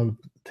something I would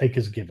take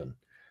as a given.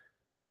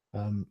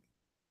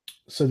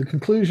 So the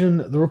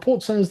conclusion, the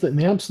report says that in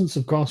the absence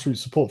of grassroots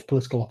support for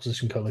political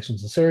opposition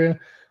coalitions in Syria,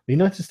 the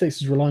United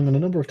States is relying on a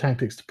number of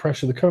tactics to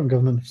pressure the current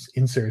government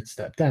in Syria to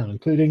step down,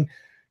 including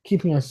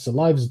keeping ISIS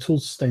alive as a tool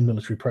to sustain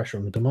military pressure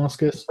on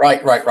Damascus.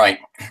 Right.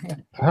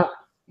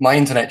 My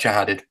internet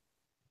jihaded.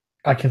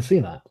 I can see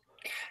that.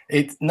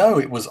 No,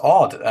 it was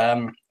odd.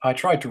 I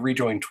tried to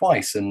rejoin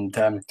twice, and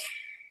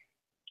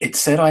it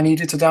said I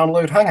needed to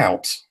download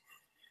Hangouts.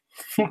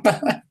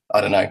 I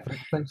don't know.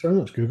 Thanks very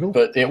much, Google.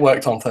 But it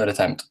worked on third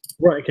attempt.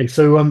 Right. Okay.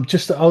 So I'll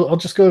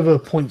just go over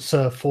points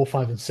 4,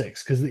 5, and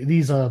 6 because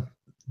these are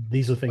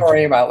things.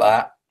 Sorry about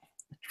that.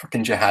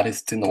 Fucking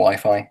jihadists in the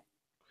Wi-Fi.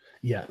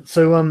 Yeah.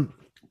 So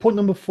point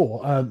number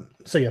 4.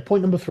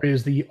 Point number 3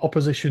 is the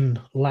opposition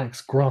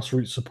lacks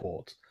grassroots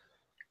support.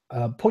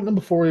 Point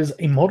number 4 is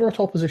a moderate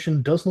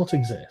opposition does not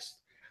exist.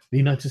 The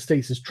United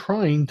States is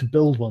trying to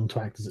build one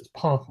to act as its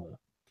partner.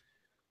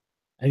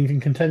 Anything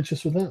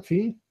contentious with that for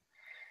you?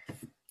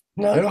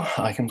 No,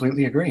 I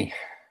completely agree.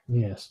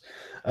 Yes.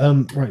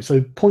 Right,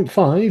 so point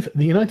 5,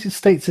 the United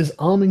States is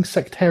arming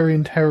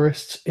sectarian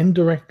terrorists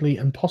indirectly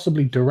and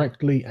possibly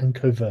directly and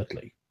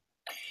covertly.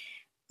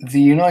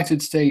 The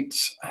United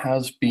States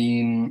has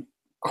been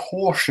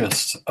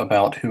cautious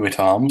about who it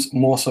arms,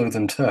 more so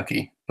than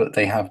Turkey, but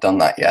they have done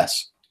that,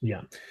 yes.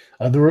 Yeah.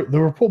 The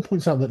report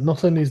points out that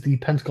not only is the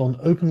Pentagon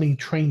openly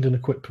trained and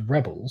equipped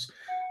rebels,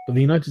 but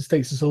the United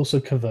States has also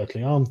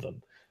covertly armed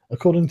them.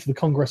 According to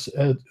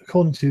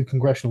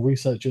congressional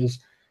researchers,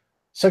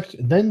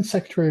 then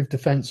Secretary of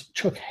Defense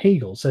Chuck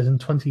Hagel said in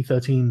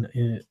 2013,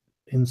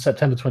 in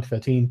September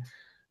 2013,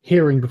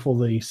 hearing before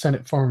the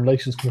Senate Foreign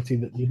Relations Committee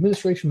that the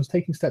administration was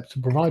taking steps to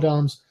provide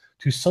arms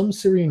to some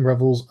Syrian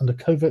rebels under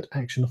covert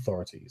action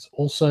authorities.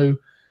 Also,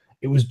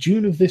 it was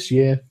June of this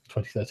year,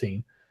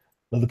 2013,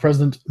 that the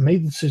president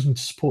made the decision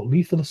to support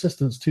lethal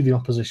assistance to the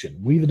opposition.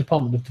 We, the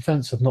Department of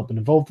Defense, have not been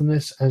involved in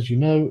this. As you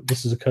know,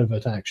 this is a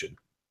covert action.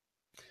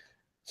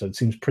 So it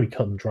seems pretty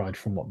cut and dried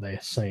from what they're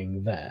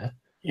saying there.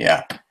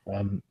 Yeah.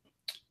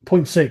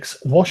 Point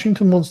 6,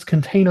 Washington wants to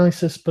contain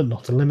ISIS but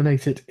not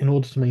eliminate it in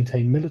order to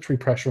maintain military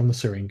pressure on the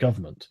Syrian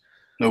government.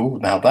 Oh,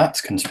 now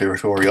that's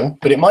conspiratorial,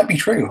 but it might be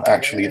true,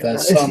 actually.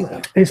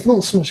 It's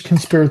not so much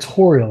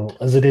conspiratorial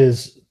as it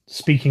is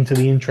speaking to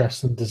the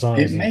interests and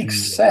desires. It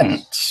makes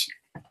sense.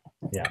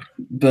 Yeah.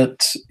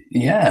 But,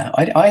 yeah,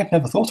 I've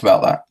never thought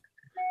about that.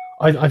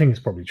 I think it's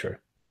probably true.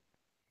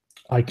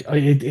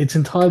 It's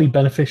entirely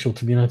beneficial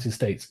to the United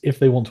States if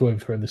they want to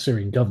overthrow the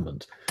Syrian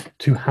government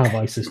to have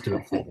ISIS do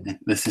it for them.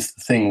 This is the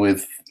thing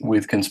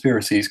with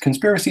conspiracies.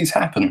 Conspiracies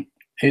happen.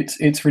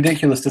 It's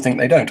ridiculous to think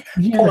they don't.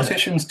 Yeah.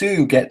 Politicians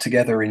do get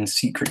together in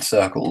secret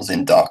circles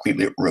in darkly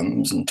lit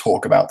rooms and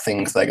talk about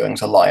things they're going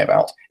to lie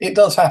about. It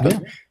does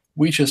happen. Yeah.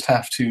 We just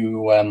have to...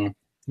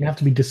 you have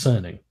to be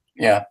discerning.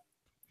 Yeah.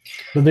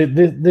 But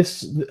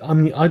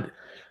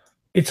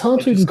it's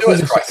hard to even call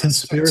this a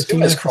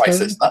conspiracy.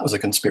 Crisis. That was a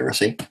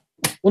conspiracy.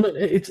 Well,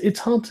 it's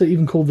hard to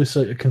even call this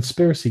a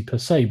conspiracy per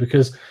se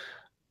because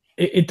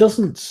it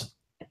doesn't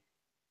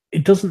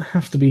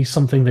have to be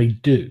something they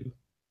do.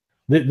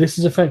 This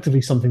is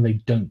effectively something they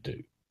don't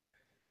do,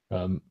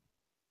 and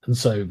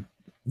so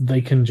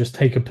they can just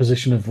take a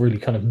position of really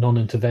kind of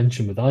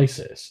non-intervention with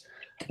ISIS,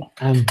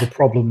 and the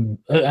problem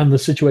and the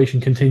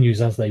situation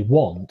continues as they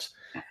want.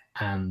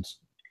 And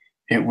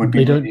it would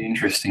be really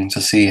interesting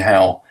to see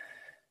how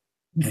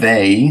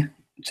they,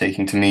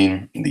 taking to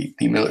mean the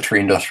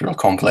military-industrial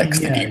complex,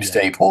 the deep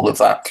state, all of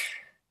that,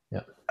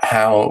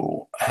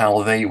 how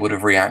they would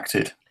have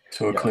reacted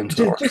to a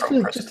Clinton or a Trump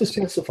president. Just to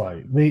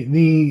specify,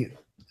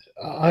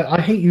 I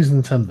hate using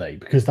the term they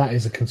because that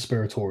is a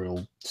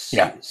conspiratorial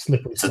Yeah.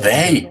 slippery It's a slope.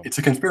 they. It's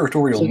a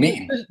conspiratorial So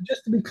meme.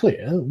 just to be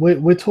clear,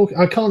 we're talking.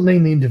 I can't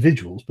name the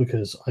individuals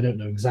because I don't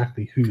know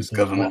exactly who Because the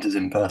government is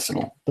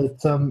impersonal. But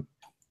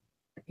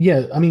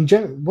yeah, I mean,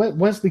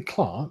 Wesley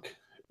Clark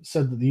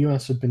said that the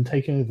US had been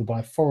taken over by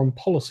a foreign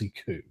policy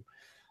coup,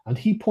 and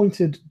he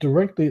pointed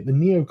directly at the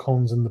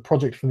neocons and the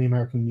Project for the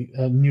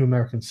New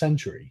American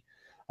Century,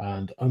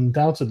 and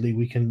undoubtedly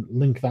we can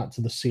link that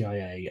to the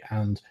CIA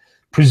and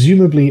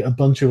presumably a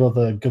bunch of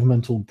other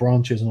governmental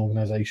branches and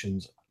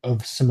organizations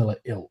of similar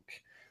ilk.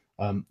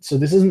 So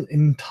this isn't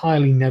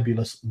entirely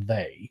nebulous.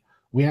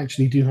 We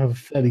actually do have a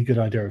fairly good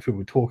idea of who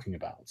we're talking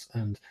about,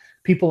 and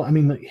people. I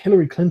mean, like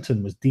Hillary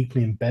Clinton was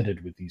deeply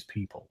embedded with these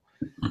people.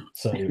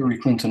 So Hillary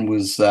Clinton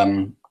was,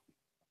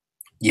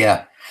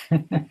 yeah.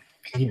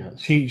 yeah,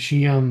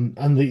 she and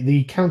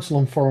the Council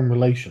on Foreign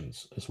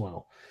Relations as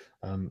well.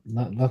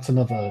 That's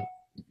another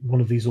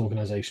one of these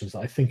organizations that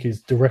I think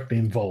is directly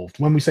involved.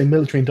 When we say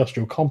military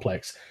industrial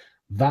complex,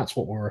 that's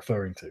what we're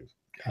referring to.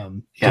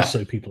 Just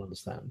so people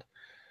understand.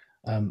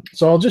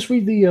 So I'll just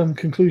read the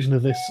conclusion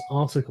of this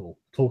article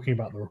talking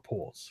about the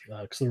reports,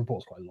 because the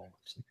report's quite long,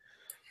 obviously.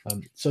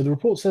 So the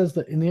report says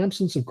that in the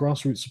absence of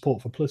grassroots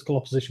support for political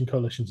opposition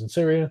coalitions in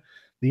Syria,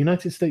 the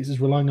United States is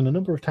relying on a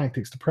number of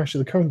tactics to pressure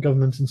the current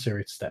government in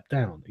Syria to step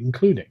down,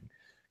 including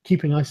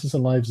keeping ISIS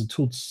alive as a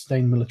tool to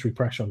sustain military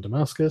pressure on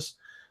Damascus,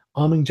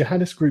 arming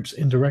jihadist groups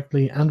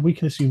indirectly and we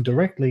can assume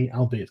directly,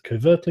 albeit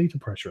covertly, to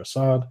pressure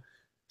Assad,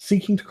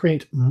 seeking to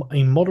create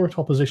a moderate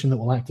opposition that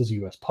will act as a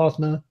US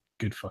partner,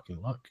 good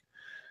fucking luck,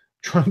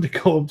 trying to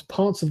co-opt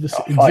parts of this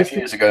 5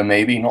 years ago,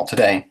 maybe, not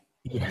today.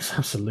 Yes,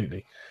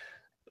 absolutely.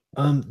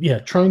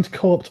 Trying to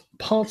co-opt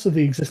parts of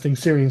the existing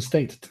Syrian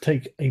state to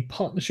take a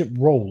partnership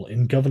role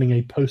in governing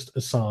a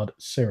post-Assad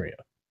Syria.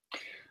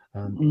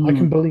 I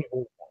can believe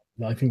all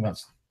that. I think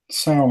that's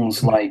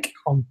sounds like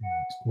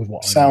with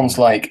what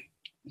like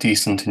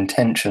decent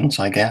intentions,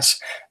 I guess.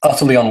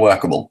 Utterly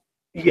unworkable.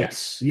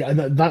 Yes, yeah,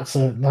 that's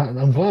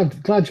I'm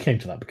glad you came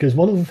to that, because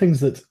one of the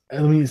things that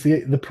it's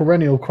the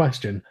perennial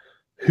question: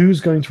 who's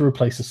going to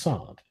replace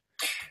Assad?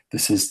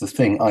 This is the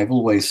thing I've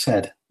always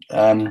said.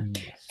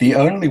 The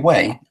only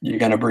way you're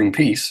going to bring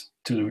peace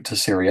to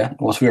Syria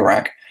or to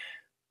Iraq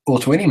or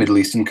to any Middle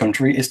Eastern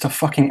country is to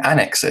fucking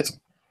annex it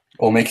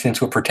or make it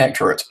into a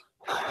protectorate.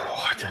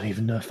 Oh, I don't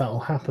even know if that will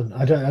happen.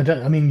 I don't.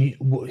 I mean,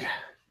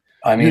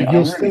 I'm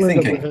really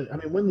thinking.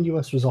 When the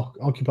US was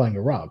occupying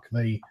Iraq,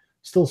 they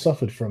still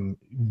suffered from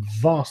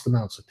vast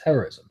amounts of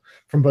terrorism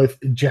from both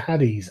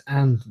jihadis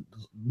and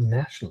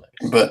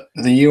nationalists. But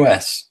the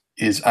US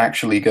is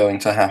actually going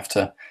to have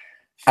to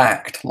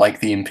act like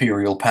the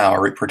imperial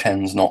power it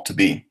pretends not to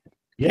be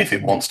if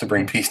it wants to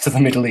bring peace to the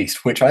Middle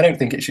East, which I don't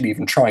think it should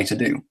even try to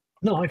do.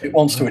 No, if it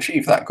wants to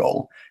achieve that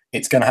goal,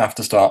 it's going to have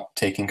to start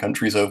taking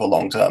countries over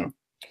long term.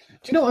 Do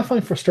you know what I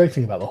find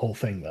frustrating about the whole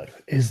thing, though,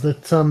 is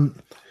that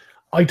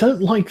I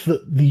don't like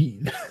that the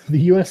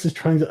US is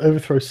trying to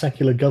overthrow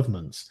secular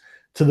governments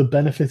to the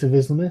benefit of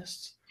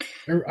Islamists.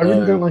 I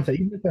really don't like that,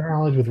 even if they're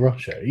allied with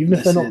Russia, even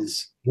if they're not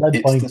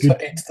led by good...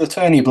 It's the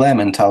Tony Blair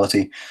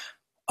mentality.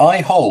 I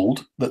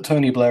hold that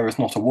Tony Blair is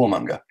not a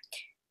warmonger.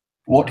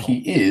 What he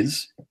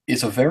is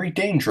a very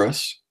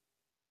dangerous,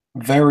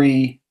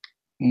 very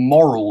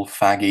moral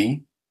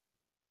faggy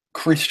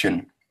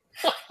Christian.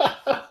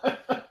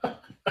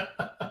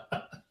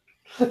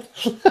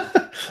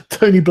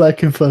 Tony Blair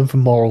confirmed for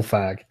moral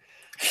fag.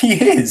 He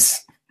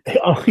is.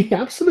 Oh, he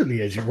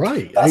absolutely is. You're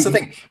right. That's the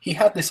thing. He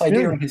had this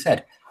idea in his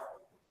head.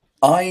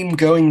 I'm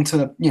going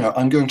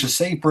to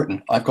save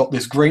Britain. I've got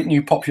this great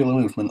new popular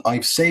movement.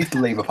 I've saved the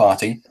Labour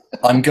Party.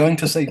 I'm going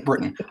to save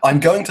Britain.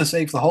 I'm going to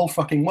save the whole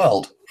fucking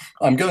world.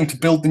 I'm going to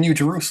build the New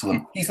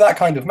Jerusalem. He's that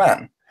kind of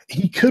man.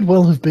 He could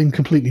well have been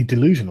completely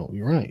delusional.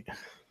 You're right.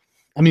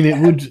 I mean,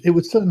 it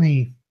would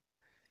certainly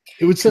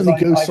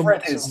go.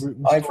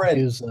 I've read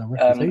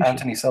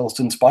Anthony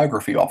Selston's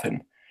biography of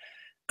him,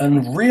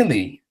 and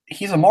really,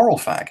 he's a moral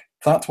fag.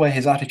 That's where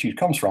his attitude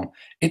comes from.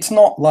 It's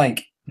not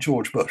like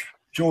George Bush.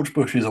 George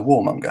Bush is a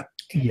warmonger.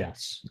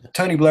 Yes.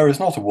 Tony Blair is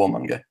not a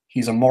warmonger.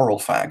 He's a moral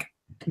fag.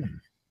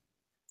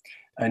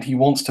 And he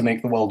wants to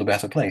make the world a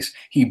better place.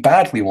 He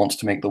badly wants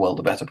to make the world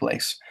a better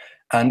place.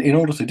 And in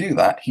order to do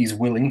that, he's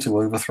willing to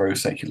overthrow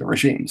secular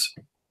regimes.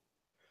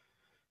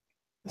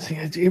 See,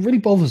 it really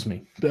bothers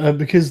me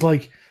because,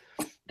 like,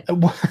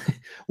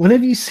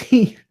 whenever you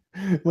see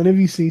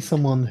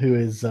someone who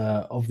is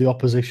of the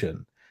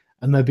opposition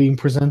and they're being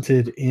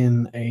presented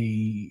in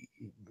a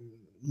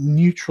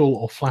neutral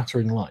or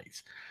flattering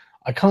light,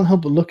 I can't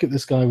help but look at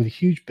this guy with a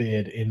huge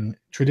beard in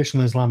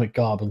traditional Islamic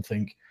garb and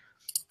think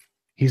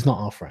he's not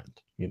our friend.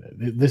 You know,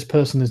 this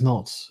person is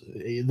not.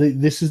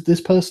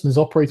 This person is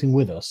operating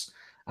with us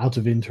out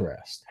of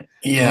interest.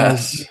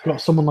 Yes. You've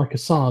got someone like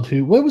Assad,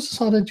 where was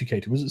Assad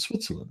educated? Was it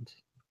Switzerland?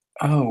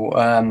 Oh,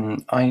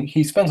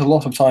 he spent a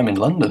lot of time in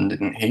London,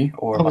 didn't he?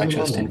 Or have I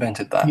just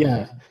invented that?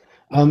 Yeah.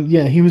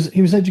 He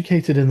was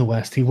educated in the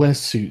West. He wears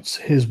suits.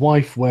 His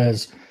wife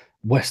wears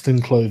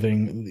Western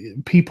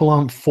clothing. People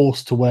aren't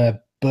forced to wear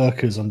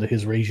burqas under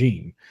his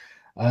regime.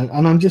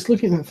 And I'm just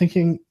looking at that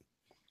thinking,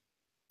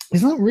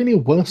 is that really a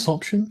worse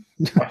option?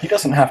 Well, he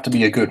doesn't have to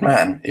be a good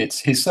man. It's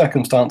his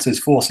circumstances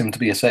force him to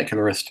be a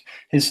secularist.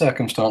 His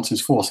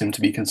circumstances force him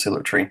to be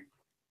conciliatory.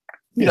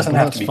 He doesn't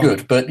have to be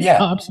good, but yeah.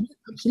 Oh,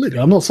 absolutely.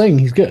 I'm not saying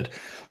he's good.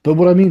 But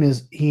what I mean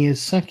is he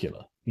is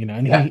secular,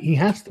 and he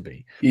has to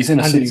be. He's in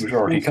a city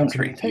majority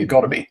country. He's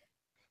got to be.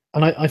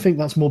 And I think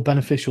that's more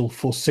beneficial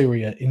for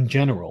Syria in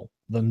general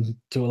than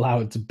to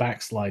allow it to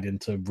backslide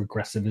into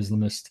regressive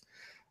Islamist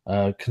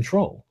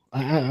control.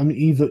 I mean,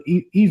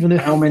 even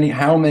if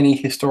how many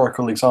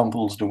historical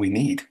examples do we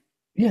need?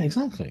 Yeah,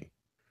 exactly.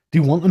 Do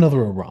you want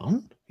another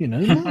Iran?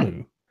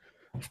 No,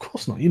 of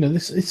course not.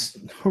 This it's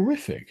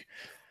horrific.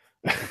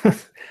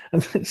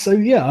 And so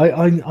yeah,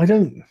 I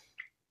don't.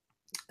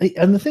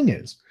 And the thing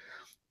is,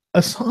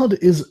 Assad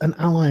is an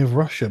ally of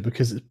Russia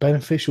because it's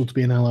beneficial to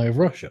be an ally of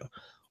Russia.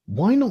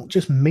 Why not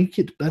just make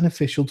it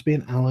beneficial to be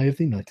an ally of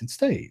the United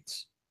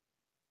States?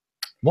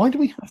 Why do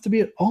we have to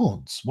be at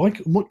odds?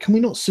 What can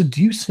we not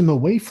seduce him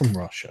away from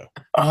Russia?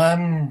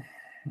 There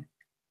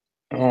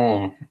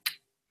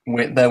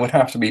would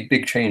have to be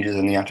big changes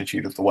in the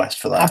attitude of the West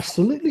for that.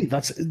 Absolutely,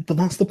 but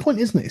that's the point,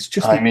 isn't it? It's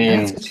just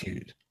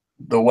attitude.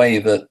 The way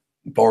that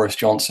Boris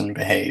Johnson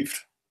behaved.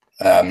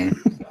 God,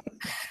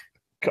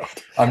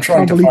 I'm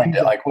trying to find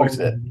it. I quoted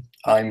it.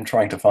 I'm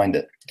trying to find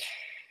it.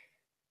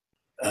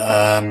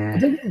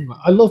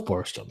 I love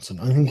Boris Johnson.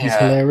 I think he's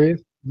hilarious.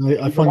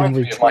 I find him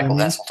very Michael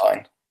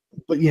Heseltine.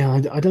 But yeah,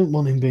 I don't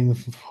want him being the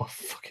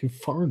fucking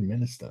foreign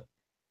minister.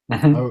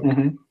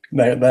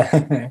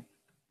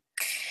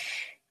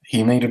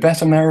 He made a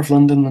better mayor of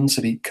London than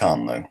Sadiq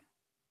Khan, though.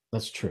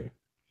 That's true.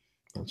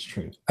 That's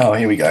true. Oh,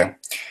 here we go.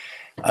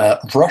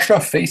 Russia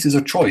faces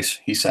a choice,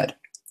 he said.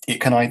 It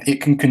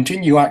can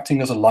continue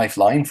acting as a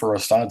lifeline for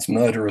Assad's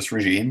murderous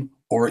regime,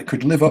 or it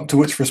could live up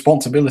to its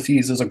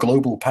responsibilities as a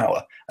global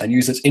power and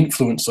use its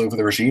influence over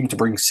the regime to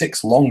bring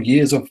 6 long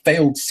years of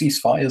failed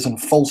ceasefires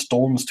and false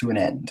dawns to an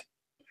end.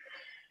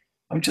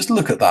 I mean, just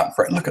look at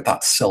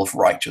that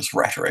self-righteous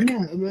rhetoric.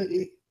 Yeah,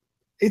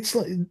 it's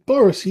like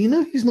Boris.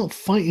 He's not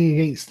fighting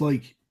against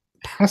like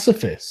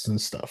pacifists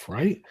and stuff,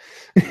 right?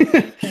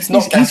 He's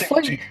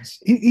fighting.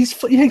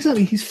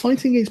 Exactly. He's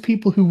fighting against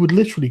people who would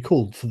literally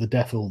call for the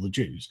death of all the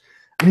Jews,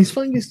 and he's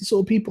fighting against the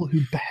sort of people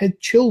who behead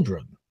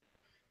children.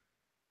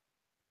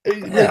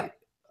 Yeah.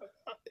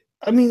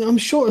 I mean, I'm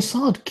sure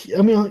Assad.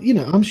 I mean,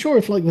 I'm sure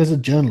if like there's a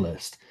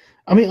journalist.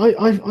 I mean,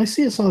 I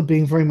see Assad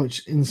being very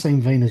much in the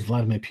same vein as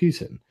Vladimir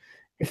Putin.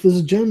 If there's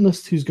a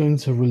journalist who's going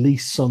to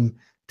release some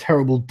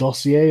terrible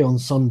dossier on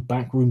some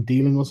backroom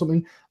dealing or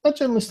something, that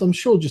journalist, I'm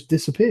sure, just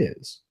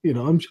disappears.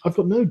 I've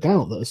got no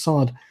doubt that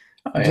Assad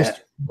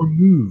just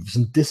removes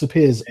and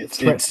disappears.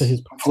 Threats to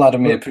his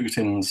Vladimir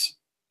Putin's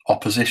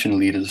opposition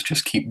leaders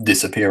just keep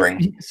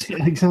disappearing.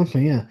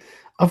 Exactly. Yeah,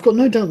 I've got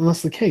no doubt that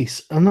that's the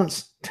case, and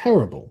that's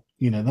terrible.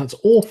 That's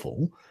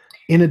awful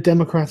in a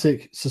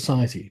democratic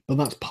society, but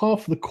that's par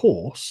for the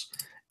course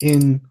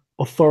in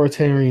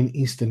authoritarian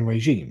Eastern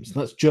regimes.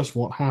 That's just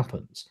what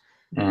happens.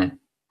 Mm.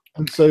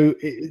 And so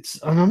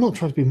and I'm not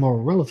trying to be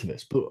moral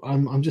relativist, but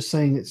I'm just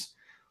saying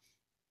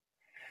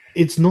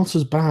it's not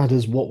as bad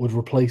as what would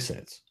replace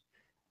it.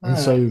 And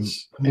so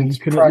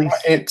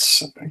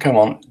come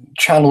on,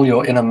 channel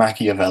your inner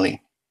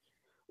Machiavelli.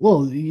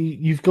 Well,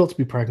 you've got to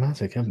be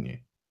pragmatic, haven't you?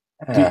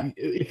 Yeah.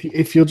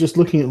 If you're just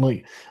looking at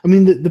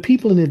the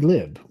people in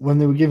Idlib, when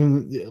they were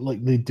given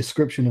the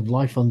description of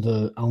life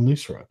under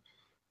al-Nusra,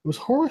 it was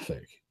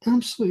horrific,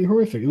 absolutely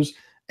horrific. It was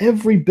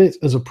every bit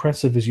as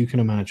oppressive as you can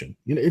imagine.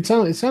 It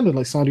sounded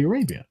like Saudi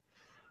Arabia,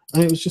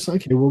 and it was just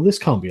like, okay, well, this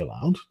can't be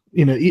allowed.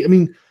 I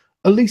mean,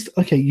 at least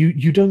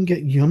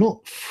you're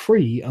not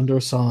free under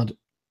Assad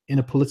in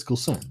a political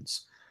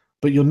sense,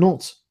 but you're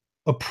not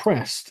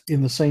oppressed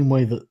in the same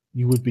way that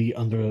you would be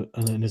under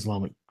an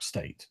Islamic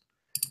state.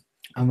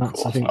 And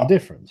that's, I think, the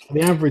difference. For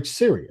the average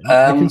Syrian,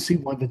 I can see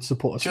why they'd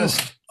support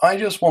Assad. I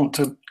just want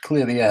to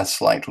clear the air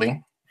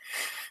slightly.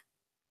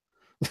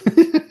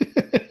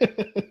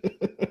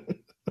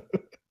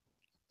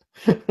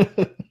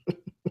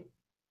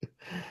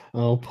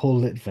 Oh, poor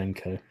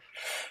Litvenko.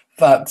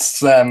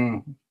 That's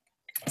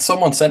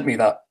someone sent me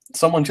that.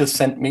 Someone just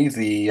sent me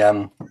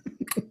the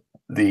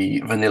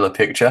vanilla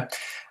picture,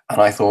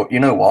 and I thought, you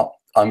know what?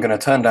 I'm going to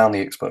turn down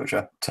the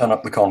exposure, turn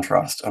up the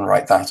contrast, and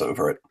write that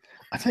over it.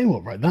 I tell you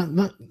what, right?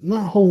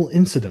 That whole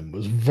incident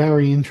was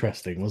very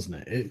interesting,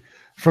 wasn't it?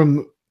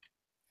 From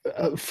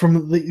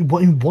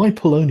why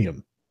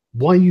polonium?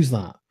 Why use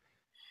that?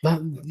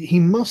 That he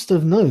must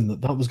have known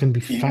that was going to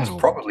be found. He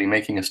was probably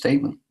making a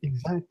statement.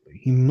 Exactly,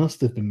 he must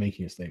have been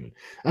making a statement.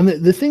 And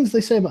the things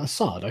they say about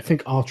Assad, I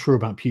think, are true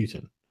about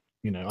Putin.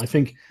 I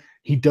think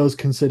he does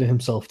consider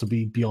himself to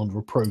be beyond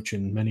reproach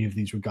in many of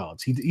these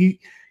regards. He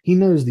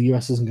knows the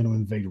US isn't going to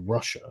invade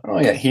Russia. Oh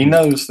yeah, he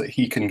knows that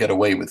he can get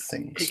away with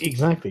things.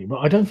 Exactly, but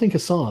I don't think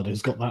Assad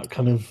has got that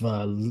kind of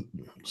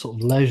sort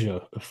of leisure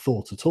of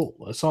thought at all.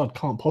 Assad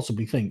can't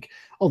possibly think,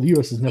 oh, the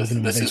US is never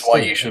going to invade. This is why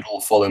you should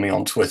all follow me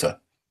on Twitter.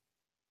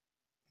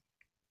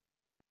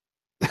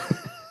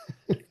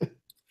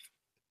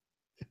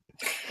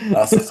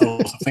 That's the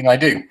sort of thing I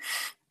do.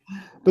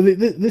 But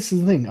this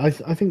is the thing. I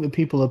think that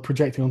people are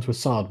projecting onto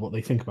Assad what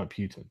they think about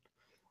Putin,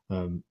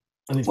 and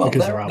it's Well,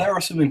 because there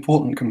are some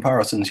important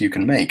comparisons you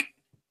can make.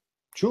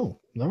 Sure,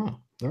 there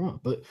are,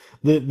 but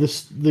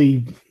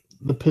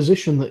the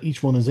position that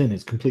each one is in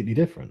is completely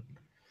different.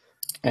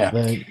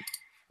 Yeah,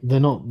 they're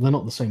not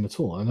the same at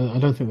all. I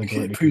don't think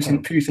they're directly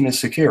comparable. Putin is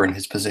secure in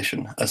his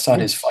position.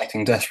 Assad is Yes.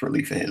 fighting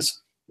desperately for his.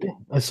 Yeah,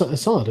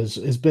 Assad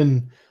has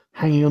been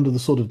hanging under the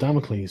sword of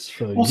Damocles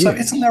for Also,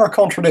 years. isn't there a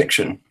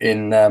contradiction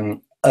in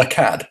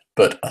Akkad,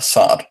 but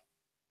Assad?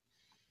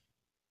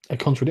 A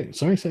contradiction.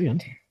 Sorry, say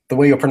again. The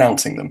way you're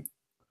pronouncing them.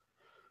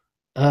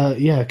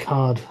 Yeah,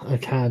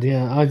 Akkad.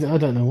 Yeah, I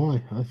don't know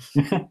why.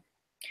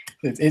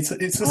 It's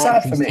a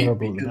sad for me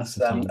terrible at the because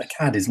best of times.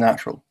 Akkad is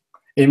natural.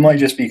 It might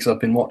just be because I've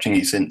been watching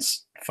it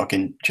since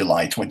fucking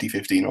July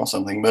 2015 or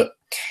something, but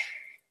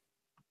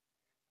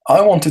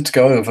I wanted to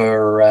go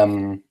over.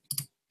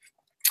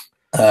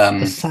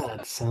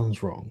 Assad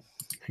sounds wrong.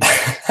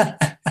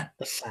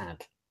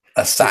 Assad.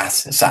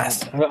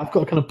 Sass. I've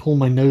got to kind of pull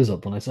my nose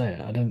up when I say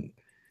it. I don't.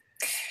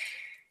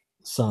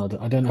 Sad.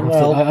 I don't know.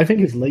 Well, I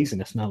think it's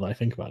laziness now that I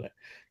think about it.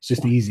 It's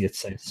just easier to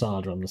say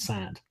sad rather than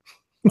sad.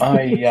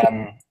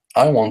 I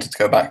wanted to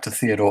go back to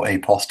Theodore A.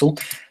 Postel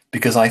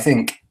because I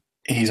think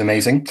he's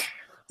amazing.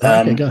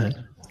 Okay, go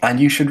ahead. And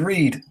you should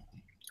read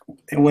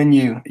when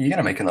you're going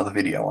to make another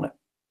video on it.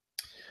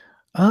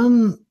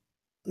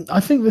 I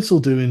think this will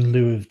do in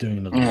lieu of doing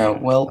another. Yeah,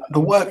 well, the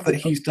work that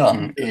he's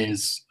done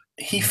is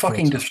he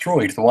fucking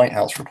destroyed the White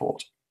House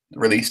report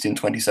released in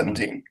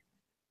 2017.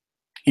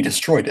 He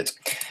destroyed it.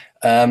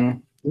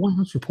 The White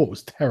House report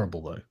was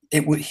terrible, though.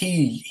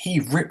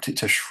 He ripped it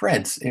to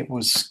shreds. It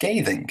was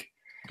scathing.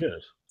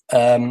 Good.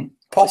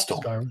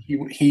 Postel,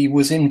 he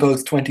was in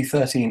both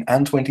 2013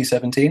 and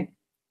 2017.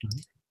 Mm-hmm.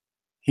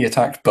 He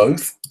attacked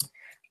both,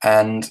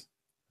 and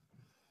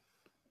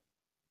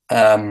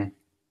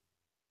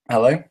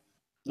hello.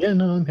 Yeah,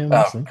 no, I'm here.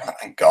 Oh,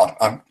 thank God,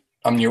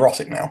 I'm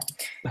neurotic now.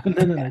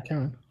 No,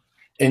 Karen.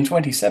 In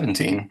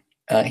 2017,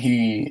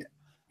 he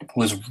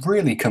was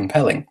really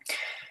compelling.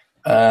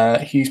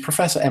 He's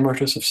Professor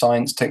Emeritus of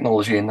Science,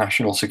 Technology, and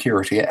National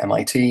Security at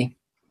MIT,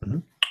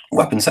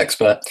 weapons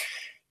expert.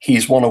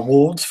 He's won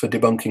awards for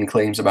debunking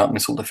claims about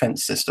missile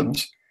defense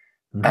systems,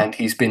 and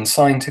he's been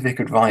scientific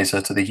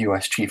advisor to the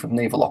US Chief of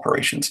Naval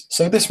Operations.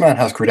 So this man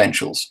has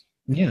credentials.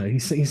 Yeah, he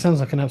sounds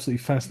like an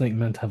absolutely fascinating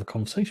man to have a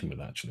conversation with,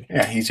 actually.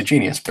 Yeah, he's a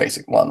genius,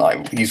 basically. Well,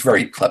 no, he's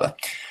very clever.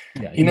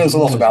 Yeah, he knows a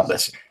lot about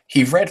this.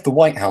 He read the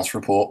White House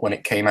report when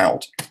it came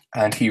out,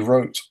 and he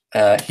wrote,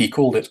 he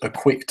called it a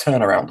quick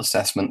turnaround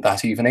assessment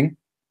that evening.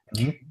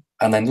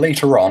 And then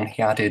later on,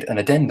 he added an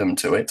addendum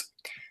to it,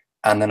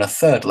 and then a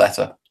third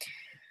letter.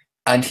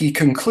 And he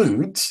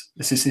concludes,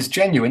 this is his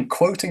genuine,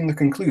 quoting the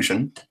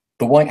conclusion,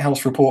 the White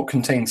House report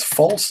contains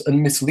false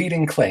and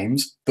misleading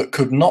claims that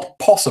could not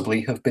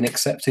possibly have been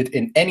accepted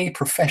in any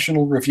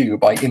professional review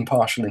by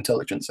impartial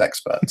intelligence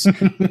experts.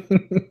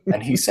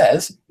 And he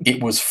says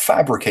it was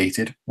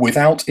fabricated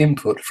without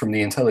input from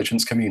the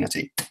intelligence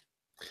community.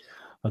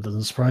 That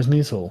doesn't surprise me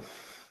at all.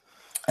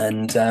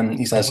 And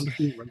he says,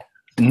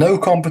 no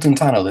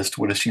competent analyst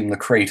would assume the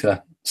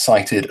crater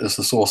cited as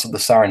the source of the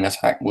sarin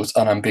attack was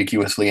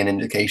unambiguously an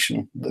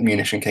indication that the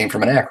munition came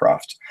from an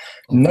aircraft.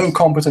 No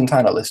competent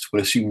analyst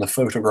would assume the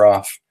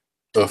photograph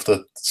of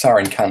the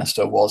sarin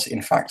canister was,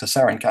 in fact, a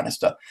sarin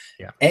canister.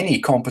 Yeah. Any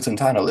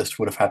competent analyst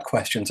would have had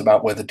questions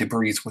about whether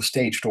debris were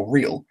staged or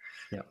real.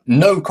 Yeah.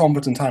 No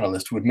competent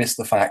analyst would miss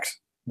the fact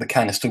the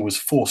canister was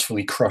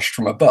forcefully crushed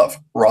from above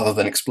rather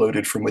than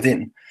exploded from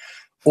within.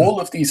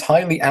 All of these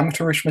highly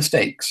amateurish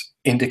mistakes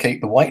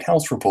indicate the White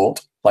House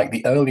report, like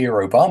the earlier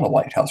Obama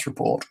White House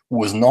report,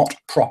 was not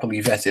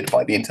properly vetted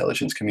by the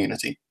intelligence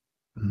community.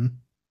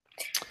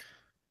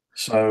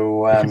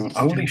 So,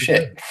 holy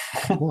shit.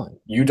 Why?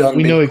 You done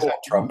we big know court,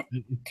 exactly. Trump.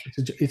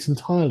 It's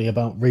entirely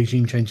about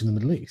regime change in the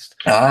Middle East.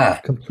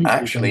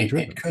 Actually,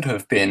 it could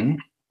have been...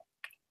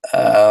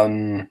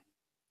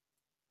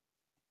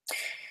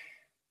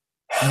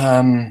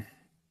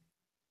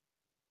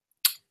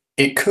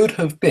 it could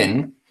have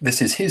been,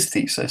 this is his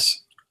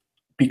thesis,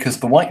 because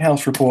the White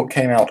House report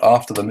came out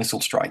after the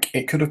missile strike.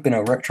 It could have been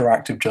a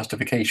retroactive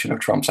justification of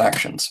Trump's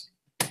actions.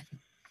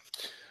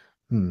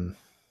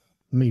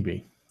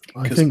 Maybe.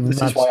 I Because think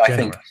this is why I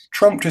think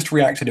Trump just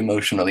reacted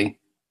emotionally.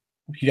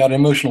 He had an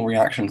emotional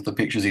reaction to the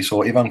pictures he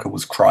saw. Ivanka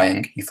was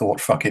crying. He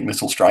thought, fuck it,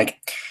 missile strike.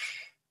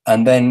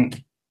 And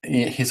then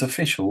his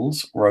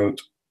officials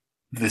wrote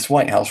this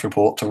White House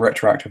report to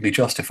retroactively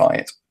justify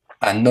it.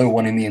 And no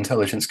one in the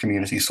intelligence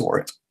community saw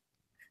it.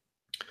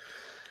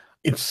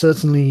 It's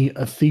certainly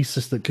a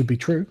thesis that could be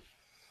true.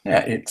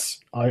 Yeah,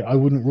 it's... I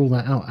wouldn't rule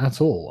that out at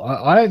all.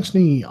 I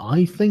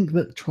think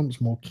that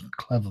Trump's more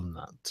clever than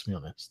that, to be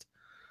honest.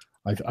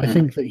 I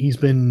think that he's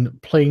been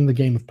playing the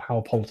game of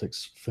power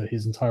politics for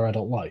his entire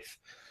adult life.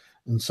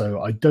 And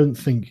so I don't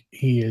think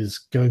he is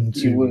going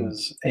to... He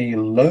was a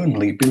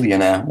lonely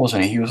billionaire,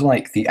 wasn't he? He was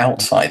like the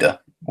outsider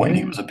when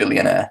he was a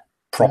billionaire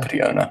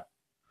property owner.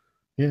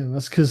 Yeah,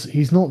 that's because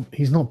he's not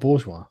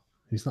bourgeois.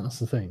 That's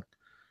the thing.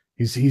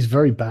 He's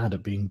very bad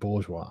at being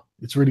bourgeois.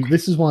 It's really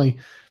this is why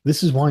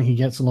he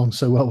gets along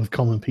so well with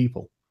common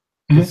people.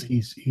 Because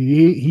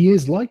he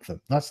is like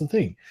them. That's the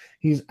thing.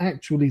 He's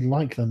actually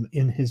like them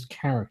in his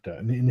character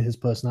and in his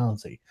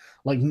personality.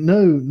 Like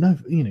no,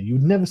 you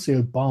would never see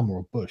Obama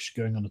or Bush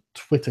going on a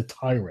Twitter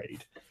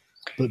tirade,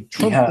 but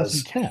Trump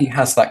doesn't care. He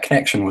has that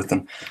connection with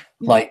them.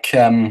 Like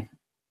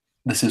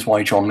this is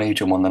why John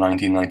Major won the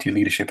 1990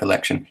 leadership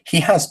election. He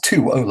has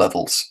 2 O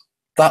levels.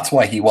 That's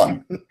why he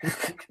won.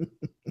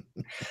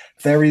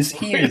 He is.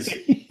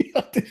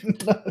 I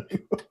didn't know.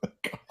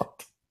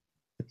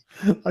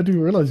 I didn't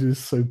realize he was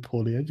so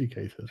poorly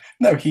educated.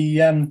 No,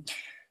 John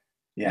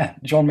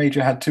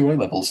Major had 2 O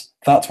levels.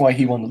 That's why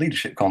he won the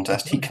leadership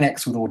contest. He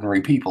connects with ordinary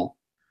people.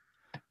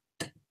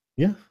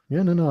 No.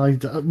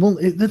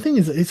 The thing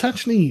is, it's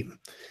actually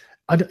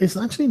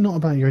not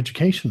about your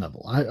education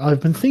level. I've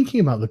been thinking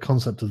about the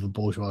concept of the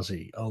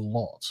bourgeoisie a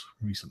lot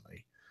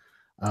recently.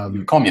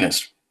 You're a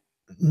communist.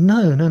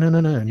 No.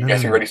 You're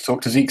getting ready to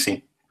talk to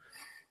Zeke.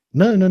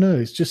 No.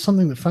 It's just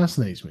something that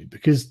fascinates me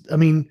because, I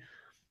mean,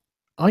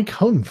 I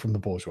come from the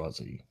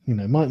bourgeoisie.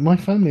 My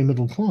family are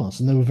middle class,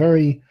 and they were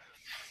very.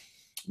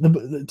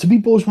 To be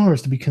bourgeois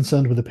is to be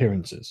concerned with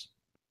appearances.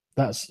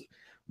 That's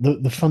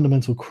the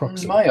fundamental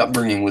crux. My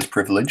upbringing was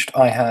privileged.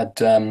 I had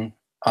 2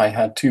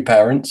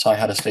 parents. I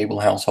had a stable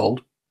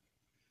household.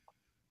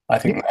 I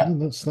think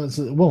that's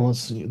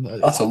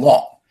a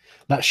lot.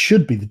 That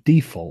should be the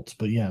default,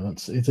 but yeah,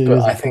 it is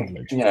a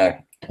privilege.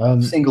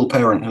 Single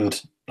parenthood,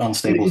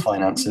 unstable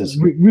finances.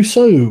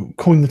 Rousseau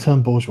coined the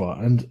term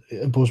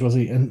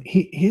bourgeoisie, and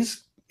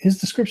his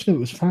description of it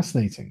was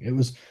fascinating. It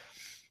was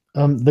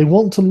they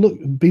want to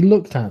be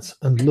looked at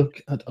and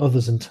look at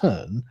others in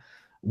turn.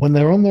 When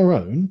they're on their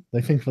own,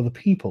 they think of other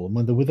people, and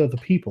when they're with other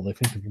people, they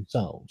think of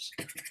themselves.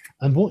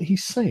 And what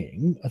he's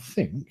saying, I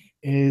think,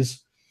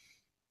 is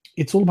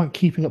it's all about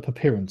keeping up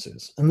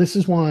appearances, and this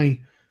is why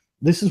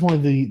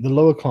the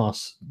lower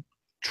class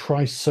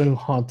tries so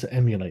hard to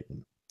emulate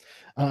them.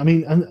 I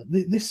mean, and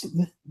this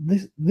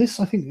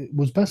I think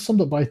was best summed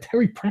up by a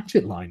Terry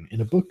Pratchett line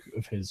in a book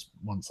of his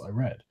once I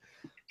read.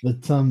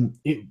 That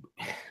it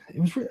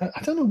was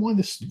I don't know why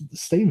this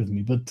stayed with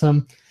me, but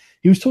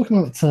he was talking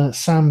about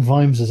Sam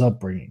Vimes's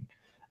upbringing,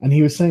 and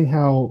he was saying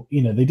how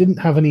they didn't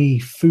have any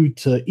food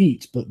to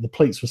eat, but the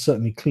plates were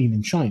certainly clean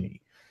and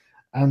shiny,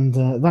 and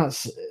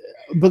that's.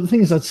 But the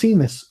thing is, I'd seen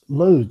this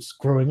loads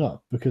growing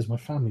up because my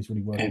family's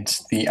really working.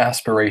 It's the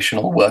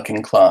aspirational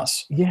working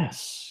class.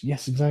 Yes,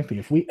 exactly.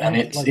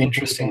 It's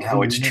interesting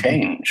how it's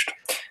changed.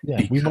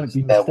 Yeah, we might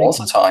be. There was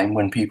a time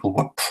when people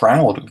were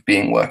proud of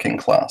being working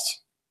class.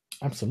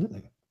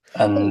 Absolutely.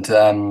 And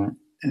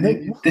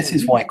this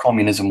is why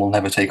communism will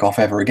never take off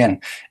ever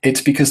again.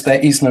 It's because there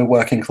is no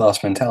working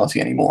class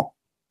mentality anymore.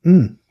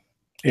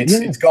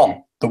 It's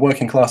gone. The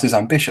working class is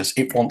ambitious.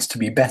 It wants to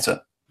be better.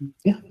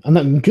 Yeah,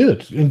 and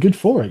good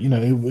for it.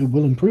 It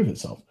will improve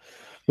itself.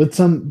 But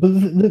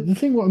the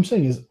thing, what I'm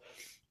saying is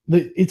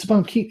that it's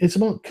about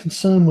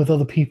concern with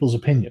other people's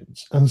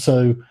opinions, and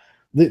so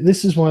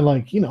this is why,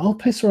 I'll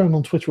piss around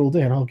on Twitter all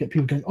day, and I'll get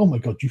people going, "Oh my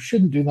god, you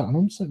shouldn't do that," and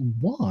I'm just like,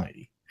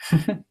 "Why?"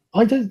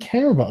 I don't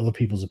care about other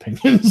people's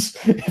opinions.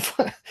 If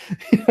I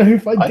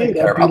did,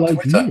 I'd be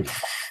like Twitter.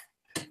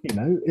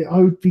 You. I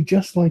would be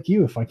just like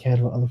you if I cared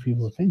about other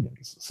people's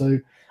opinions.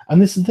 So,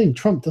 and this is the thing: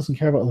 Trump doesn't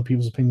care about other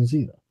people's opinions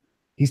either.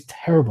 He's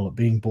terrible at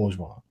being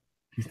bourgeois.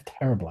 He's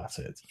terrible at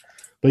it.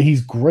 But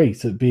he's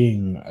great at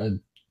being a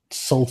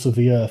salt of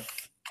the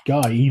earth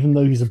guy, even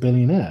though he's a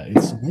billionaire.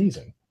 It's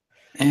amazing.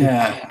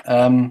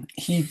 Yeah.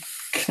 He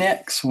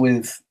connects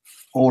with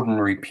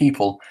ordinary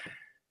people.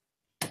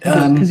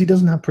 Because he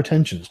doesn't have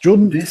pretensions.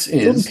 Jordan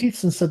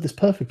Peterson said this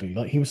perfectly.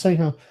 He was saying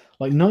how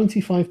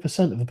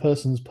 95% of a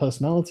person's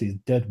personality is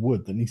dead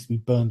wood that needs to be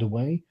burned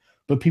away.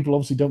 But people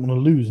obviously don't want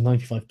to lose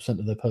 95%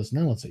 of their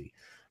personality.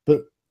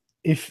 But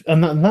that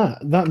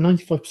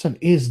 95%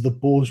 is the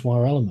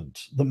bourgeois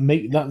element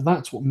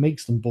that's what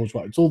makes them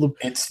bourgeois.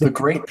 It's the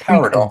great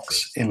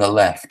paradox in the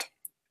left.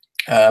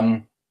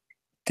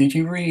 Did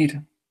you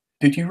read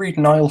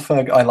Niall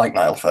Ferguson? I like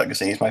Niall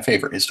Ferguson. He's my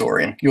favorite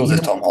historian. Yours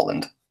is Tom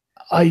Holland.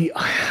 I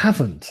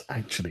haven't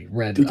actually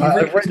read.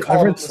 I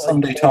read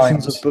Sunday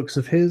Times of books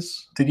of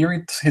his. Did you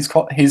read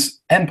his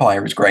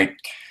Empire? Is great.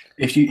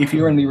 If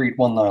you only read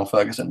one Niall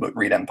Ferguson book,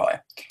 read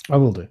Empire. I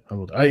will do.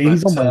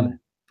 He's on my list,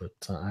 but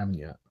I haven't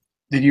yet.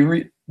 Did you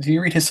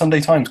read his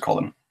Sunday Times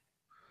column?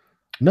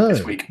 No.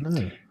 This week?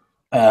 No.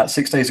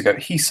 6 days ago,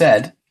 he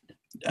said,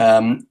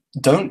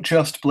 "Don't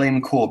just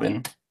blame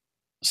Corbyn.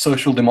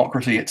 Social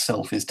democracy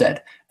itself is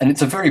dead." And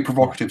it's a very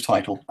provocative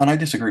title, and I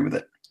disagree with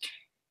it.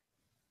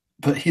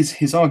 But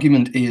his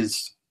argument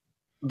is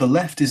the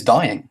left is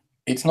dying.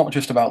 It's not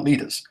just about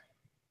leaders.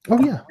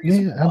 Oh yeah,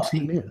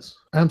 absolutely is.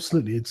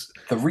 Absolutely, it's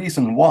the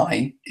reason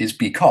why is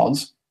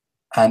because.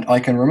 And I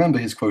can remember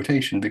his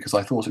quotation because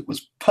I thought it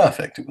was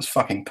perfect. It was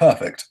fucking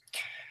perfect.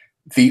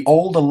 "The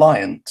old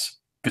alliance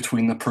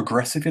between the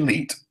progressive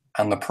elite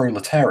and the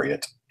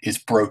proletariat is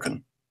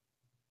broken."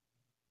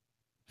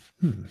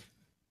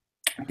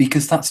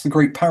 Because that's the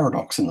great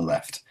paradox in the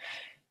left.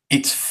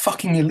 It's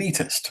fucking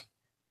elitist.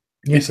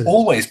 Yes, It's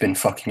always been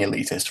fucking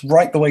elitist,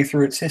 right the way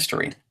through its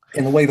history,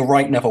 in the way the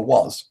right never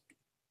was.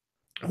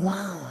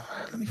 Wow,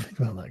 let me think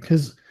about that,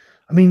 because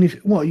I mean, if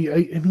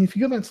if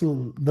you go back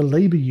to the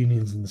labor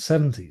unions in the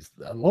 70s,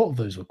 a lot of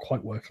those were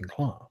quite working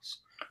class.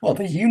 Well,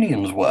 the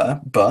unions were,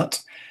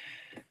 but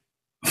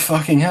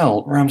fucking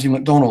hell, Ramsay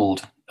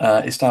MacDonald,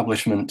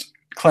 establishment,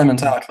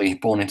 Clement Attlee,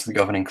 born into the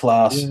governing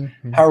class, Yeah,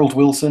 yeah. Harold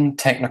Wilson,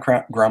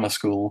 technocrat, grammar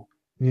school,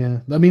 Yeah,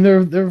 I mean, there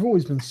have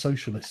always been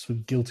socialists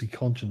with guilty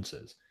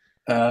consciences.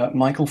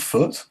 Michael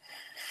Foot,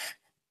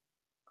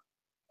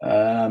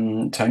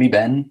 Tony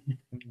Benn.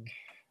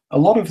 A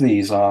lot of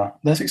these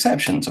there's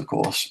exceptions, of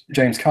course,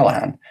 James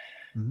Callaghan,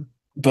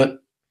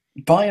 but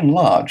by and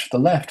large, the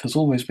left has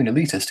always been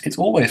elitist. It's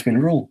always been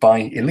ruled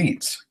by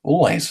elites,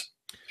 always.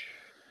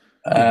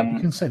 You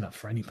can say that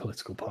for any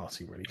political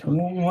party, really, can't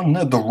you? Well,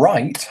 no, the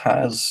right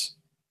has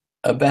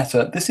a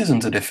better. This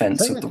isn't a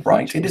defense of the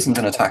right. It isn't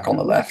an attack on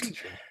the left.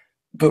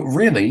 But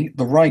really,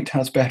 the right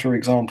has better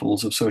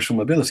examples of social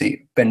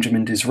mobility.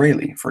 Benjamin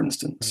Disraeli, for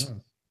instance.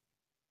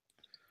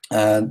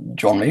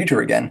 John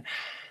Major again.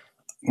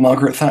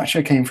 Margaret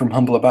Thatcher came from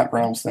humbler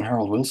backgrounds than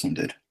Harold Wilson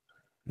did.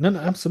 No,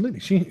 absolutely.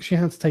 She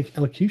had to take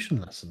elocution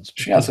lessons.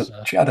 Because,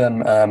 she had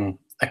a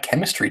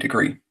chemistry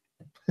degree.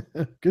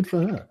 Good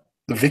for her.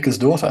 The vicar's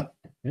daughter.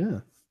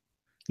 Yeah.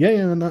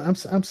 No,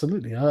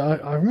 absolutely.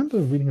 I remember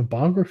reading a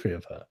biography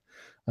of her,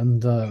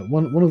 and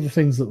one of the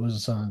things that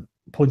was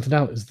pointed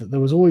out is that there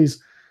was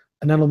always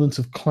an element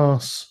of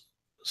class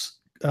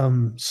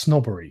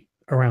snobbery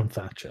around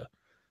Thatcher.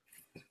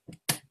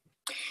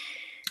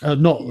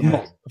 Not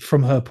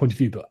from her point of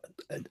view, but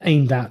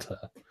aimed at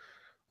her,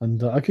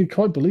 and I could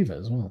quite believe it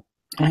as well.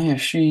 Yeah,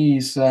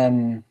 she's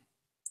an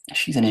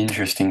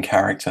interesting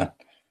character.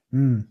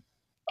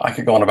 I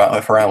could go on about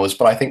her for hours,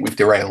 but I think we've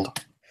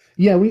derailed.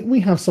 Yeah, we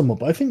have somewhat,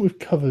 but I think we've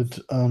covered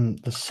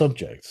the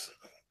subject.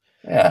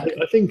 Yeah,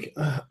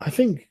 I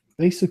think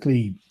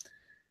basically,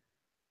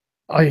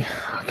 I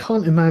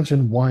can't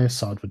imagine why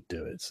Assad would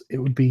do it. It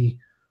would be,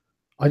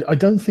 I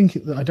don't think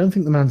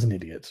the man's an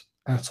idiot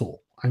at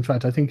all. In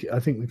fact, I think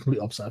the complete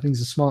opposite. I think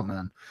he's a smart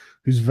man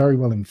who's very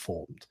well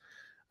informed,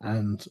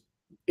 and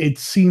it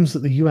seems that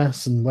the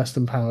US and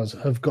Western powers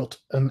have got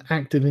an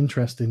active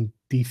interest in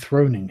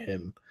dethroning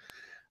him,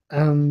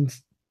 and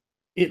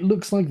it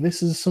looks like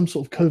this is some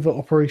sort of covert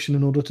operation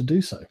in order to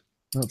do so.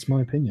 That's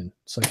my opinion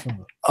so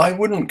far. I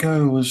wouldn't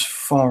go as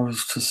far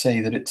as to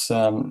say that it's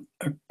a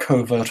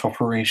covert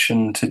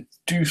operation to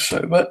do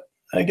so, but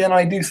again,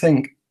 I do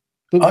think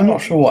I'm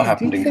not sure what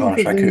happened in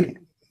Khan-Shaykhun.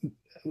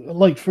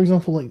 Like, for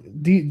example, like,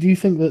 do you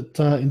think that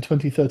in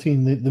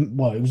 2013, it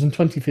was in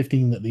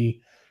 2015 that the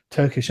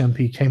Turkish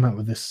MP came out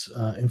with this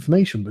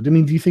information? But I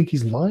mean, do you think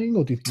he's lying,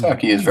 or do you think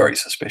Turkey is very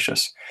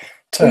suspicious?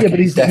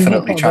 Turkey is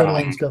definitely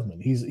channeling.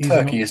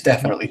 Turkey is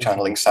definitely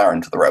channeling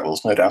sarin to the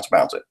rebels, no doubt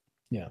about it.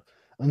 Yeah,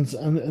 and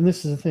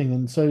this is the thing,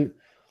 and so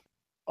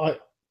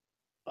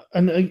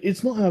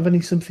it's not out of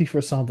any sympathy for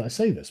Assad that I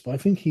say this, but I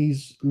think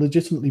he's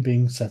legitimately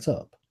being set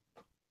up.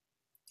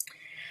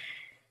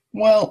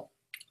 Well,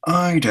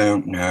 I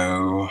don't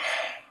know.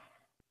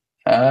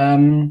 I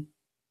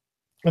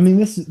mean,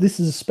 this is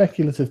a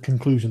speculative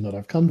conclusion that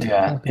I've come to.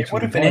 Yeah, it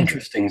would have been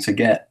interesting to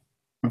get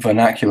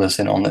Vernaculus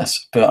in on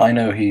this, but I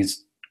know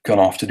he's gone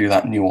off to do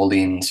that New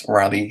Orleans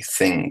rally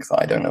thing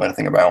that I don't know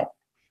anything about.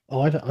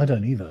 Oh, I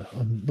don't either.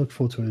 I look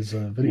forward to his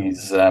video.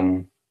 He's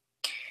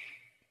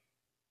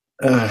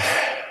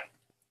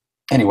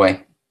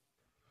anyway.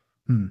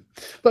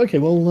 But okay,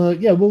 well,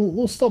 yeah,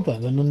 we'll stop there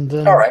then. And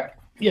all right.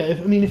 Yeah,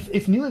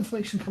 if new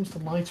information comes to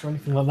light or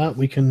anything like that,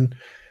 we can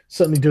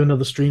certainly do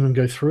another stream and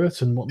go through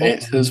it and whatnot.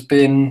 It has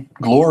been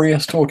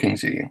glorious talking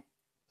to you.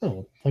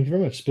 Oh, thank you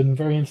very much. It's been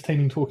very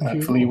entertaining talking to you.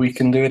 Hopefully we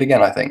can do it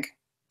again, I think.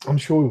 I'm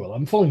sure we will.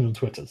 I'm following you on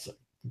Twitter, so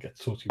I get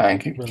to talk to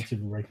you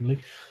relatively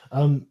regularly.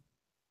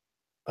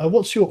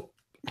 What's your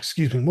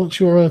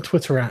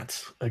Twitter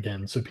at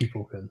again, so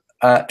people can?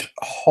 At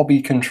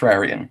Hobby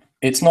Contrarian.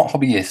 It's not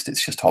Hobbyist,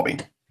 it's just Hobby.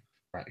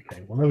 Right,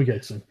 okay. Well, there we go.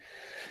 So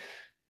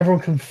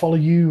everyone can follow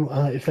you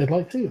if they'd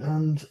like to,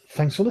 and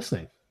thanks for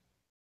listening.